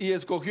disciples. Y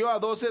escogió a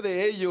 12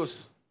 de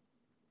ellos,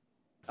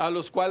 a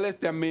los cuales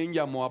también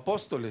llamó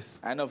apóstoles.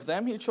 And of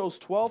them he chose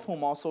 12,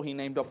 whom also he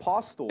named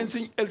apostles.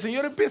 El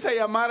Señor empieza a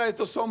llamar a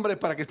estos hombres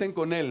para que estén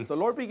con Él. The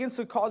Lord begins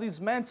to call these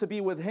men to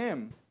be with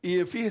him.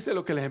 Y fíjese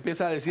lo que les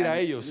empieza a decir a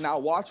ellos. Now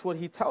watch what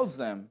he tells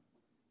them.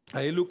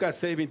 Ahí Lucas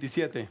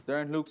 6:27.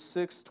 There in Luke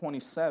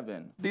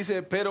 6:27.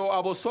 Dice, pero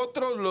a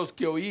vosotros los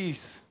que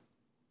oís,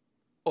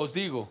 os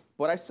digo.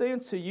 But I say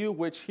unto you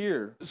which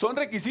hear, Son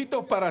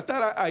requisitos para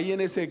estar ahí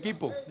en ese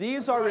equipo.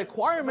 these are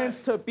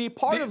requirements to be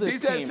part of this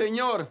Dice el team.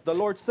 Señor, The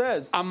Lord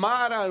says,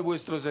 amar a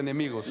vuestros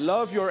enemigos.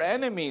 love your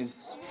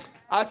enemies.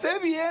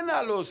 Haced bien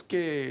a los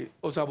que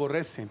os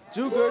aborrecen.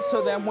 Do good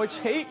to them which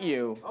hate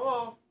you.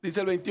 Dice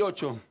el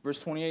 28. Verse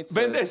 28 says,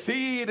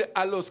 Bendecid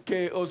a los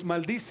que os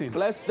maldicen.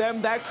 bless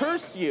them that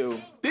curse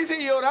you, Dice,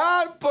 y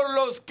orar por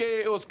los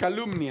que os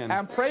calumnian.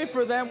 and pray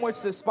for them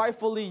which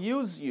despitefully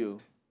use you.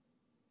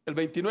 El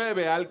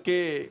 29, al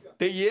que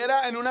te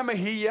hiera en una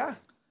mejilla,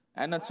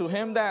 And unto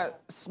him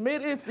that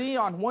smiteth thee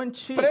on one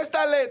cheek,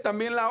 préstale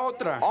también la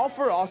otra.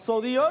 offer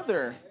also the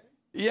other.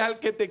 Y al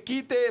que te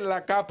quite la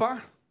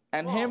capa,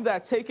 And him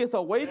that taketh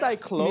away thy ni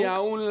cloak,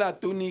 aún la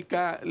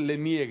túnica le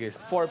niegues.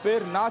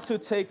 forbid not to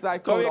take thy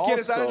coat ¿Todavía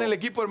quieres estar en el also.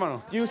 equipo,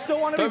 hermano? Do you still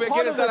want to be ¿Todavía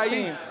part quieres of the estar ahí?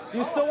 team? Do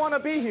you still want to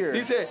be here?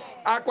 Dice,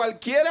 a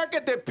cualquiera que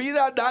te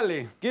pida,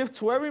 dale. Give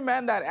to every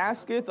man that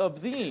asketh of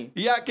thee,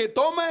 Y a que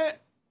tome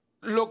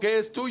lo que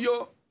es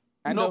tuyo,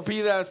 And no of-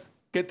 pidas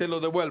que te lo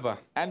devuelva.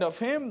 and of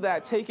him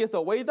that taketh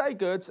away thy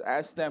goods,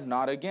 ask them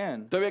not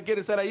again. ¿Todavía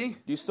quieres estar ahí?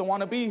 Do you still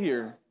want to be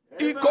here?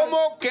 Y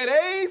como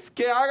queréis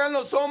que hagan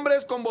los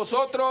hombres con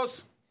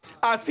vosotros,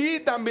 así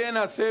también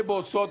haced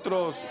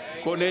vosotros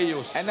con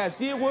ellos. And as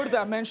ye would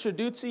that men should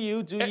do to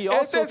you, do ye Este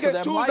also es to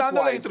them Jesús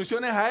dando las likewise.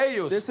 instrucciones a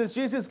ellos. This is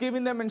Jesus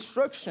giving them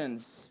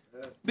instructions.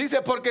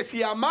 Dice, porque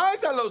si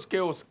amáis a los que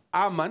os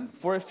aman,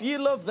 For if ye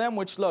love them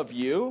which love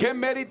you, ¿qué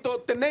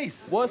mérito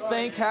tenéis? what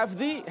thank have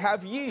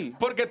ye?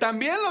 Porque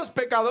también los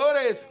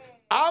pecadores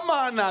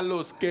aman a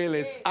los que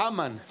les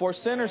aman. For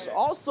sinners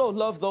also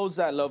love those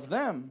that love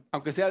them.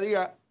 Aunque sea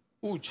diga,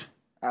 uch,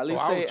 At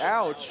least o say, ouch,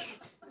 ouch,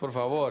 por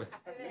favor.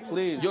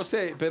 please. Yo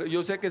sé, pero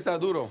yo sé que está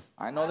duro.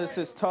 I know this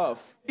is tough.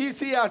 Y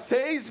si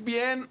hacéis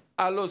bien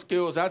a los que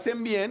os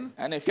hacen bien,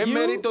 And if ¿qué you-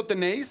 mérito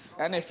tenéis?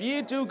 And if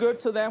ye do good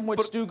to them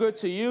which do good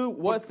to you,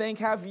 what thank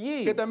have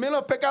ye? Que también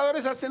los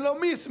pecadores hacen lo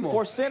mismo.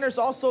 For sinners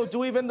also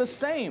do even the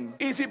same.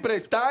 Y si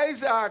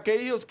prestáis a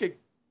aquellos que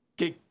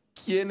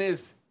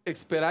quienes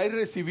esperáis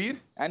recibir,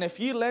 And if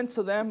ye lend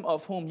to them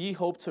of whom ye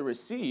hope to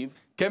receive,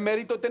 ¿qué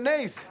mérito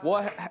tenéis?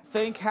 what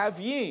thank have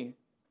ye?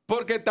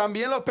 Porque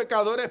también los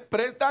pecadores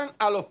prestan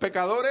a los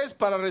pecadores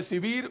para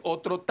recibir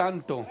otro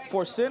tanto.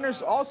 For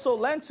sinners also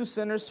lend to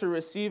sinners to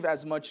receive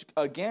as much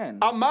again.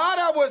 Amar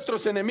a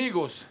vuestros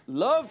enemigos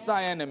Love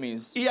thy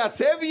enemies, y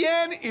hacer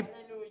bien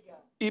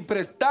y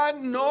prestar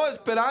no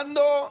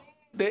esperando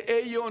de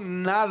ello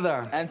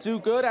nada. and do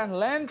good and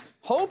lend,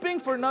 hoping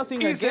for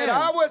nothing Y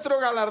será again. vuestro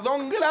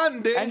galardón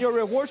grande And your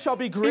reward shall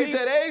be y great,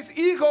 seréis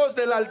hijos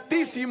del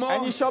Altísimo,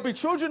 and ye shall be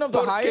children of the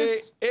porque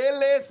highest.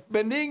 Él es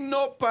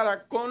benigno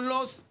para con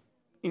los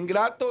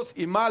ingratos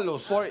y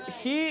malos. For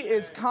he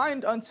is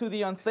kind unto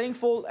the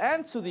unthankful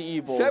and to the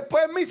evil. Sed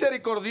pues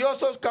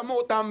misericordiosos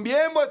como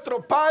también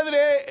vuestro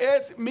Padre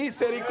es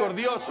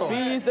misericordioso.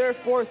 Be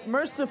therefore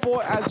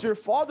merciful as your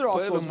Father ¿Pueden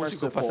also los is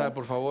músicos merciful. pasar,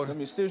 por favor? The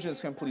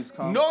musicians can please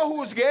come. No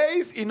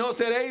juzguéis y no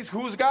seréis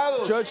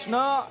juzgados. Judge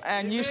not,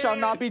 and ye shall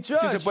not be Si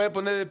se judged. puede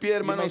poner de pie,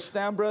 You may hermanos.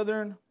 stand,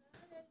 brethren.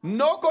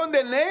 No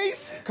condenéis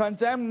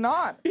Condemn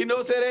not, y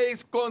no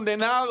seréis and ye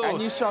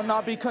condenados. shall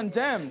not be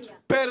condemned.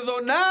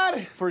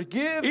 Perdonar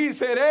Forgive, y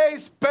seréis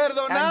and ye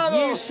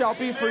perdonados. shall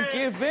be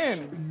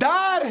forgiven.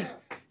 Dar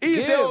y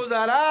se Give, os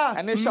dará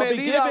and it shall be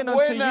medida given unto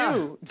buena,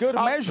 you, good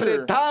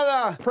measure,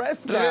 apretada,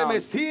 pressed down,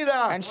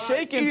 remecida and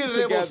shaken y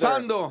together,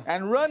 rebosando.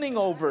 and running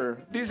over.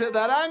 Dice,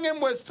 darán en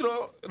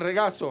vuestro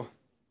regazo.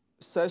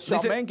 Says, shall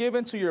Dice, men give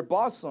into your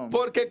bosom.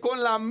 Porque con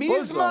la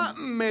misma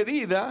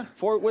medida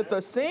For with the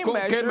same con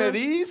que measure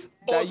medís,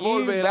 that os ye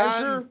volverán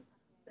measure,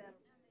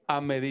 a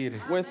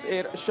medir. with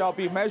it shall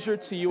be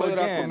measured to you Puede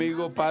orar again.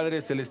 conmigo, Padre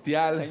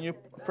Celestial. Can you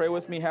pray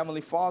with me, Heavenly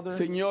Father?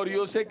 Señor,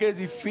 yo sé que es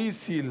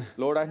difícil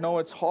Lord, I know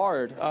it's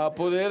hard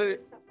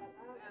poder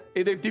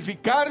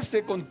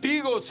identificarse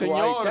contigo, to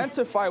Señor,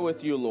 identify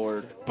with you,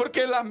 Lord.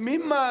 porque las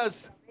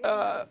mismas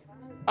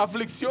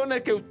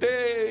aflicciones que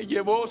usted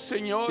llevó,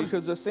 Señor,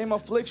 Because the same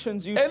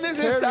afflictions you es carried,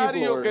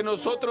 necesario que Lord,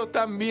 nosotros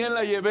también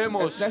la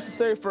llevemos. it's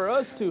necessary for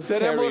us to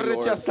Seremos carry, Lord.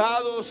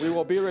 rechazados, We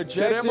will be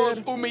rejected. seremos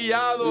We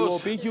humillados, will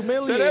be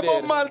humiliated.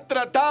 seremos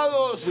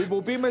maltratados We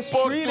will be por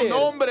tu mistreated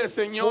nombre,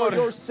 Señor, for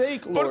your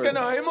sake, porque Lord.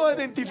 nos hemos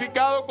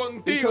identificado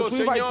contigo, Because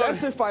we've Señor.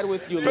 identified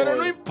with you, Pero no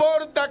Lord.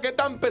 importa que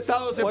tan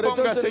pesado se But it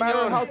ponga, doesn't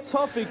matter how Señor.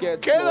 tough it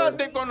gets, Lord.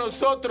 Quédate con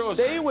nosotros.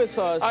 Stay with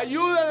us.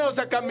 Ayúdanos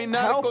a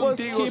caminar Help us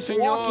contigo, keep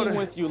walking Señor.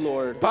 with you,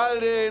 Lord. Lord.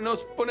 Padre,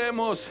 nos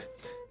ponemos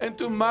en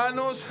tus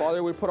manos.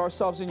 Father, we put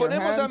ourselves in your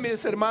Ponemos a hands.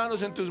 mis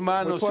hermanos en tus We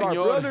manos, put our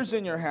Señor. brothers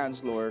in your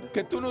hands, Lord.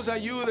 Que tú nos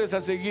ayudes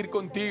a seguir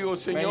contigo,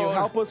 May you Señor.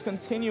 help us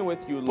continue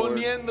with you, Lord.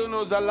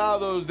 Poniéndonos al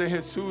lado de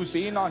Jesús.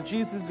 Being on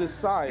Jesus'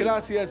 side.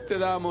 Gracias te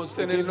damos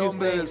We en el give you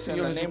nombre del thanks in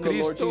Señor the name of the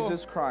Lord Jesucristo.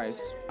 Jesus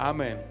Christ.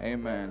 Amén.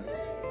 Amen.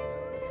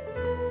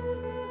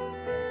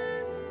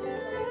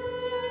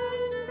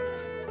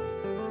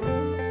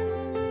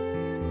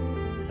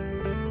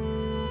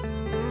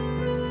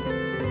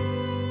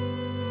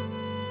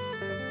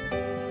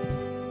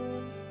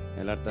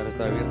 El altar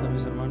está abierto,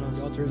 mis hermanos.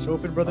 The altar is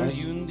open, brothers.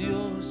 Hay un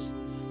Dios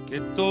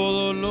que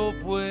todo lo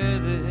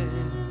puede,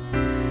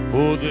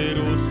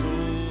 poderoso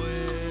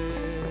es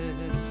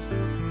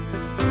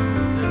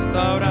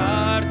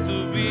restaurar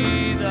tu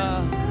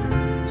vida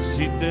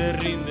si te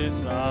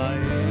rindes a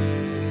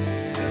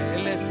Él.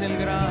 Él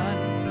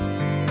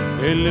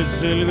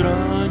es el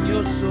gran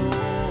yo soy,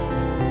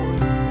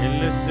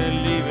 Él es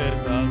el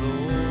libertador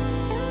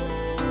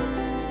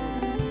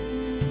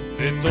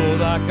de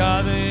toda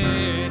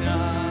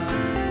cadena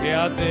que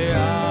ate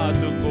a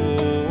tu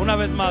corazón. Una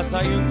vez más,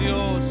 hay un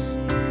Dios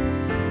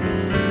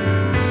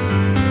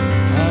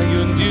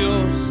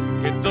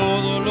que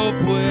todo lo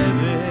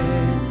puede,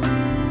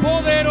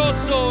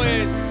 poderoso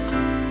es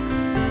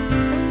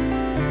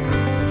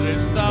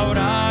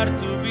restaurar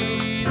tu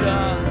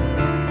vida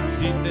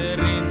si te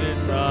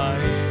rindes a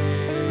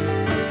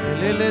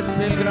Él. Él es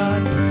el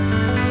gran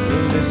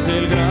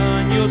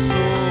yo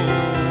soy,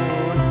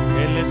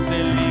 Él es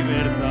el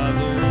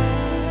libertador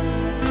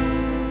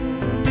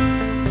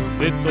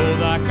de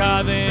toda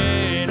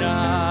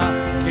cadena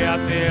que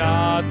ate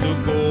a tu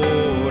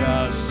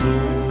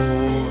corazón.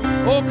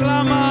 Oh,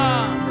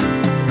 clama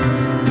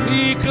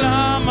y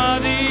clama,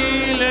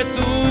 dile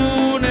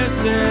tu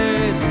necesidad.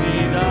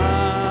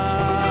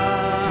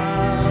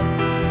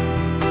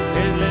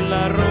 Él es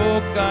la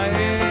roca,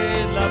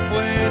 es la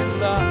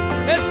fuerza,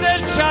 es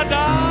el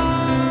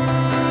Shaddai,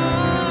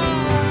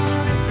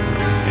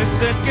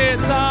 es el que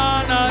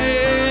sana,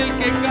 el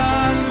que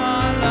calma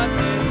la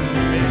tempestad.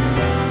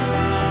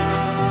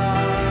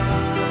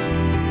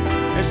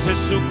 Es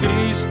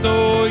Jesucristo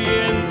y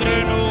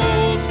entre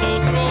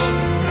nosotros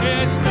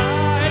está.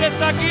 Él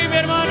está aquí, mi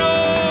hermano.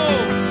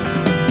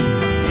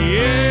 Y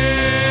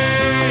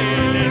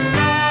Él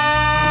está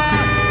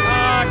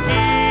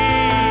aquí.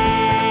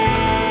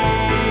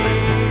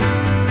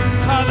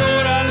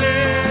 Adórale,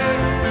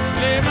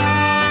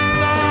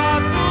 levanta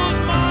tus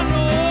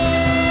manos.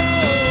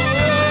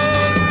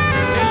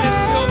 Él es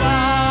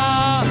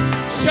Jehová,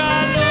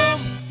 Shalom,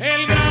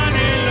 el gran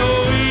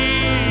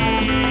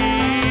Elohim.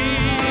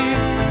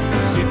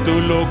 Si tú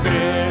lo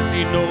crees y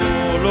no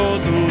lo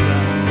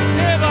dudas,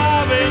 te va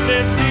a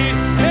bendecir.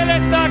 Él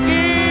está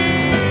aquí.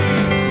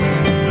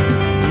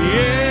 Y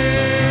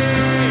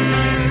Él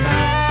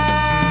está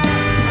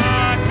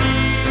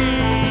aquí.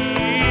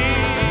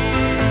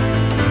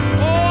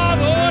 Oh,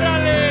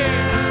 adórale,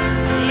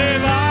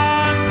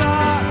 levanta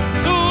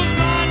tus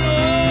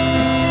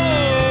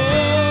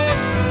manos.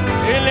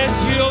 Él es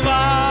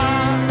Jehová,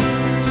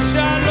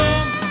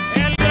 Shalom,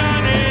 el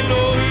gran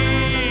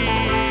Elohim.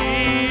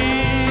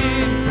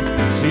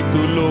 Si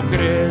tú lo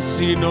crees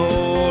y no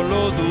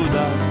lo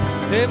dudas,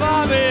 te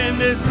va a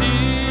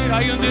bendecir.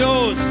 Hay un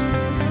Dios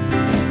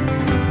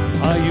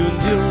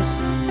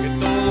que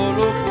todo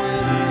lo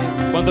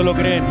puede. ¿Cuántos lo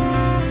creen?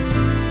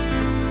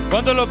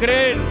 ¿Cuántos lo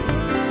creen?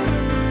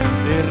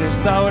 De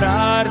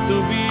restaurar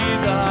tu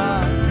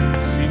vida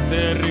si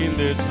te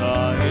rindes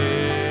a Él.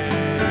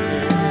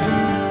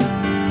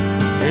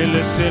 Él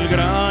es el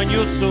gran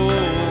yo soy,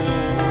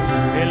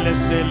 Él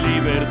es el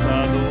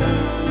libertador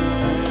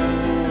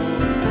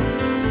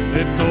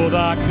de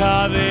toda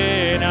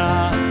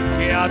cadena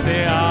que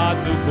ate a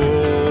tu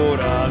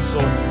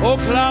corazón. Oh,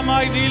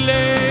 clama y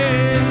dile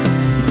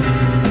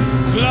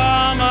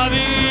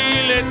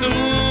tu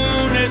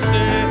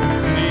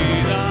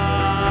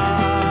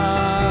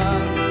necesidad.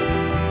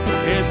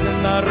 Es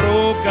en la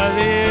roca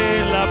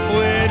de la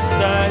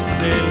fuerza,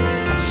 es el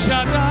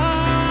Shaddai.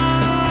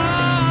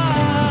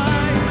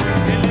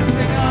 Él es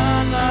el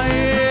gana,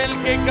 el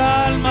que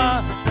calma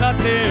la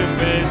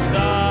tempestad.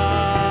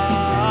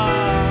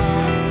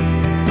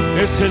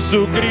 Es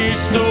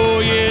Jesucristo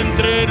y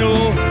entre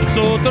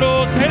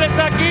nosotros Él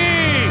está aquí,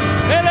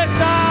 Él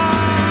está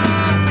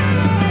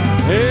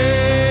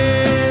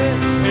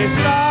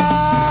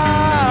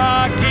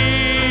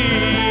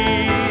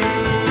aquí.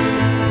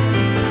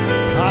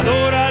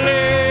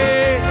 Adórale,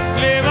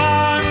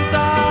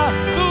 levanta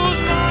tus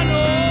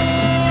manos.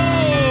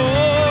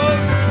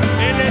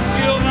 Él es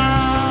Jehová,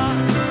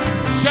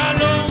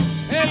 Shalom,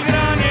 el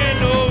gran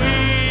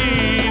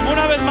Elohim.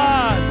 Una vez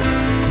más,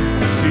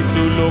 si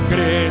tú lo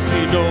crees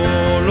y no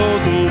lo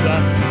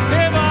dudas,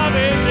 te va a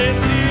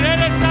bendecir.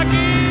 Él está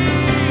aquí.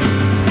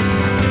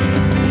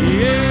 Y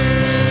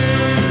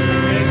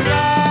Él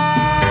está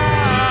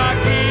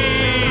aquí.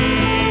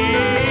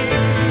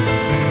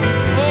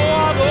 Oh,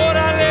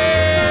 adórale,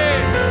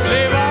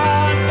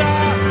 levanta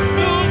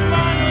tus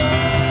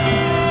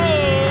manos.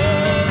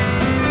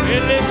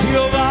 Él es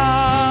Jehová,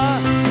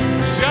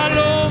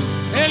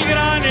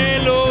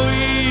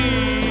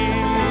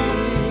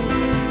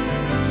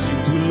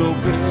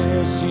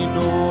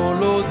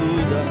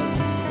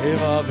 te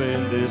va a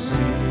bendecir.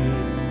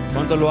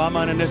 ¿Cuántos lo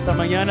aman en esta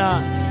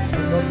mañana?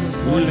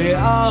 Le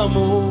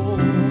amo,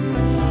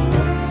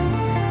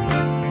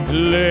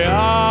 le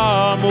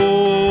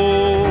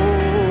amo,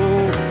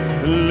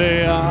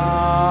 le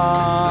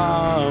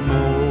amo.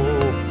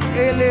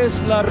 Él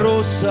es la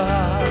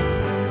rosa,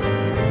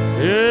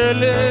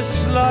 Él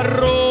es la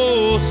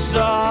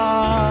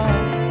rosa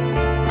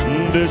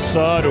de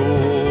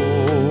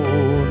Sarón.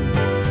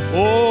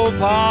 Oh,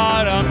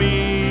 para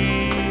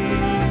mí,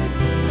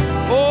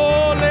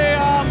 oh, le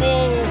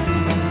amo,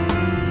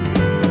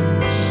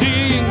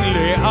 sí,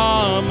 le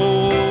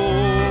amo,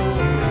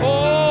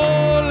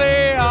 oh,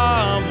 le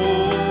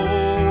amo,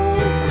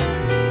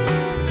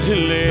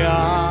 le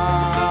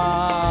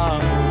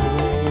amo.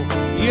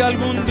 Y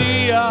algún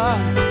día,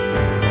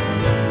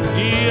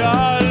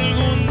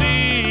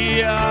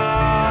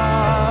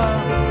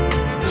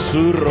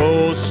 su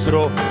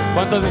rostro.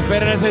 ¿Cuántos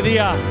esperan ese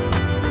día?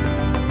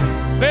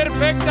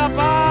 Perfecta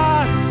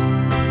paz.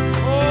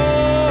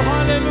 Oh,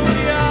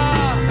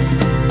 aleluya.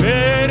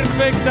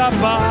 Perfecta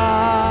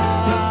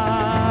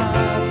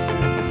paz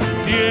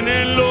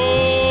tienen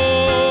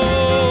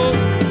los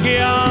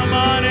que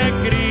aman a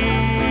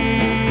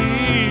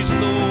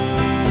Cristo.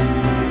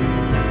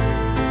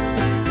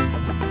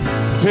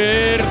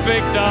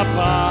 Perfecta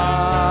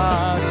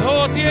paz.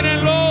 Oh,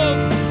 tienen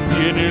los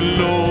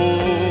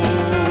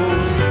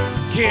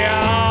que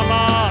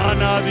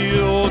aman a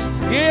Dios,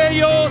 y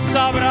ellos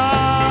sabrán,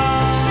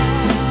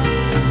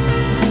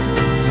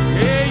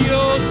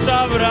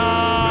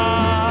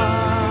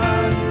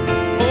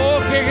 oh,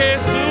 que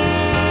Jesús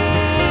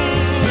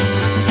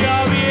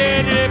ya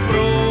viene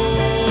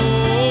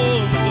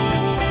pronto.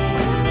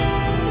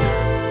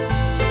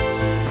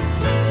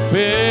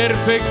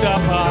 Perfecta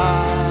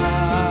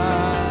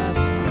paz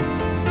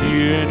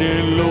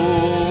tienen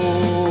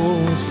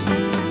los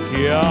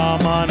que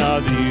aman a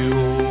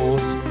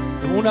Dios.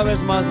 Una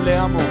vez más, le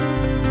amo.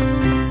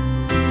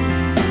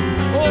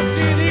 Oh,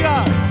 sí,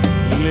 diga,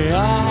 le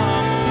amo.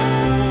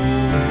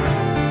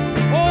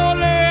 Oh,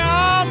 le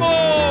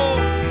amo.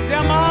 Te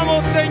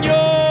amamos,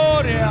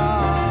 Señor.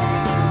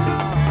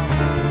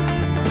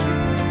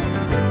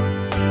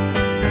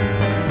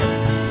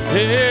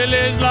 Él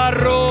es la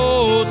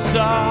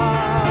rosa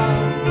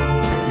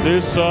de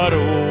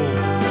Sarón.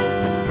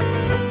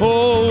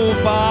 Oh,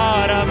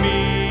 para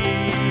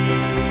mí.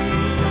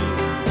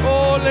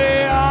 Oh,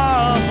 le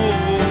amo.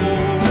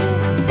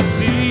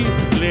 Sí,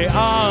 le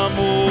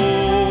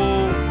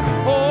amo.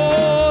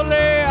 Oh,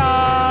 le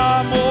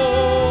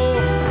amo.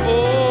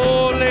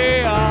 Oh,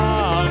 le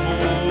amo.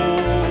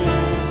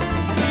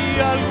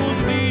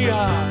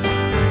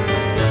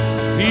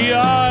 Y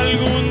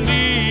algún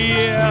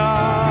día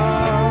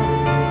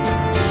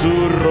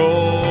su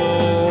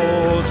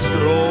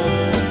rostro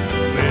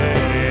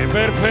veré.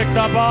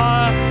 Perfecta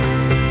paz.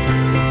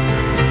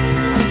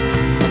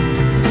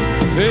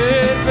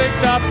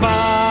 Perfecta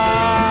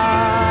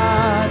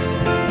paz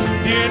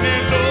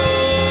tienen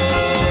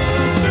los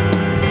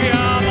que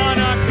aman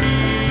a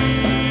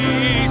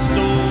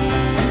Cristo.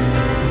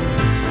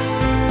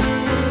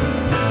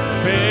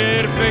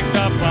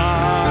 Perfecta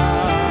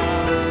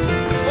paz,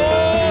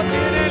 oh,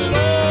 tienen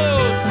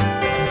los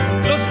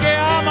que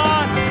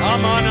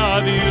aman a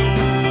Dios.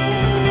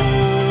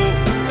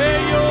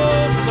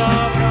 Ellos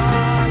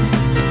sabrán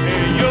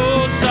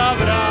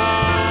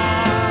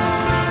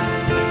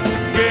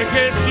que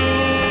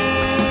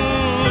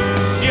Jesús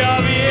ya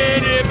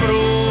viene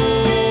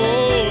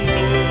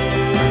pronto.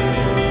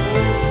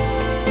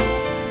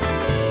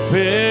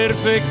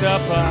 Perfecta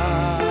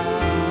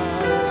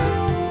paz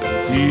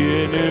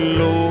tienen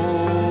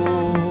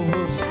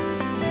los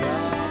que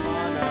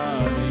aman a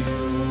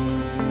Dios.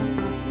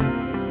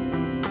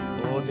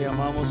 Oh, te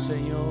amamos,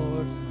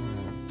 Señor.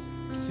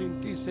 Sin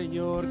ti,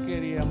 Señor,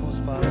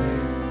 queríamos, Padre.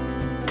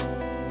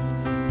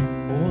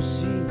 Oh,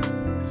 sí,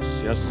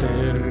 se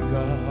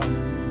acerca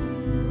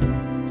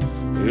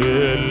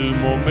el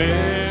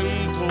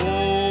momento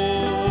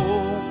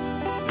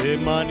de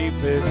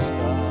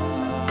manifestar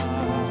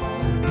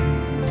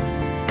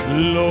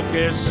lo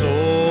que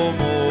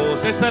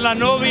somos. Esta es la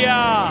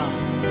novia.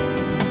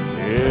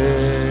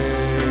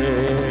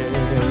 Él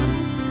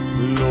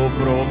lo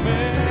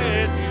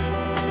prometió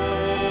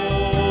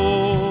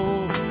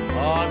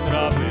a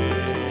través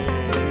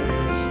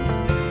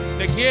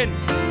 ¿de quién?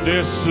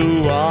 De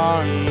su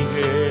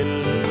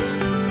ángel.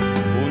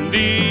 Un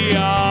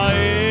día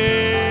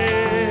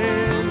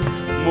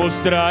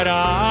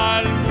mostrará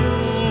al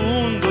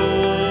mundo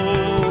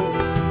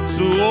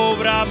su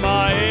obra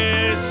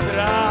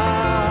maestra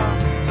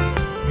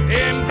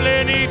en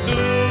plenitud.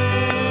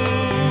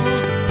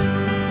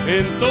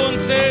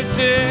 Entonces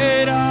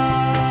será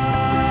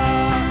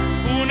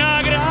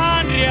una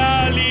gran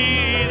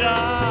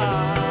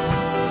realidad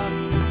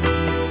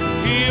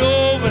y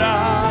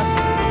obras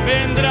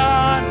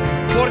vendrán.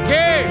 ¿Por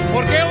qué?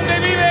 Porque ¿dónde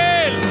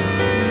vive Él?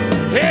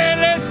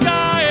 Él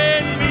está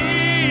en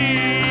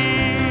mí,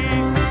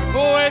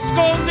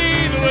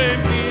 escondido en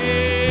mí,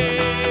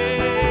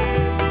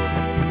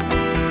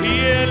 y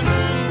el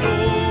mundo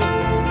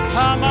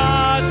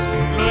jamás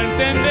lo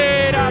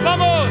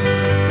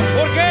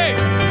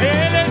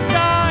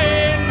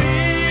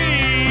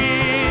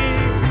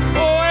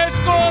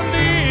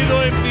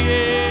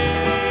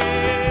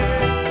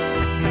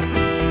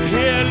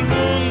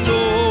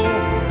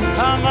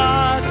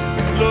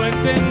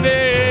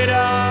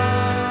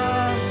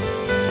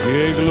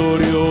qué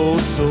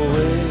glorioso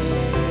es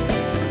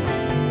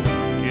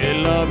que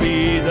la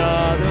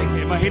vida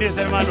de...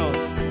 Imagínense, hermanos,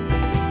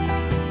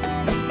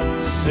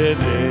 se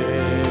dé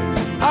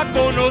a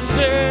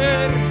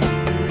conocer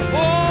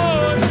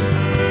hoy,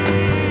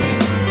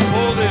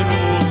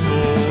 poderoso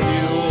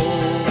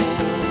Dios,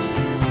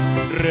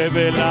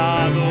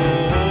 revelado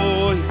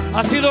hoy,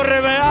 ha sido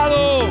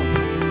revelado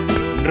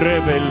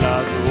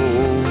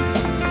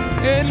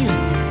en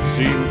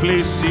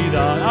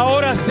simplicidad.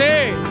 Ahora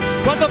sé,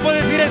 ¿cuánto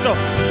puede decir eso?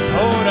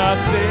 Ahora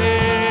sé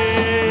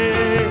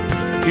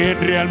quién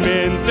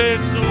realmente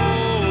soy,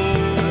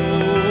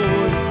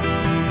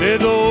 de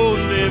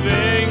dónde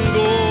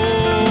vengo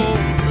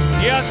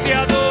y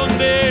hacia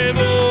dónde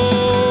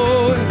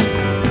voy.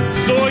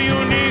 Soy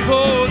un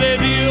hijo de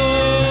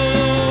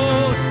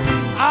Dios,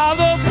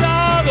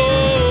 adoptado,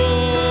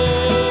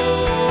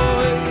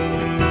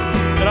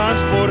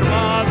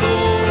 transformado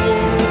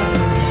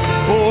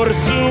por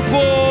su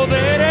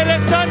poder. Él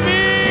está en mí.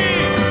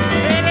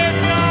 Él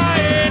está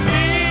en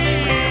mí,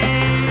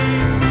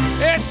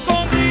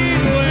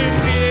 escondido en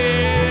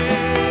piel.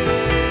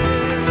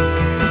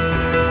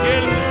 Y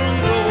el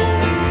mundo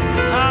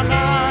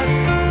jamás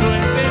lo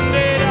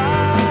entenderá.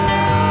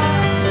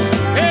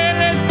 Él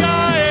está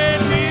en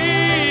mí,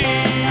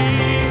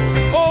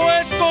 oh,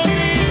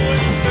 escondido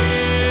en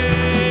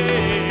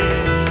piel.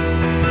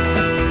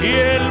 Y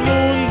el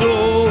mundo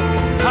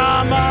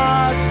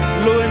jamás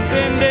lo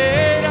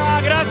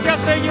entenderá. Gracias,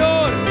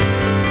 Señor,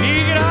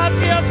 y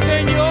gracias,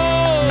 Señor,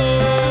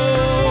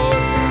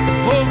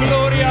 oh,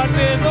 gloria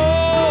te doy,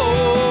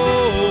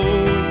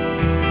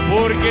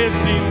 porque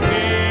sin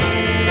ti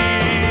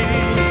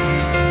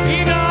y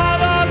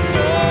nada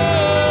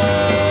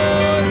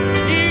soy.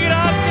 Y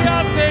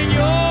gracias,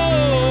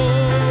 Señor,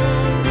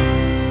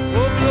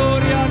 oh,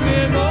 gloria te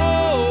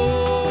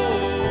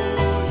doy,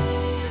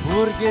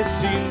 porque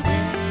sin ti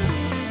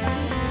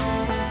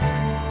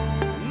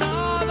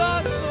nada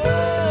soy.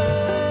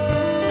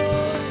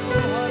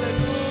 Oh,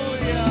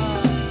 aleluya.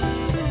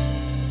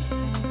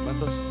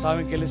 ¿Cuántos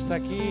saben que Él está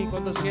aquí?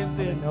 ¿Cuántos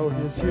sienten? know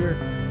He is here.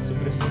 Su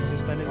presencia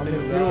está en How este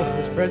many feel lugar.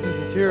 His presence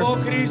is here? Oh,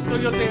 Cristo,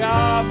 yo te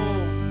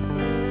amo.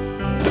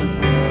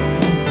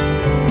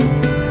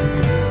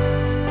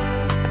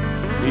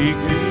 Y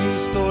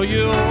Cristo,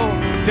 yo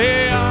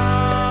te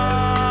amo.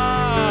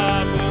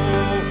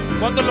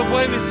 ¿Cuántos lo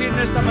pueden decir en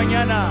esta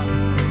mañana?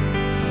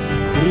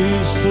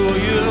 Cristo,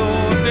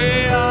 yo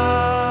te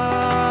amo.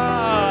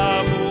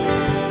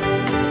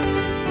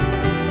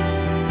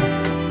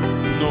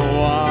 No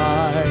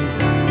hay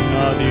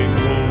nadie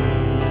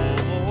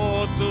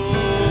como tú.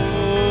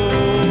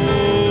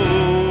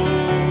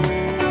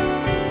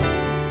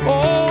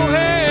 Oh,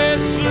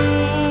 Jesús,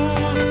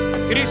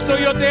 Cristo,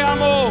 yo te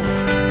amo.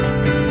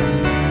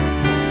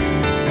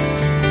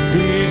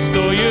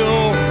 Cristo,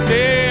 yo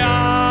te amo.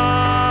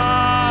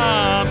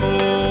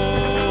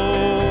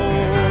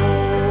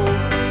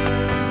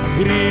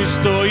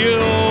 Cristo,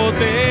 yo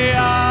te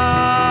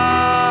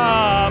amo.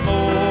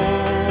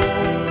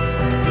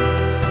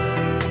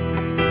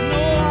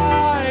 No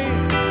hay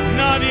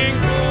nadie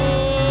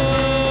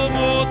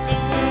como tú.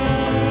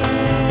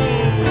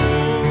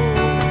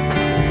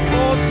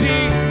 Oh, sí,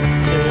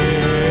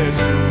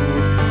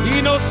 Jesús. Y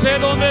no sé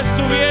dónde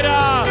estuviera.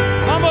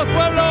 Vamos,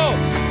 pueblo.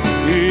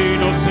 Y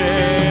no sé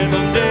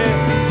dónde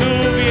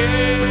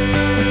estuviera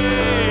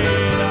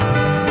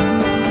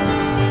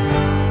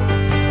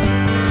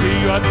si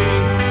yo a ti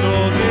no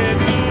te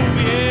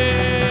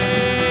tuviera,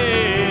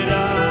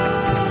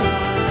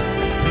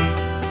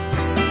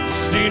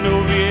 si no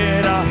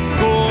hubiera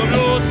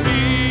conocido,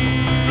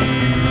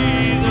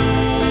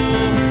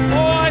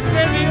 oh, a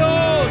ese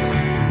Dios,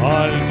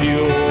 al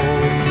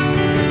Dios que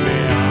me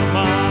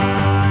ama.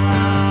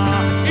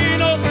 Y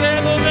no sé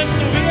dónde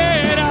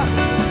estuviera,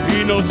 y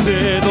no sé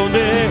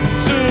dónde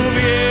estuviera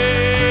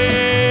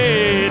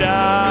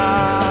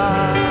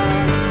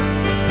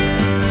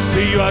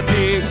si yo a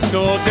ti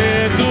no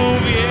te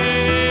tuviera,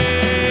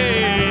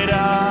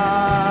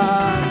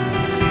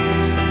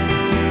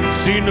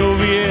 si no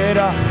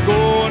hubiera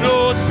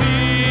conocido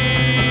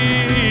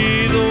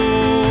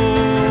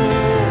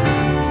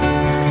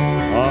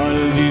al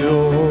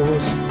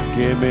Dios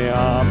que me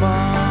ama,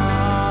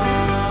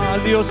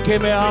 al Dios que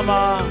me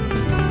ama,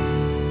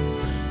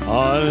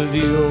 al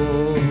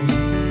Dios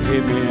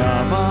que me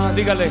ama.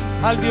 Dígale,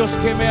 al Dios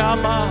que me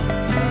ama,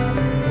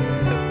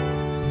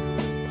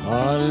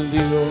 al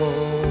Dios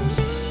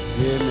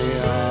que me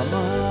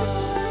ama.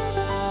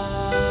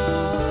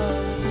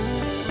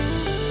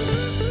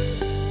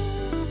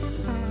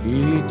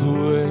 Y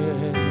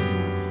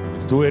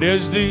tú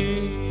eres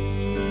digno,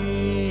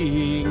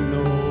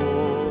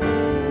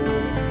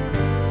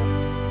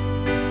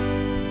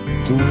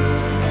 tú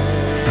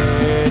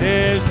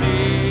eres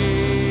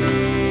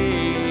digno,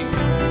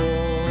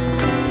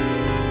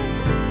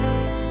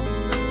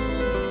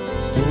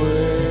 tú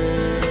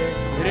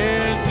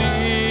eres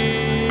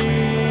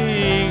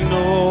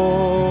digno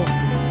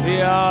de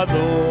adorar.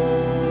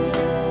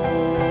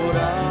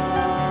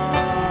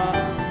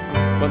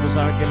 ¿Cuántos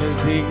saben que Él es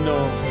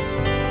digno?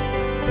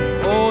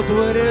 Oh, Oh,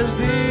 tú eres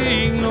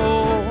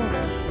digno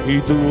y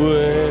tú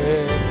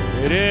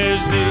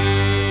eres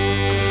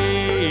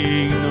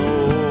digno.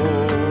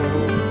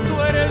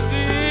 Tú eres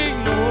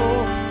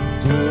digno,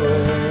 tú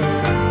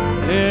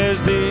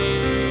eres digno.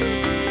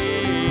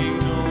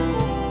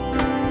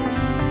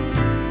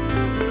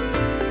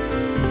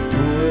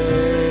 Tú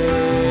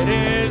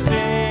eres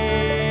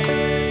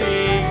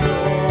digno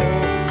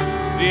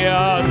de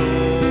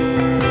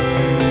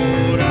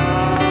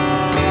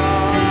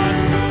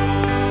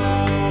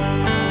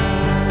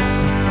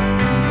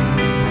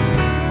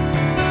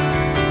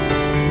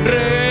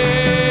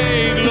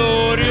Rey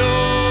glorioso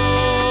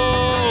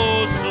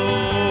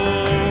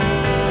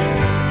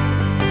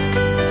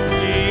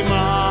y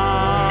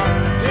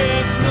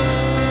majestuoso,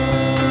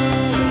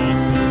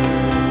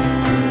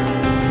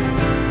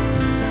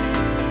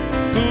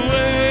 tú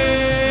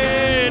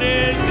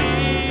eres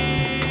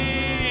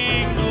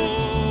digno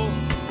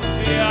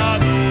de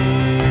adoración.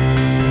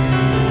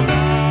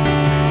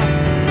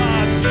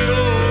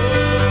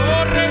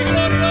 Rey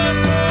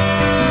glorioso,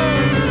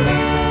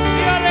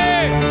 dígale,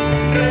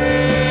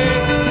 Rey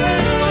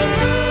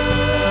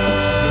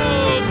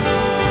glorioso,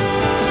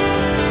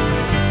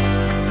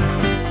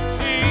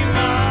 sí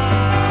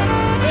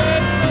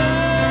majestuoso,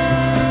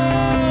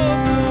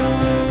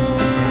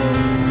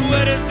 tú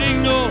eres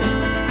digno,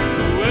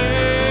 tú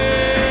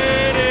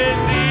eres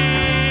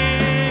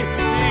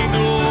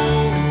digno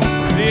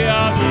de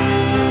adoración.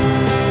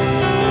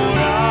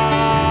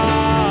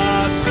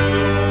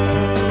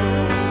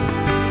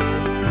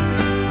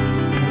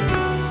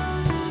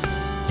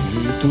 Y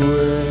tú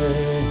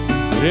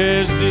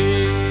eres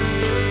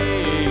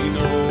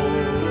digno.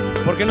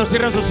 ¿Por qué no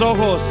cierran sus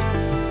ojos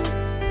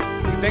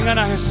y tengan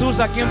a Jesús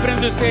aquí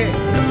enfrente de usted?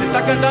 Le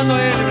está cantando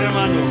a Él, mi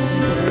hermano,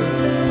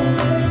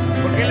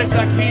 porque Él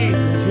está aquí.